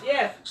Yes, threshed it.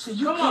 yes. See,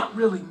 you Come can't on.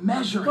 really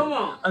measure Come it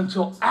on.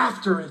 until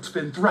after it's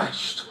been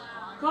threshed.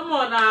 Come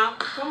on now.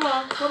 Come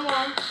on. Come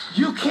on.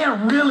 You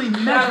can't really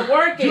measure.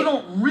 work it. You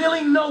don't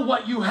really know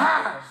what you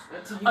have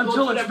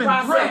until it's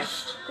been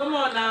threshed. Come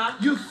on now.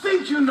 You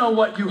think you know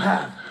what you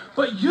have,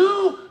 but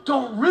you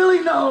don't really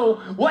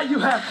know what you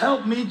have.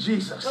 Help me,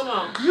 Jesus. Come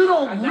on. You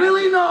don't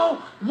really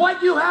know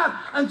what you have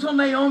until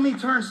Naomi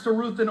turns to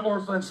Ruth and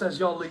Orpah and says,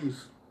 y'all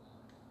leave.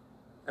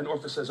 And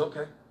Orpah says,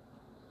 okay.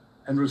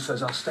 And Ruth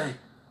says, I'll stay.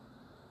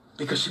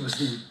 Because she was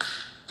being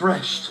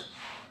threshed.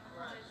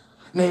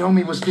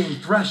 Naomi was being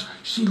threshed.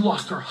 She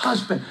lost her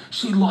husband.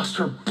 She lost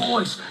her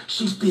boys.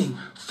 She's being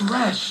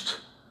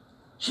threshed.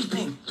 She's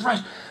being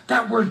threshed.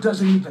 That word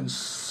doesn't even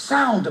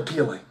sound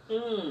appealing.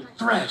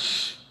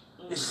 Thresh.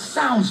 It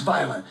sounds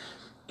violent.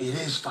 It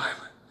is violent.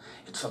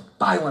 It's a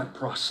violent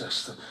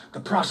process. The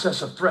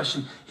process of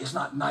threshing is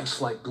not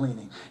nice like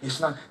gleaning. It's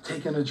not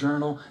taking a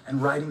journal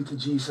and writing to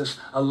Jesus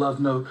a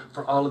love note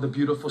for all of the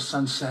beautiful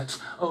sunsets.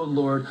 Oh,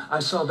 Lord, I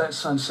saw that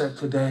sunset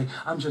today.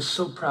 I'm just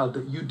so proud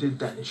that you did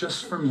that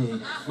just for me.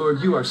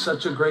 Lord, you are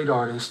such a great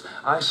artist.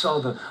 I saw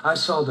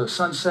the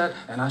sunset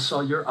and I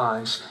saw your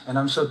eyes, and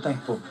I'm so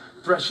thankful.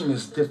 Threshing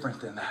is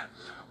different than that.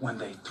 When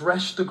they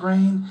threshed the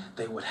grain,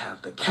 they would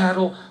have the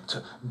cattle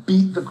to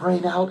beat the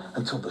grain out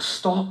until the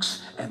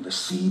stalks and the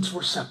seeds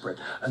were separate,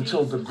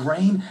 until the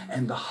grain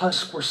and the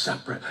husk were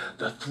separate.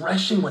 The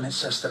threshing, when it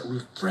says that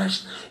Ruth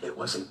threshed, it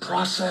was a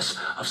process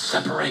of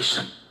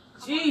separation.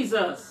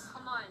 Jesus.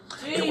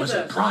 It was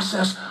a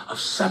process of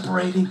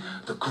separating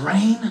the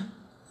grain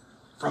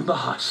from the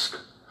husk,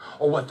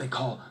 or what they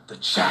call the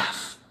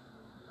chaff.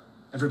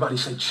 Everybody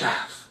say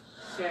chaff.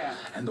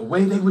 And the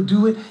way they would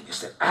do it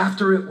is that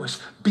after it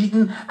was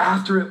beaten,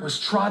 after it was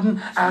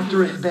trodden,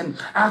 after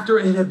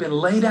it had been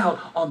laid out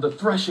on the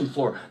threshing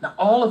floor. Now,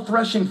 all a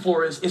threshing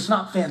floor is, it's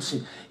not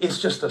fancy. It's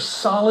just a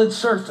solid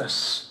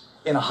surface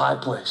in a high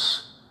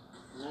place.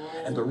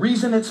 And the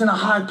reason it's in a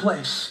high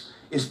place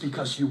is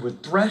because you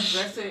would thresh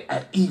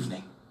at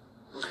evening.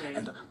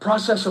 And the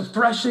process of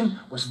threshing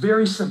was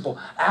very simple.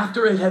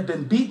 After it had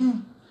been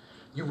beaten,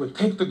 you would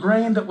take the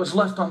grain that was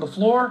left on the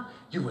floor,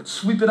 you would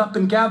sweep it up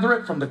and gather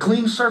it from the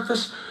clean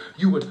surface,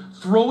 you would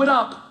throw it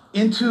up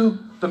into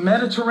the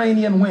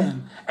Mediterranean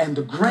wind, and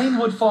the grain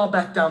would fall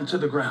back down to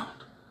the ground.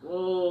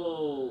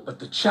 Whoa. But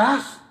the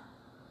chaff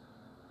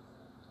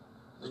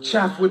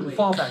wouldn't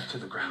fall back to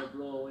the ground.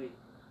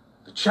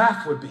 The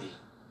chaff would be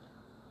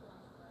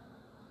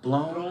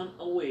blown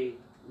away.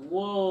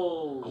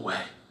 Whoa.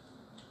 away.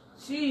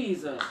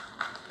 Jesus.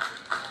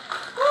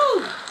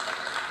 Woo.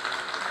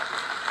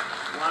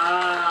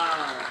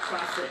 Wow.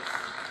 Process.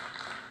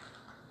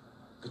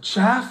 The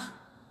chaff,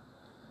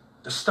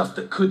 the stuff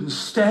that couldn't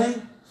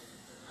stay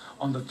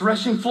on the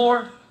threshing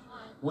floor,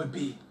 would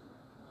be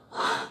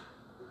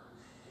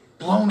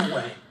blown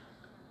away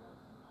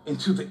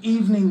into the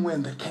evening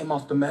wind that came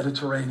off the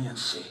Mediterranean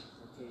Sea.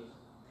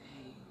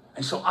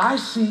 And so I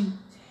see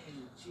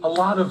a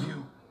lot of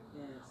you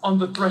on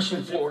the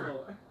threshing floor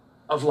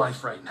of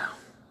life right now.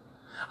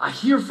 I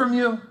hear from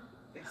you,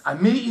 I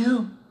meet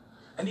you,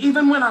 and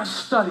even when I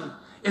study,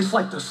 it's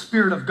like the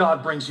Spirit of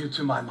God brings you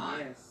to my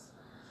mind.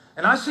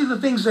 And I see the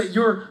things that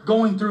you're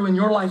going through in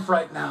your life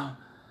right now,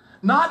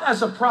 not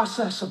as a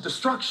process of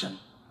destruction,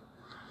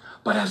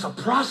 but as a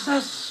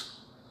process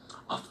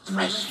of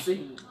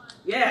threshing.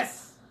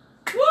 Yes.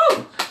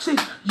 Woo! See,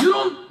 you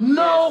don't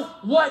know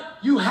what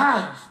you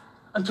have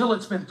until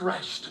it's been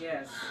threshed.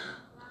 Yes.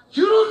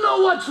 You don't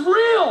know what's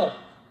real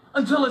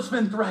until it's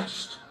been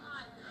threshed.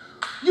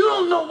 You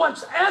don't know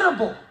what's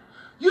edible.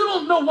 You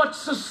don't know what's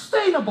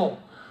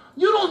sustainable.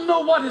 You don't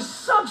know what is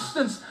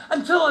substance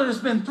until it has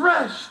been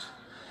threshed.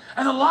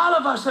 And a lot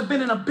of us have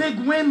been in a big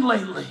wind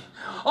lately.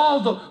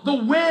 Oh, the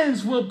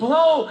winds will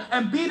blow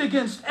and beat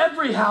against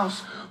every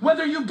house.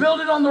 Whether you build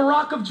it on the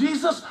rock of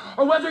Jesus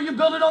or whether you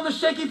build it on the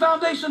shaky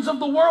foundations of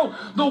the world,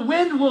 the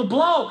wind will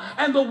blow,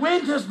 and the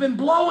wind has been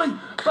blowing,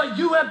 but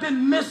you have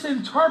been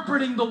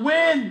misinterpreting the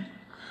wind.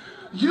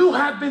 You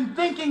have been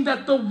thinking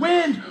that the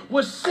wind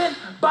was sent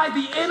by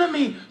the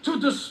enemy to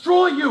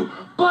destroy you,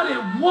 but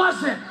it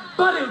wasn't,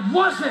 but it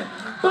wasn't,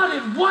 but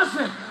it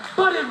wasn't,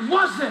 but it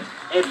wasn't.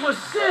 It was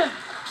sent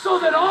so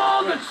that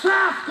all the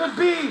chaff could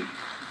be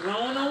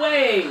blown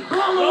away.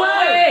 Blown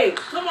away.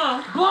 Come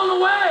on.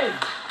 Blown away.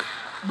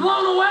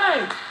 Blown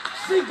away.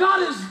 See,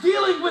 God is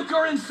dealing with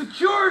your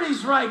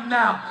insecurities right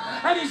now.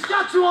 And he's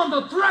got you on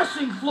the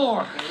threshing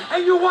floor.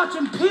 And you're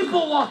watching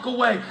people walk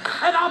away.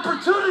 And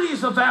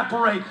opportunities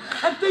evaporate.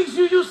 And things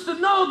you used to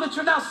know that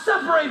you're now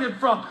separated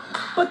from.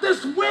 But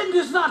this wind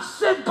is not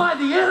sent by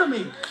the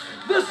enemy.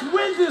 This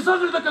wind is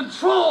under the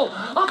control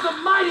of the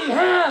mighty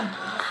hand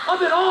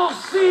of an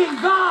all-seeing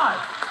God.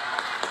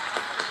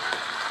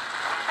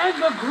 And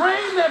the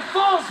grain that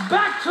falls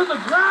back to the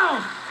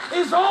ground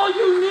is all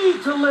you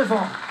need to live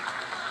on.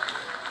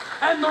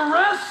 And the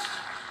rest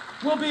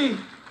will be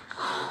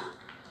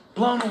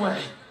blown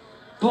away,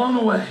 blown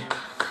away,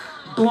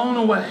 blown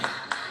away,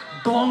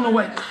 blown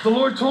away. The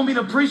Lord told me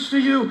to preach to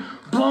you,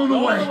 blown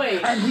away.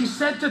 And he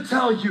said to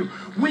tell you,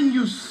 when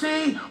you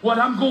see what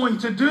I'm going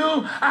to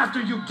do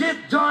after you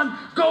get done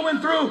going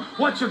through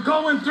what you're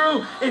going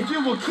through, if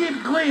you will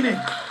keep gleaning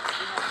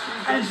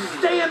and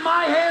stay in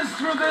my hands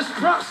through this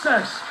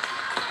process,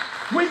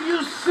 when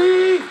you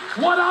see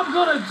what I'm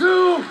going to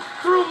do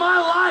through my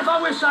life, I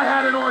wish I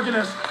had an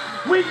organist.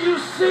 When you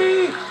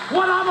see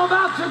what I'm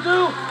about to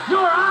do,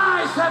 your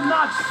eyes have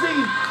not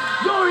seen,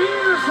 your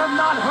ears have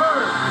not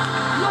heard,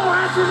 nor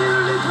has it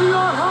entered into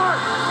your heart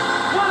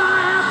what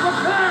I have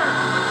prepared.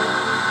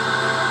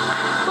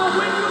 But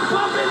when you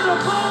bump into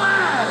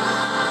Boaz,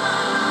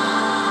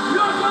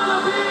 you're going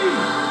to be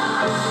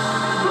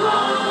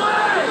blown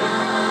away.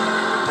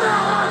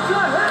 Now unto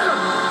him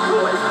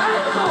who is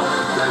able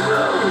to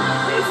do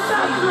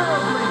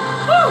immeasurably.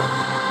 Woo!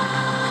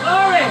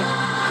 Glory!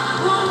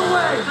 Blown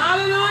away.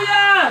 Hallelujah!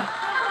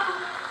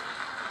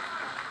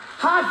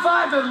 High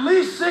five at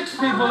least 6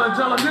 people and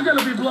tell them you're going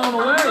to be blown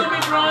away. You're going to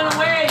be blown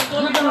away.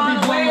 You're going to be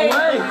blown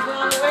away.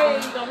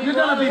 You're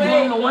going to be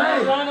blown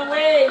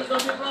away.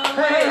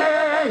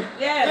 Hey.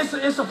 Yes.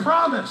 It's a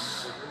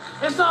promise.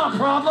 It's not a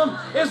problem.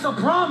 It's a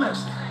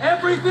promise.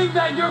 Everything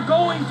that you're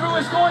going through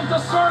is going to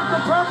serve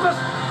the purpose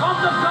of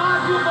the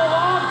God you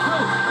belong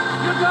to.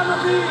 You're going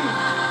to be.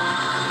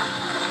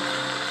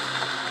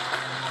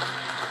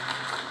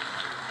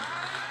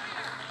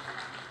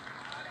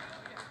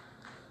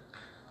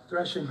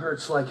 Threshing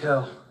hurts like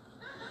hell.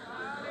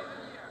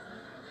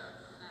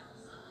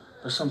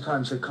 But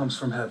sometimes it comes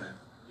from heaven.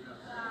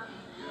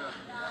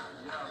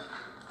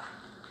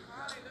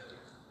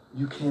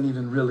 You can't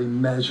even really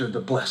measure the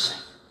blessing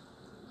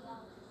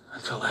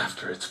until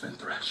after it's been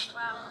threshed.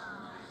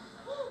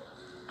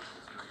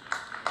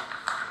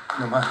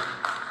 Now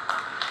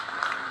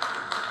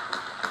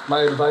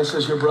my advice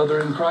as your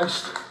brother in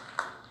Christ,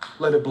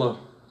 let it blow.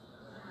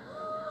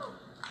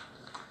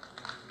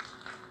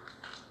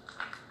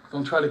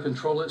 Don't try to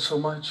control it so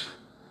much.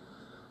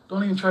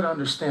 Don't even try to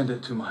understand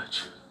it too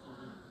much.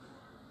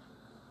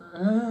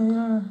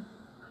 The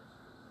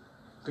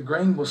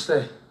grain will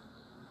stay.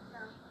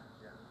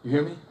 You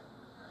hear me?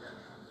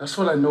 That's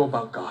what I know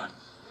about God.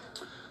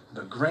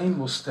 The grain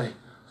will stay.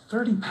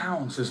 30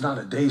 pounds is not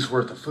a day's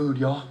worth of food,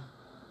 y'all.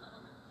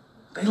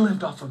 They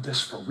lived off of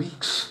this for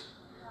weeks.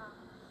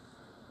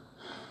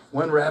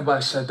 One rabbi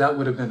said that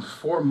would have been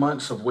 4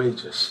 months of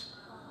wages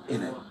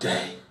in a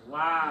day.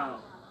 Wow.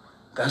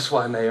 That's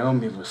why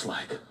Naomi was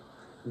like,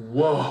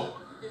 whoa,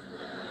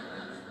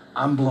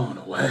 I'm blown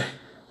away.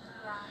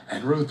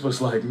 And Ruth was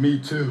like, me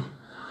too.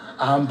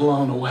 I'm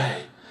blown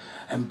away.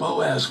 And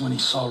Boaz, when he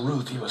saw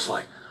Ruth, he was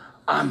like,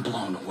 I'm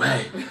blown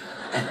away.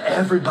 And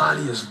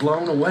everybody is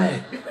blown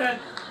away.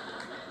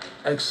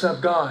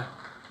 Except God.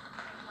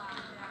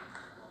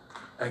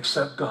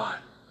 Except God.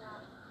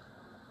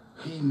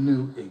 He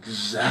knew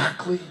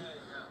exactly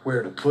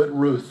where to put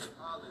Ruth.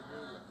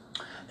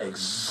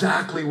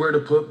 Exactly where to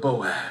put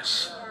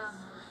Boaz.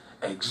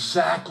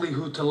 Exactly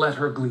who to let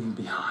her glean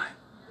behind.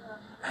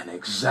 And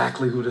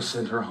exactly who to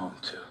send her home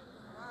to.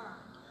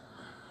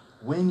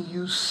 When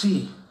you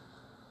see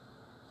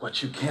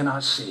what you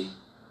cannot see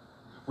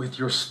with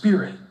your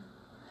spirit,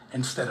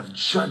 instead of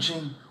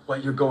judging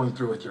what you're going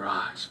through with your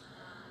eyes.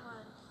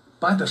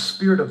 By the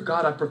Spirit of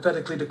God, I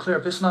prophetically declare,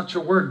 if it's not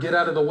your word, get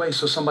out of the way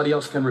so somebody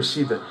else can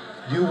receive it.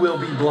 You will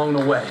be blown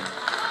away.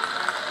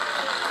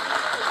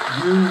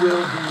 You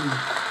will be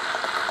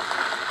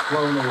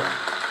blown away.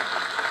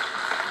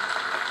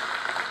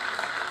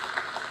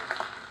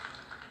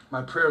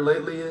 My prayer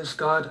lately is,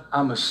 God,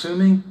 I'm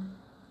assuming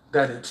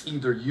that it's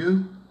either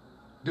you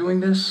doing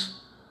this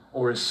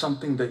or is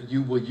something that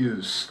you will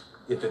use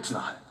if it's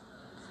not.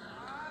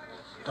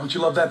 Don't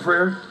you love that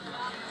prayer?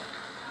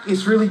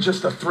 It's really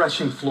just a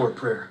threshing floor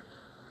prayer.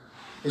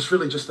 It's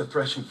really just a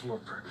threshing floor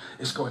prayer.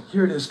 It's going,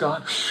 here it is,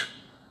 God.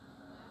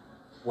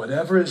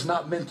 Whatever is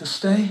not meant to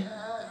stay,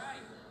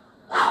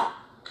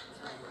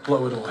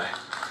 blow it away.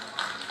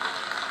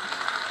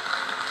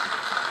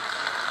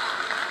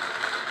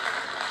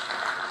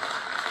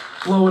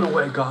 Blow it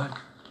away, God.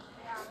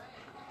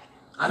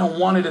 I don't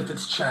want it if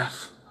it's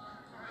chaff.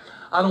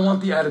 I don't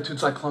want the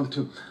attitudes I clung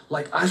to.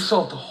 Like, I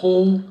saw the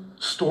whole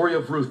story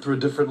of Ruth through a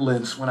different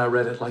lens when I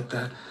read it like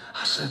that.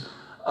 I said,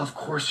 of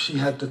course she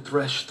had to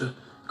thresh the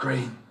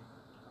grain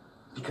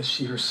because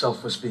she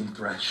herself was being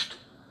threshed.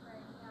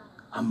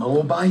 A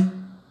Moabite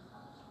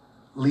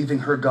leaving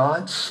her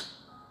gods.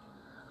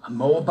 A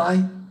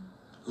Moabite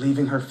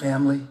leaving her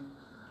family,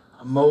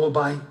 a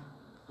Moabite,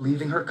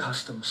 leaving her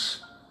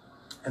customs.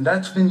 And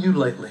that's been you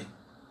lately.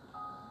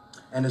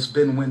 And it's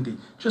been windy.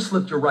 Just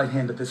lift your right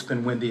hand if it's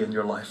been windy in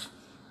your life.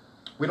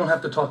 We don't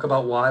have to talk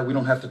about why. We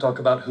don't have to talk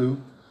about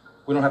who.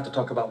 We don't have to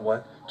talk about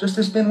what. Just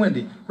it's been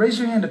windy. Raise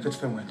your hand if it's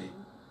been windy.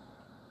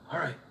 All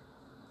right.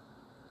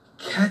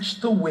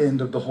 Catch the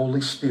wind of the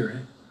Holy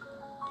Spirit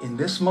in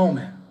this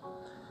moment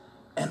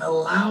and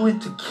allow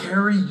it to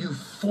carry you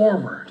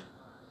forward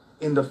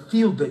in the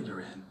field that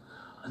you're in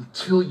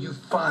until you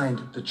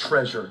find the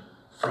treasure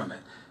from it.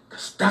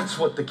 Because that's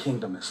what the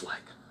kingdom is like.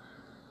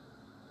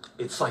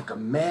 It's like a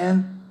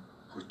man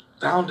who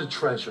found a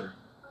treasure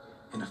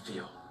in a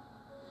field.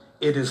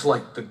 It is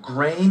like the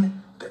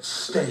grain that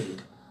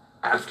stayed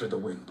after the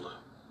wind blew.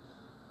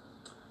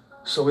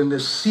 So in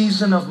this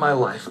season of my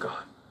life,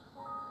 God,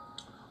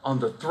 on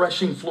the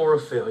threshing floor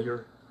of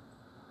failure,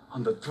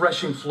 on the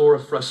threshing floor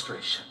of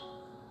frustration,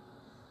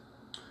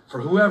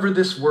 for whoever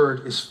this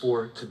word is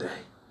for today,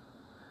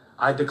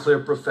 I declare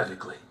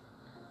prophetically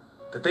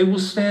that they will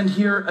stand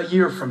here a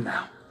year from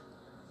now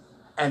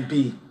and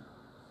be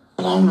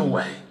blown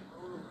away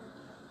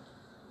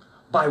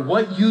by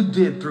what you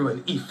did through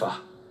an ephah.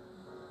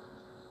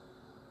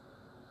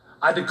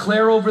 I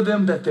declare over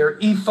them that their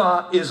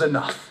ephah is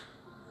enough.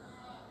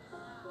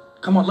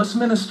 Come on, let's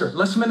minister.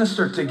 Let's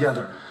minister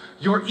together.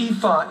 Your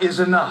ephah is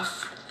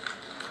enough.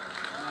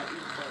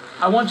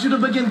 I want you to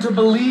begin to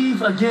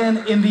believe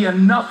again in the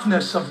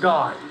enoughness of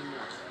God.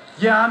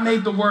 Yeah, I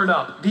made the word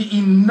up. The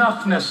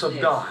enoughness of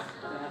God.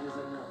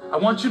 I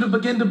want you to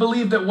begin to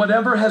believe that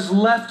whatever has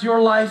left your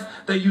life,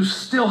 that you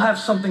still have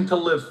something to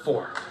live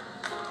for.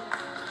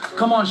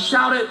 Come on,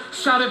 shout it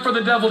for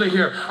the devil to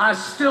hear. I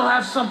still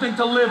have something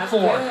to live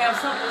for.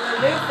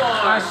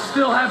 I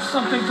still have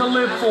something to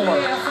live for.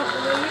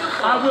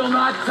 I will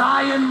not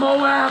die in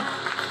Moab.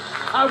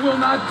 I will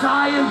not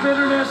die in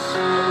bitterness.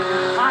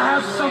 I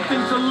have something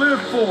to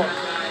live for.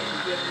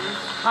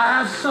 I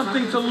have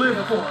something to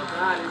live for.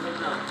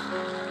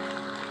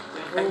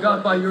 And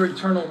God, by your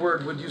eternal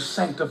word, would you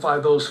sanctify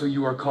those who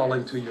you are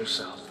calling to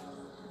yourself?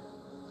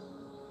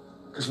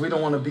 Because we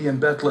don't want to be in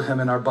Bethlehem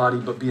in our body,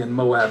 but be in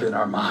Moab in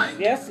our mind.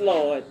 Yes,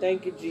 Lord.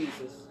 Thank you,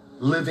 Jesus.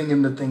 Living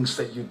in the things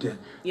that you did.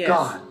 Yes.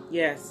 God,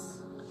 yes.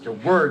 Your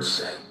word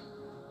said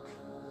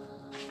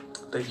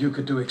that you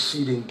could do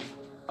exceeding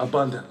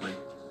abundantly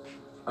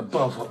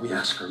above what we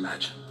ask or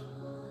imagine.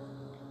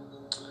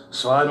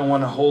 So I don't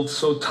want to hold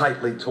so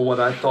tightly to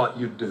what I thought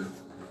you'd do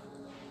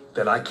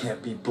that I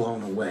can't be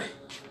blown away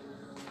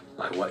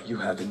by what you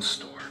have in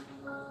store.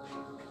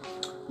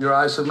 Your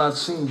eyes have not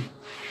seen,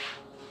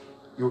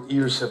 your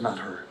ears have not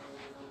heard.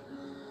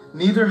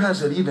 Neither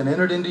has it even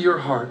entered into your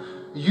heart.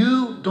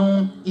 You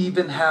don't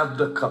even have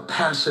the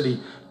capacity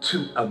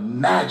to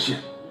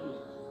imagine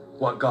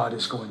what God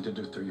is going to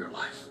do through your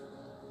life.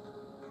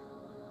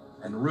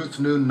 And Ruth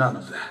knew none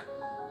of that.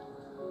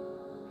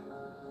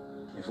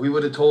 If we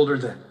would have told her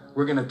that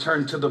we're going to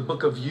turn to the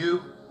book of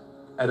you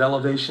at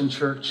Elevation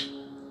Church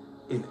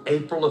in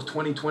April of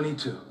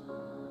 2022,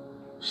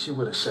 she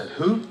would have said,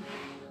 who?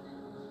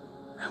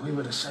 And we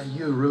would have said,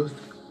 you,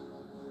 Ruth.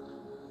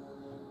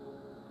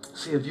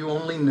 See, if you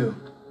only knew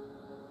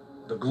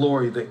the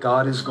glory that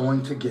God is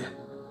going to get.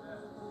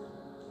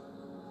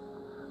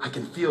 I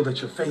can feel that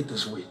your faith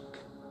is weak.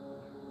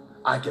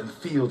 I can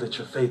feel that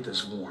your faith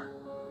is worn.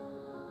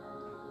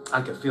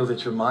 I can feel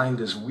that your mind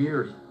is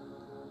weary.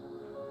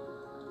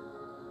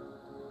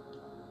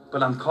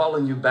 But I'm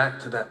calling you back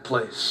to that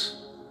place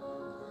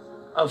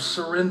of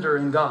surrender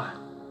in God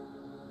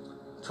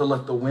to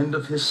let the wind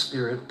of His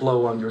Spirit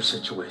blow on your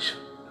situation.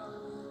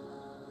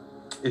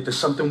 If it's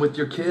something with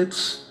your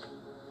kids,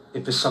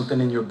 if it's something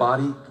in your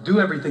body, do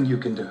everything you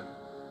can do.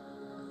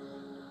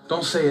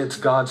 Don't say it's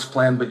God's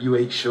plan, but you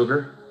ate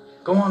sugar.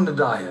 Go on the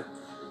diet.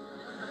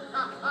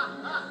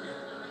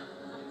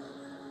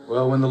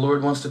 Well, when the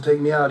Lord wants to take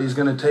me out, He's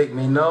going to take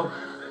me. No,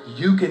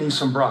 you can eat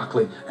some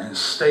broccoli and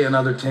stay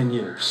another 10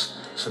 years.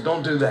 So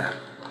don't do that.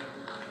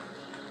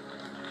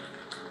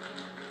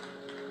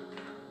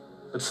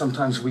 But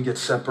sometimes we get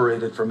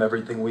separated from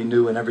everything we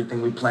knew and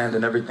everything we planned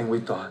and everything we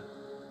thought.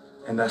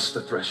 And that's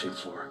the threshing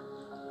floor.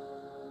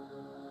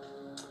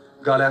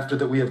 God, after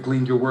that we have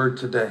gleaned your word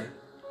today,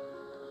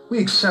 we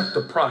accept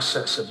the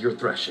process of your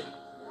threshing.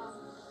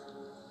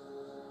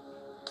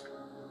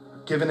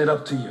 Giving it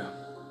up to you.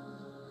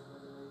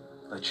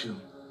 Let you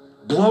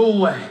blow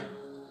away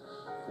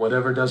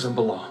whatever doesn't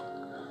belong.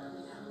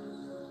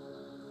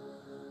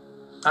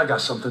 I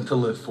got something to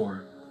live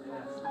for.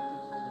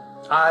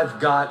 I've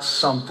got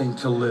something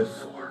to live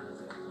for.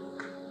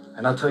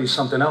 And I'll tell you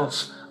something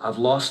else. I've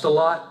lost a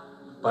lot,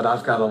 but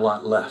I've got a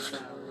lot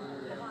left.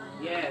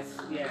 Yes,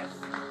 yes.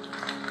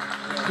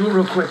 Do it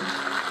real quick.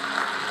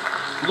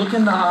 Look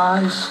in the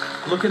eyes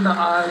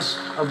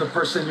of the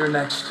person you're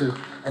next to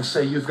and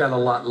say, you've got a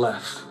lot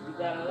left. You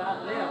got a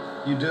lot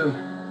left. You do.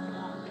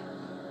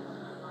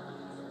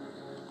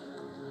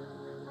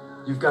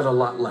 You've got a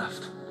lot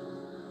left.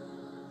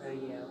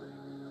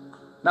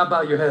 Now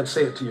bow your head,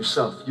 say it to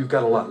yourself. You've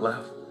got a lot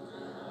left.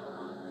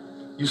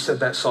 You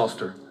said that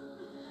softer.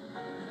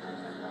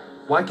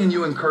 Why can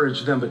you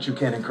encourage them, but you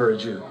can't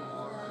encourage you?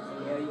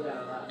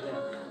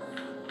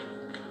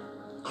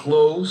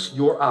 Close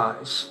your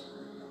eyes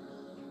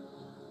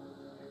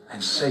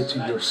and say to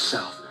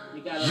yourself,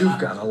 you've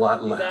got a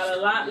lot left.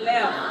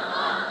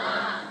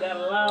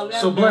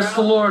 So bless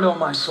the Lord, O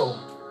my soul,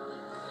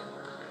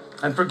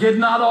 and forget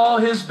not all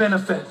his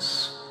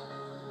benefits,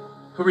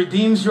 who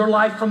redeems your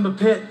life from the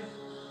pit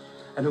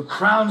and who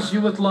crowns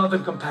you with love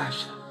and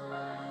compassion.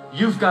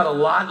 You've got a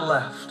lot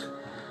left.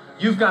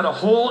 You've got a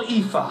whole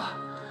ephah.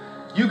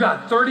 You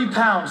got 30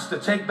 pounds to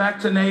take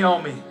back to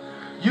Naomi.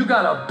 You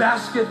got a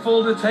basket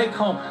full to take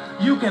home.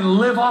 You can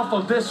live off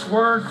of this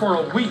word for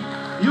a week.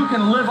 You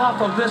can live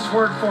off of this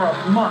word for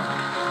a month.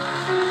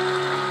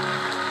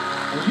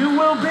 And you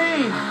will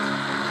be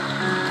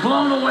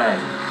blown away.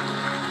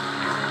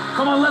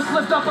 Come on, let's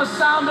lift up a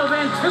sound of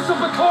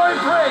anticipatory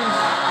praise.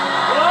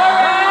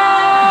 Glory!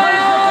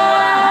 Praise